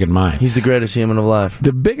his friggin' mind. He's the greatest human alive.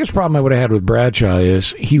 The biggest problem I would have had with Bradshaw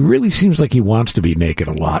is he really seems like he wants to be naked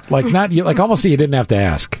a lot. Like almost you didn't have to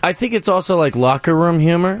ask. I think it's also like locker room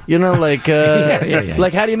humor, like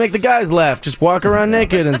like how do you make the guys laugh? Just walk around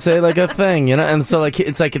naked and say like a thing, And so like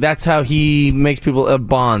it's like that's how he makes people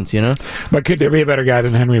bonds, But could there be a better guy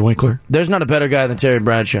than Henry Winkler? There's not a better guy than Terry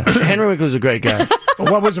Bradshaw. Henry Winkler's a great guy.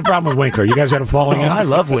 What was the problem with Winkler? You guys had a falling out? I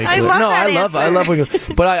love Winkler. I love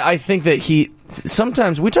Winkler. But I think that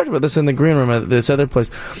sometimes, we talked about this in the green room at this other place,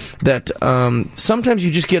 that sometimes you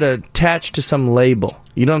just get attached to some label.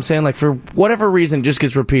 You know what I'm saying? Like, for whatever reason, it just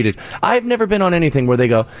gets repeated. I've never been on anything where they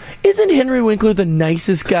go, isn't Henry Winkler the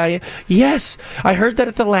nicest guy? Yes. I heard that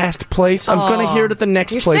at the last place. I'm going to hear it at the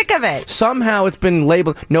next place. You're sick of it. Somehow it's been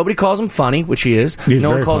labeled. Nobody calls him funny, which he is. He's no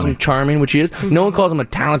one very calls funny. him charming, which he is. No one calls him a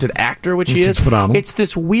talented actor, which he is. It's phenomenal. It's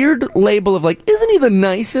this weird label of like, isn't he the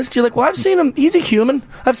nicest? You're like, well, I've seen him. He's a human.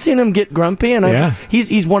 I've seen him get grumpy, and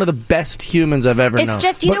he's one of the best humans I've ever known. It's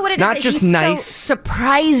just, you know what it is? Not just He's nice. So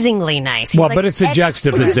surprisingly nice. He's Well, like but it's a juxtaposition.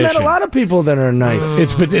 We've met a lot of people that are nice.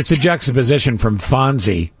 It's a juxtaposition from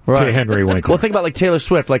Fonzie to Henry Winkler. Well, think about like Taylor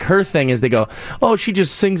Swift. Like her thing is they go, oh, she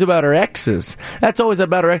just sings about her exes. That's always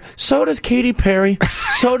about her ex. So does Katy Perry.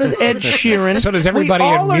 So does Ed Sheeran. So does everybody we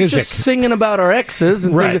all in are music. just singing about our exes.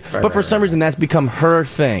 And Right, things, right, but for right, some reason that's become her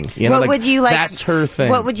thing. What would you like? That's her thing.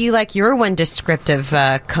 What would you like your one descriptive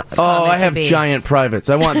comment I have to be? giant privates.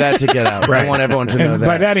 I want that to get out. Right. I want everyone to know And that.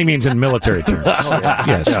 by that he means in military terms.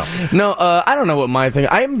 Yes. No, I don't know what my thing.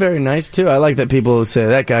 I am very nice too. I like that people say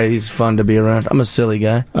that guy. He's fun to be around. I'm a silly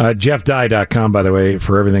guy. JeffDye.com, by the way,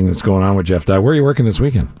 for everything that's going on with Jeff Dye. Where are you working this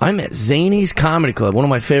weekend? I'm at Zany's Comedy Club, one of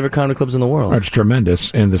my favorite comedy clubs in the world. That's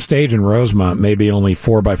tremendous. And the stage in Rosemont may be only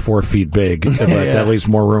 4 by 4 feet big, but that leaves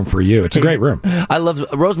more room for you. It's a great room. I love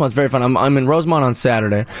Rosemont's very fun. I'm in Rosemont on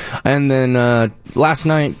Saturday, and then last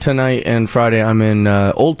night, tonight, and Friday I'm in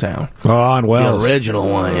Old Town. Oh, on Wells. The original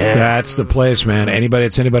one, yeah. That's the place, man.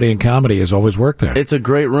 Anybody in comedy has always worked there. It's a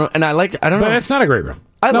great room, and I don't know. But it's not a great room.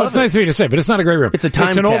 It's nice of you to say, but it's not a great room. It's a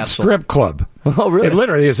time an old capsule. strip club. Oh, really? It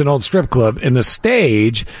literally is an old strip club, and the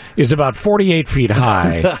stage is about 48 feet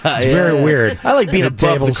high. It's very weird. I like being And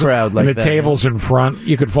above the crowd like and that. the tables in front,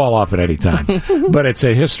 you could fall off at any time. But it's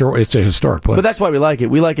a historic place. But that's why we like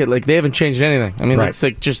it. We like it like they haven't changed anything. I mean, Right. it's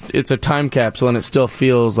like it's a time capsule, and it still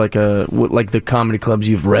feels like like the comedy clubs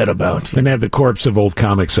you've read about. And they have the corpse of old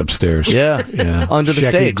comics upstairs. Yeah, under the Shecky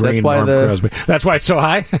stage. Green, That's why Norm Crosby. That's why it's so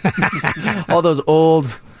high. all those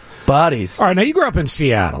old bodies. All right, now you grew up in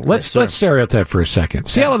Seattle. Let's stereotype for a second.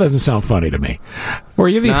 Seattle doesn't sound funny to me. Were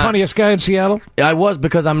you the funniest guy in Seattle? I was,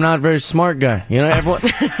 because I'm not a very smart guy. Everyone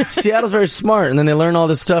Seattle's very smart, and then they learn all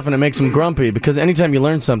this stuff, and it makes them grumpy. Because anytime you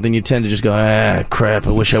learn something, you tend to just go, crap,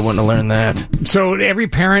 I wish I wouldn't have learned that. So every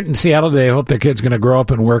parent in Seattle, they hope their kid's going to grow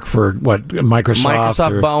up and work for what,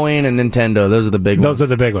 Microsoft, Boeing, and Nintendo. Those are the big ones. Those are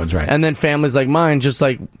the big ones, right? And then families like mine just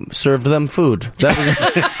served them food. That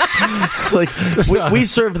was we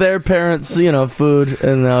served their parents, food,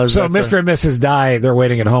 and so Mr. and Mrs. Dye, they're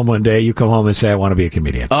waiting at home one day. You come home and say, "I want to be a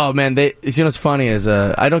comedian." Oh man, what's funny is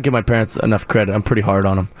I don't give my parents enough credit. I'm pretty hard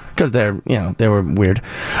on them because they were weird.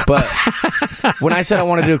 But when I said I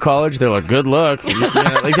wanted to do college, they're like, "Good luck."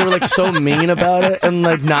 They were so mean about it and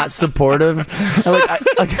not supportive.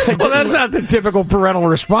 And, well, that's not the typical parental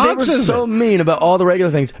response. They were so mean about all the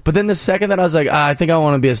regular things. But then the second that I was like, I think I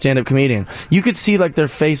want to be a stand-up comedian, you could see their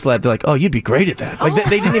face light. They're like, "Oh, you'd be great at that."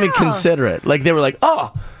 They didn't even consider it. They were like,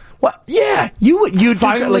 "Oh, what? Yeah, you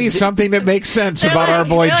finally something that makes sense about our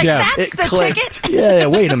boy Jeff." That's the clicked. Yeah,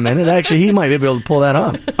 wait a minute. Actually, he might be able to pull that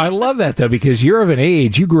off. I love that though, because you're of an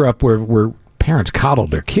age. You grew up where parents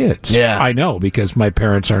coddled their kids. Yeah, I know, because my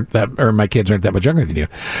kids aren't that much younger than you.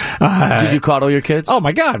 Did you coddle your kids? Oh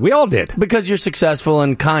my God, we all did. Because you're successful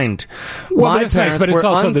and kind. Well, my it's parents nice, but it's were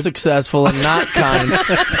also unsuccessful and not kind.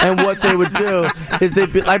 And what they would do is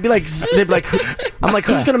they'd be like, I'm like,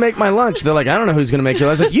 who's going to make my lunch? They're like, I don't know who's going to make your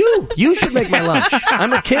lunch. I was like, you should make my lunch.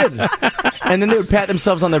 I'm a kid. And then they would pat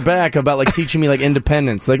themselves on their back about teaching me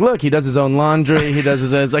independence. Look, he does his own laundry. He does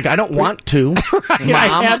his own. It's I don't want to. Mom.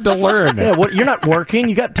 I had to learn. Yeah, you're not working.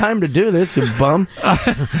 You got time to do this, you bum.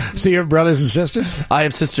 So you have brothers and sisters? I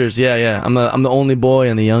have sisters. Yeah. I'm the only boy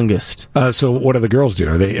and the youngest. So what do the girls do?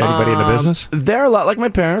 Are they anybody in the business? They're a lot like my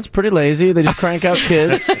parents. Pretty lazy. They just crank out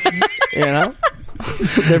kids. One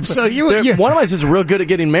of my sisters is real good at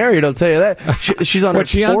getting married. I'll tell you that. She's on her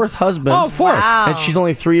fourth husband. Oh, fourth! Wow. And she's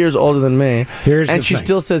only 3 years older than me. And she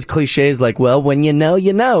still says cliches like, "Well, when you know,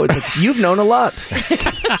 you know." It's you've known a lot.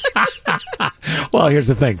 Well, here's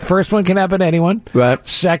the thing. First one can happen to anyone. Right.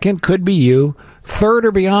 Second could be you. Third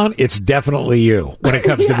or beyond, it's definitely you when it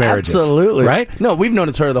comes to marriages. Absolutely. Right? No, we've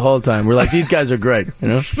noticed her the whole time. We're like, these guys are great. You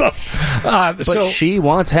know? But she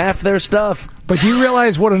wants half their stuff. But do you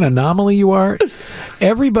realize what an anomaly you are?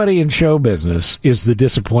 Everybody in show business is the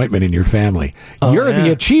disappointment in your family. You're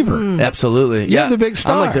the achiever. Absolutely. You're the big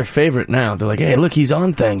star. I'm like their favorite now. They're like, hey, look, he's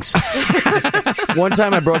on things. One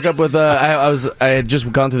time I broke up with, I had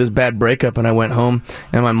just gone through this bad breakup, and I went home,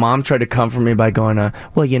 and my mom tried to comfort me by going,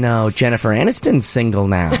 well, you know, Jennifer Aniston's single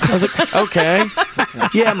now. I was like, okay.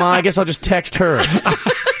 Yeah, Ma, I guess I'll just text her.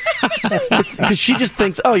 Because she just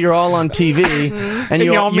thinks, you're all on TV, and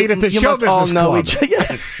you all meet at the show business club.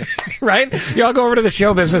 Right? You all go over to the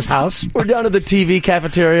show business house. We're down to the TV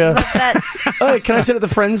cafeteria. Can I sit at the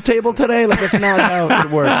friends table today? Like, that's not how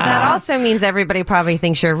it works. That also means everybody probably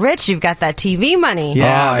thinks you're rich. You've got that TV money.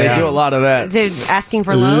 Yeah, they do a lot of that. They're asking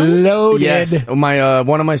for loans? Loaded. Yes.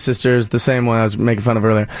 One of my sisters, the same one I was making fun of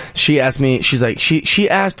earlier, she asked me, she's like, she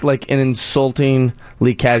asked like an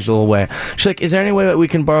insultingly casual way. She's like, is there any way that we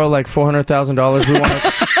can borrow like $400,000? We want to...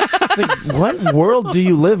 It's like, what world do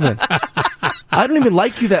you live in? I don't even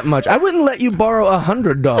like you that much. I wouldn't let you borrow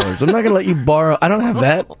 $100. I'm not going to let you borrow. I don't have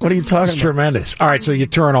that. What are you talking about? It's tremendous. All right, so you're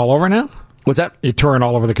touring all over now? What's that? You're touring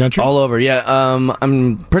all over the country? All over, yeah.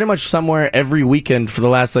 I'm pretty much somewhere every weekend for the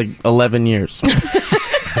last 11 years.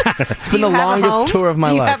 It's been the longest tour of my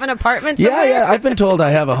life. Do you have an apartment somewhere? Yeah. I've been told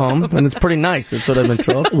I have a home, and it's pretty nice. That's what I've been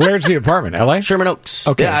told. Where's the apartment? L.A.? Sherman Oaks.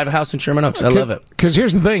 Okay. Yeah, I have a house in Sherman Oaks. I love it. Because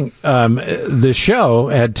here's the thing. The show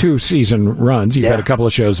had 2 season runs. You've had a couple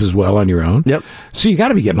of shows as well on your own. Yep. So you got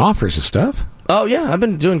to be getting offers of stuff. Oh, yeah, I've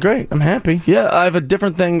been doing great. I'm happy. Yeah, I have a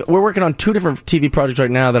different thing. We're working on 2 different TV projects right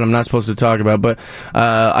now that I'm not supposed to talk about, but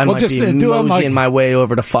I might be moseying my way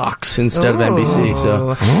over to Fox instead of NBC.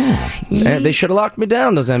 So and they should have locked me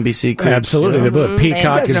down, those NBC creeps. Absolutely. The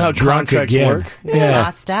Peacock is how drunk again. Work. Yeah.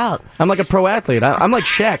 Lost out. I'm like a pro athlete. I'm like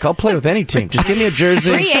Shaq. I'll play with any team. Just give me a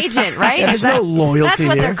jersey. Free agent, right? Yeah, there's no loyalty. That's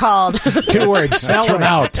what they're called. 2 words. Selling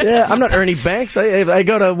out. Yeah, I'm not Ernie Banks. I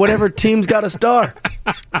go to whatever team's got a star.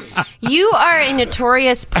 You are a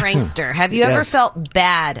notorious prankster. Have you ever felt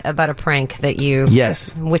bad about a prank that you...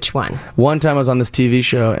 Yes. Which one? One time I was on this TV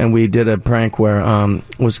show, and we did a prank where I'm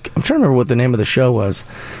trying to remember what the name of the show was.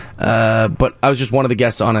 But I was just one of the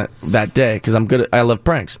guests on it that day because I love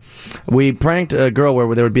pranks. We pranked a girl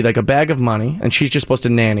where there would be like a bag of money, and she's just supposed to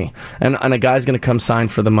nanny, and a guy's going to come sign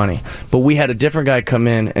for the money. But we had a different guy come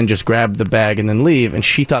in and just grab the bag and then leave, and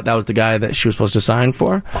she thought that was the guy that she was supposed to sign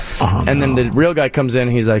for. Then the real guy comes in,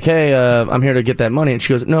 and he's like, "Hey, I'm here to get that money," and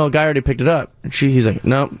she goes, "No, a guy already picked it up." And he's like,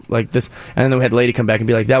 "No, like this," and then we had a lady come back and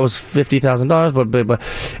be like, "That was $50,000,"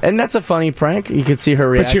 but and that's a funny prank. You could see her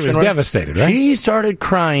reaction. But she was devastated, right? She started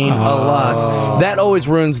crying a lot. That always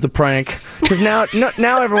ruins the prank because now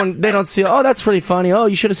everyone, they don't see, oh, that's pretty funny, oh,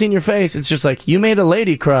 you should have seen your face. It's just like, you made a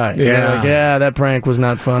lady cry. Yeah. Like, yeah, that prank was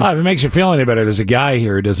not fun. If it makes you feel any better, there's a guy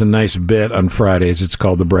here who does a nice bit on Fridays. It's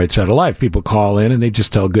called The Bright Side of Life. People call in and they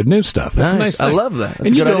just tell good news stuff. That's a nice thing. I love that. That's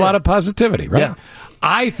and you a good do idea. a lot of positivity, right? Yeah.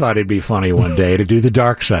 I thought it'd be funny one day to do the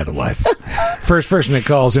dark side of life. First person that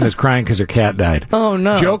calls in is crying because her cat died. Oh,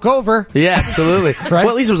 no. Joke over. Yeah, absolutely. Right? Well,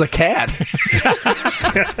 at least it was a cat.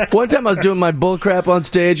 One time I was doing my bull crap on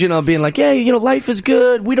stage, being like, hey, life is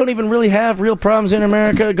good. We don't even really have real problems in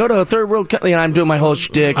America. Go to a third world country. I'm doing my whole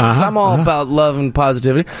shtick because I'm all about love and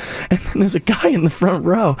positivity. And then there's a guy in the front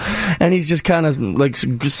row, and he's just kind of like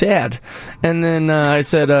sad. And then I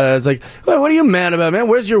said, it's like, well, what are you mad about, man?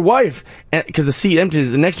 Where's your wife? Because the seat empty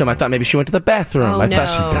next to him, I thought maybe she went to the bathroom. I thought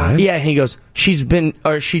she died. Yeah, and he goes, she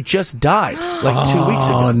just died like 2 weeks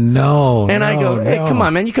ago. Oh, no. And I go, hey, come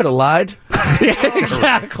on, man, you could have lied. Yeah,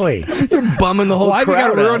 exactly. You're bumming the whole Why crowd you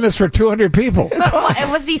got to ruin out. this for 200 people?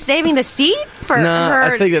 And was he saving the seat for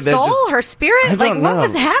I think her that soul, just, her spirit? Like, what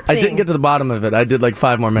was happening? I didn't get to the bottom of it. I did like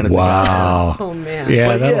 5 more minutes Wow. ago. Oh, man.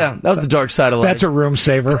 Yeah, That was the dark side of life. That's a room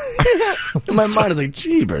saver. My mind is like,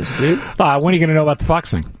 jeebers, dude. When are you going to know about the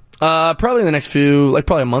Fox thing? Probably in the next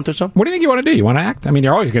probably a month or so. What do you think you want to do? You want to act? I mean,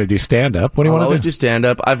 you're always going to do stand-up. What do you want to do? I'll always do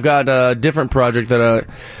stand-up. I've got a different project that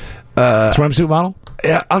swimsuit model?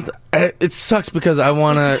 Yeah, it sucks because I don't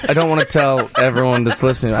want to tell everyone that's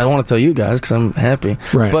listening. I don't want to tell you guys because I'm happy.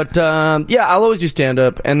 Right. But I'll always do stand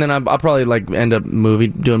up, and then I'll probably end up doing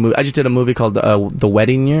a movie. I just did a movie called The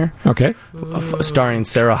Wedding Year. Okay. Starring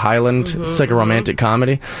Sarah Hyland. It's like a romantic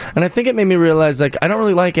comedy, and I think it made me realize I don't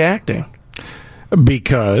really like acting.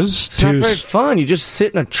 Because it's not very fun. You just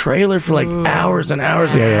sit in a trailer for like hours and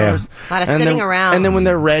hours and hours. A lot of sitting around. And then when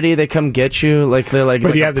they're ready, they come get you. Like they're like. But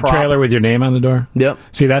like you have the trailer with your name on the door? Yep.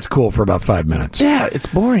 See, that's cool for about 5 minutes. Yeah, it's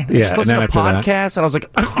boring. I Yeah, just listen and to then after podcasts, and I was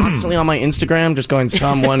like constantly on my Instagram, just going,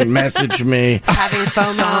 "Someone message me, having FOMO.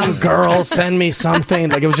 Some girl send me something."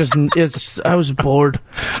 Like it was just, I was bored.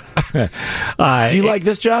 Do you like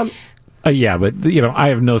this job? Yeah, but I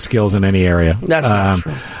have no skills in any area. That's not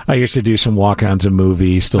true. I used to do some walk-ons in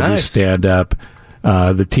movies, still do Nice. stand-up.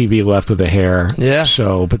 The TV left with the hair. Yeah.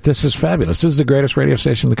 So, but this is fabulous. This is the greatest radio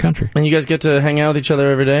station in the country. And you guys get to hang out with each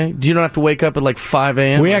other every day. You don't have to wake up at like 5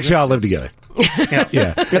 a.m. We actually all live together.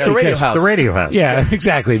 Yeah. At the radio house. The radio house. Yeah,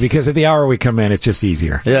 exactly. Because at the hour we come in, it's just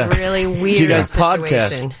easier. Yeah. Really weird Do you guys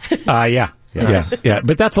situation. podcast? Yeah.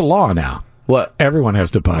 But that's a law now. What? Everyone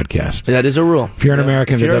has to podcast. That is a rule. If you're an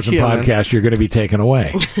American that you're a doesn't human. podcast, you're going to be taken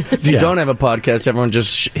away. If you don't have a podcast, everyone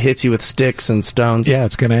just hits you with sticks and stones. Yeah,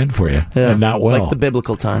 it's going to end for you. Yeah. And not well. Like the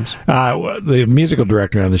biblical times. The musical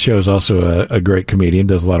director on the show is also a great comedian,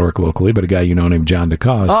 does a lot of work locally, but a guy named John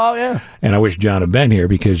DeCause. Oh, yeah. And I wish John had been here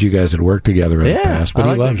because you guys had worked together in the past, but I he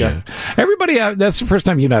like loves that you. Everybody, that's the first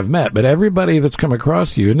time you and I have met, but everybody that's come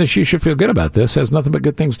across you, and this, you should feel good about this, has nothing but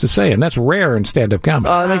good things to say, and that's rare in stand-up comedy.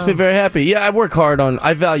 That makes me very happy. Yeah, I work hard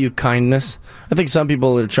I value kindness. I think some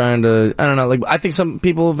people are trying to, I don't know, I think some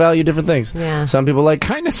people value different things. Yeah. Some people like...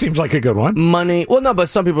 Kindness seems like a good one. Money. Well, no, but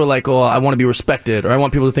some people are like, oh, I want to be respected, or I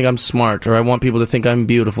want people to think I'm smart, or I want people to think I'm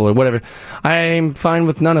beautiful, or whatever. I'm fine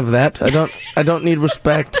with none of that. I don't need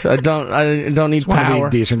respect. I don't need Want to power.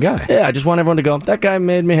 be a decent guy. Yeah, I just want everyone to go, that guy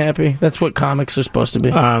made me happy. That's what comics are supposed to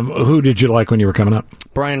be. Who did you like when you were coming up?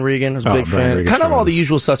 Brian Regan was a big Brian fan. Regan's Kind of all the tremendous.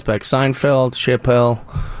 usual suspects. Seinfeld, Chappelle.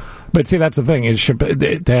 But see, that's the thing, is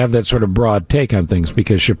to have that sort of broad take on things,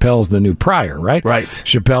 because Chappelle's the new Pryor, right? Right.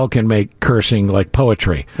 Chappelle can make cursing like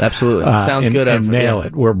poetry. Absolutely. Sounds and, good. And nail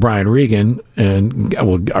it. Where Brian Regan and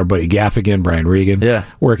our buddy Gaffigan, Brian Regan,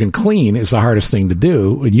 working clean is the hardest thing to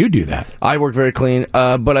do, and you do that. I work very clean,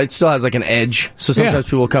 but it still has like an edge. So sometimes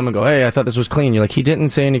people come and go, hey, I thought this was clean. You're like, he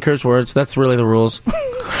didn't say any curse words. That's really the rules.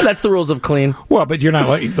 That's the rules of clean. Well, but you're not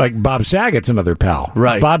like Bob Saget's another pal.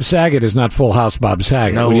 Right. Bob Saget is not Full House Bob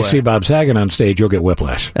Saget. No when you way. see Bob Saget on stage, you'll get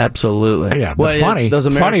whiplash. Absolutely. Yeah, but funny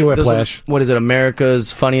whiplash. What is it,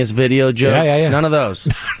 America's funniest video jokes? Yeah. None of those.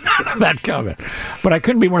 None of that coming. But I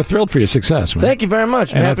couldn't be more thrilled for your success, man. Thank you very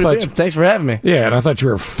much. I'm And I happy to thought be here. Thanks for having me. Yeah, and I thought you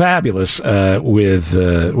were fabulous with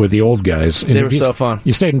the old guys. And They were you- so fun.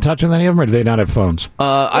 You stayed in touch with any of them, or do they not have phones?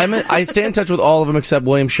 I stay in touch with all of them except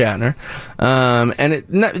William Shatner.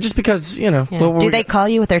 Just because, Do they call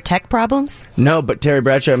you with their tech problems? No, but Terry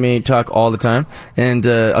Bradshaw and me talk all the time, and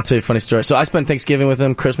I'll tell you a funny story. So I spend Thanksgiving with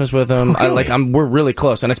him, Christmas with him. We're really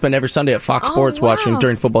close, and I spend every Sunday at Fox Sports watching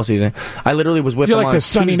during football season. I literally was with You're him like on the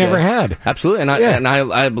son he Tuesday. never had. Absolutely, and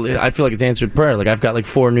I feel like it's answered prayer. Like I've got like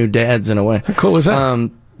 4 new dads in a way. How cool is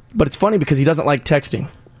that? But it's funny because he doesn't like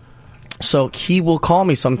texting. So he will call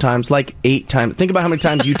me sometimes like 8 times. Think about how many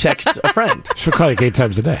times you text a friend. She'll call you like 8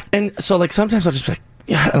 times a day. And so like sometimes I'll just be like,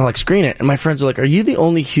 yeah, and I'll like screen it. And my friends are like, are you the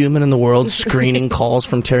only human in the world screening calls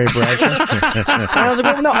from Terry Bradshaw? And I was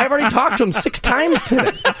like, well, no, I've already talked to him 6 times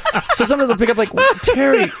today. So sometimes I'll pick up like,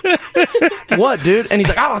 Terry, what, dude? And he's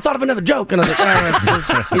like, oh, I thought of another joke. And I was like, all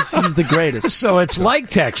right, he's the greatest. So it's like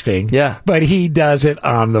texting, yeah, but he does it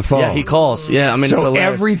on the phone. Yeah, he calls. Yeah, I mean, it's so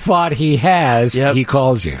hilarious. every thought he has, he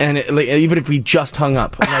calls you. And even if we just hung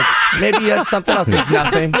up, I'm like, maybe he has something else. It's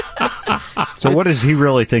nothing. So what does he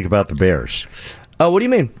really think about the Bears? Oh, what do you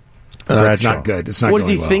mean? It's not good. It's not. What does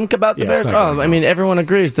he going well. think about the Yeah, it's Bears? not going I mean, everyone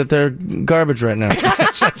agrees that they're garbage right now.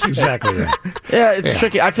 That's exactly right. Yeah, it's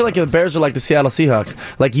tricky. I feel like the Bears are like the Seattle Seahawks.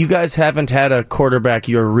 Like, you guys haven't had a quarterback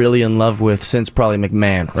you're really in love with since probably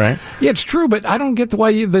McMahon, right? Yeah, it's true, but I don't get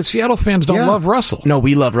why the Seattle fans don't love Russell. No,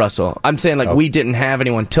 we love Russell. I'm saying, like, we didn't have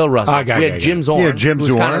anyone till Russell. We had Jim Zorn. Yeah, Jim who's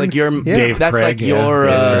Zorn. kind of like your... Dave that's Craig, like your...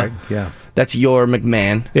 Dave Craig, That's your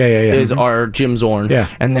McMahon. Yeah. Is our Jim Zorn. Yeah.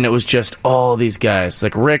 And then it was just all these guys,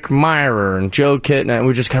 like Rick Myrer and Joe Kitna, and we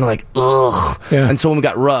were just kind of like, ugh. Yeah. And so when we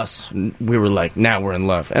got Russ, we were like, now we're in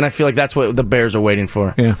love. And I feel like that's what the Bears are waiting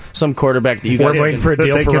for. Yeah. Some quarterback that you They're guys waiting for a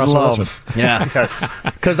deal for Russell Wilson. Yeah. Yes.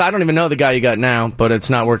 Because I don't even know the guy you got now, but it's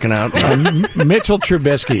not working out. Mitchell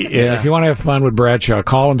Trubisky. Yeah. If you want to have fun with Bradshaw,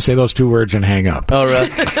 call him, say those 2 words, and hang up. Oh,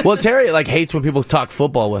 right. Well, Terry hates when people talk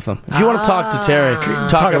football with him. If you want to talk to Terry,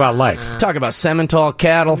 Talk about life. Talk about Simmental,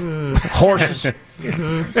 cattle, horses.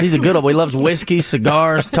 He's a good old boy. He loves whiskey,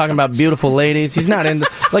 cigars, talking about beautiful ladies. He's not into...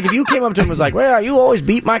 Like, if you came up to him and was like, well, you always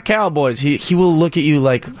beat my Cowboys, he will look at you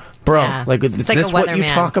like, bro, Yeah. like, is It's like this a what you weatherman.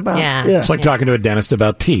 talk about? Yeah. It's like talking to a dentist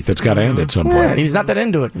about teeth. It's got to end at some point. Yeah, he's not that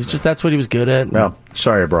into it. It's just that's what he was good at. Well,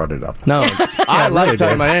 sorry I brought it up. No, I like really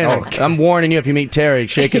talking did. about anything. Okay. I'm warning you, if you meet Terry,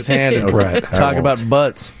 shake his hand and Right, I talk won't. about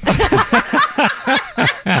butts.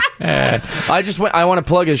 I want to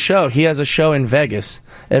plug his show. He has a show in Vegas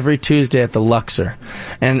every Tuesday at the Luxor.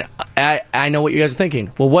 And I know what you guys are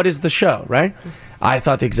thinking. Well, what is the show, right? I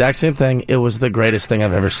thought the exact same thing. It was the greatest thing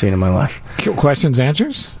I've ever seen in my life. Questions,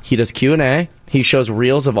 answers? He does Q&A. He shows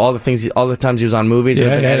reels of all the things, all the times he was on movies that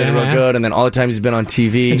have been edited real good, and then all the times he's been on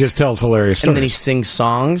TV. He just tells hilarious stories. And then he sings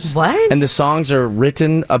songs. What? And the songs are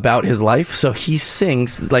written about his life, so he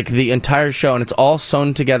sings like the entire show, and it's all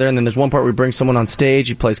sewn together. And then there's one part where he brings someone on stage,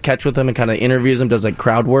 he plays catch with them and kind of interviews them, does like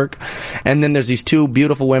crowd work. And then there's these two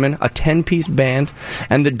beautiful women, a 10-piece band,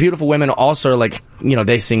 and the beautiful women also are like, you know,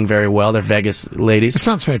 they sing very well. They're Vegas ladies. It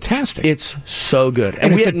sounds fantastic. It's so good.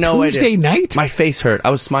 And we it's had a no Tuesday idea. night? My face hurt.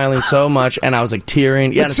 I was smiling so much, and I was like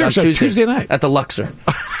tearing. Yeah, But and it's on seriously, Tuesday night? at the Luxor.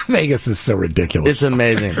 Vegas is so ridiculous. It's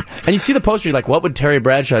amazing. And you see the poster, you're like, what would Terry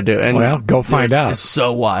Bradshaw do? And Well, go find out. It's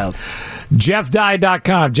so wild.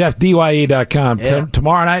 JeffDye.com, JeffDye.com. Yeah.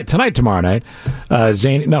 Tomorrow night,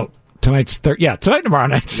 Zany, no, tonight, tomorrow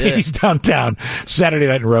night, Zane's downtown, Saturday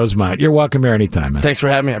night in Rosemont. You're welcome here anytime, man. Thanks for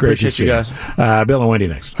having me. I Great to appreciate see you guys. Bill and Wendy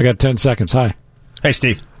next. I got 10 seconds. Hi. Hey,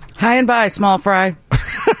 Steve. Hi and bye, small fry.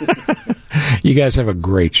 You guys have a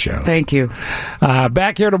great show. Thank you.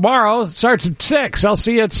 Back here tomorrow. It starts at 6. I'll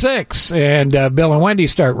see you at 6. And Bill and Wendy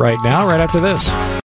start right now, right after this.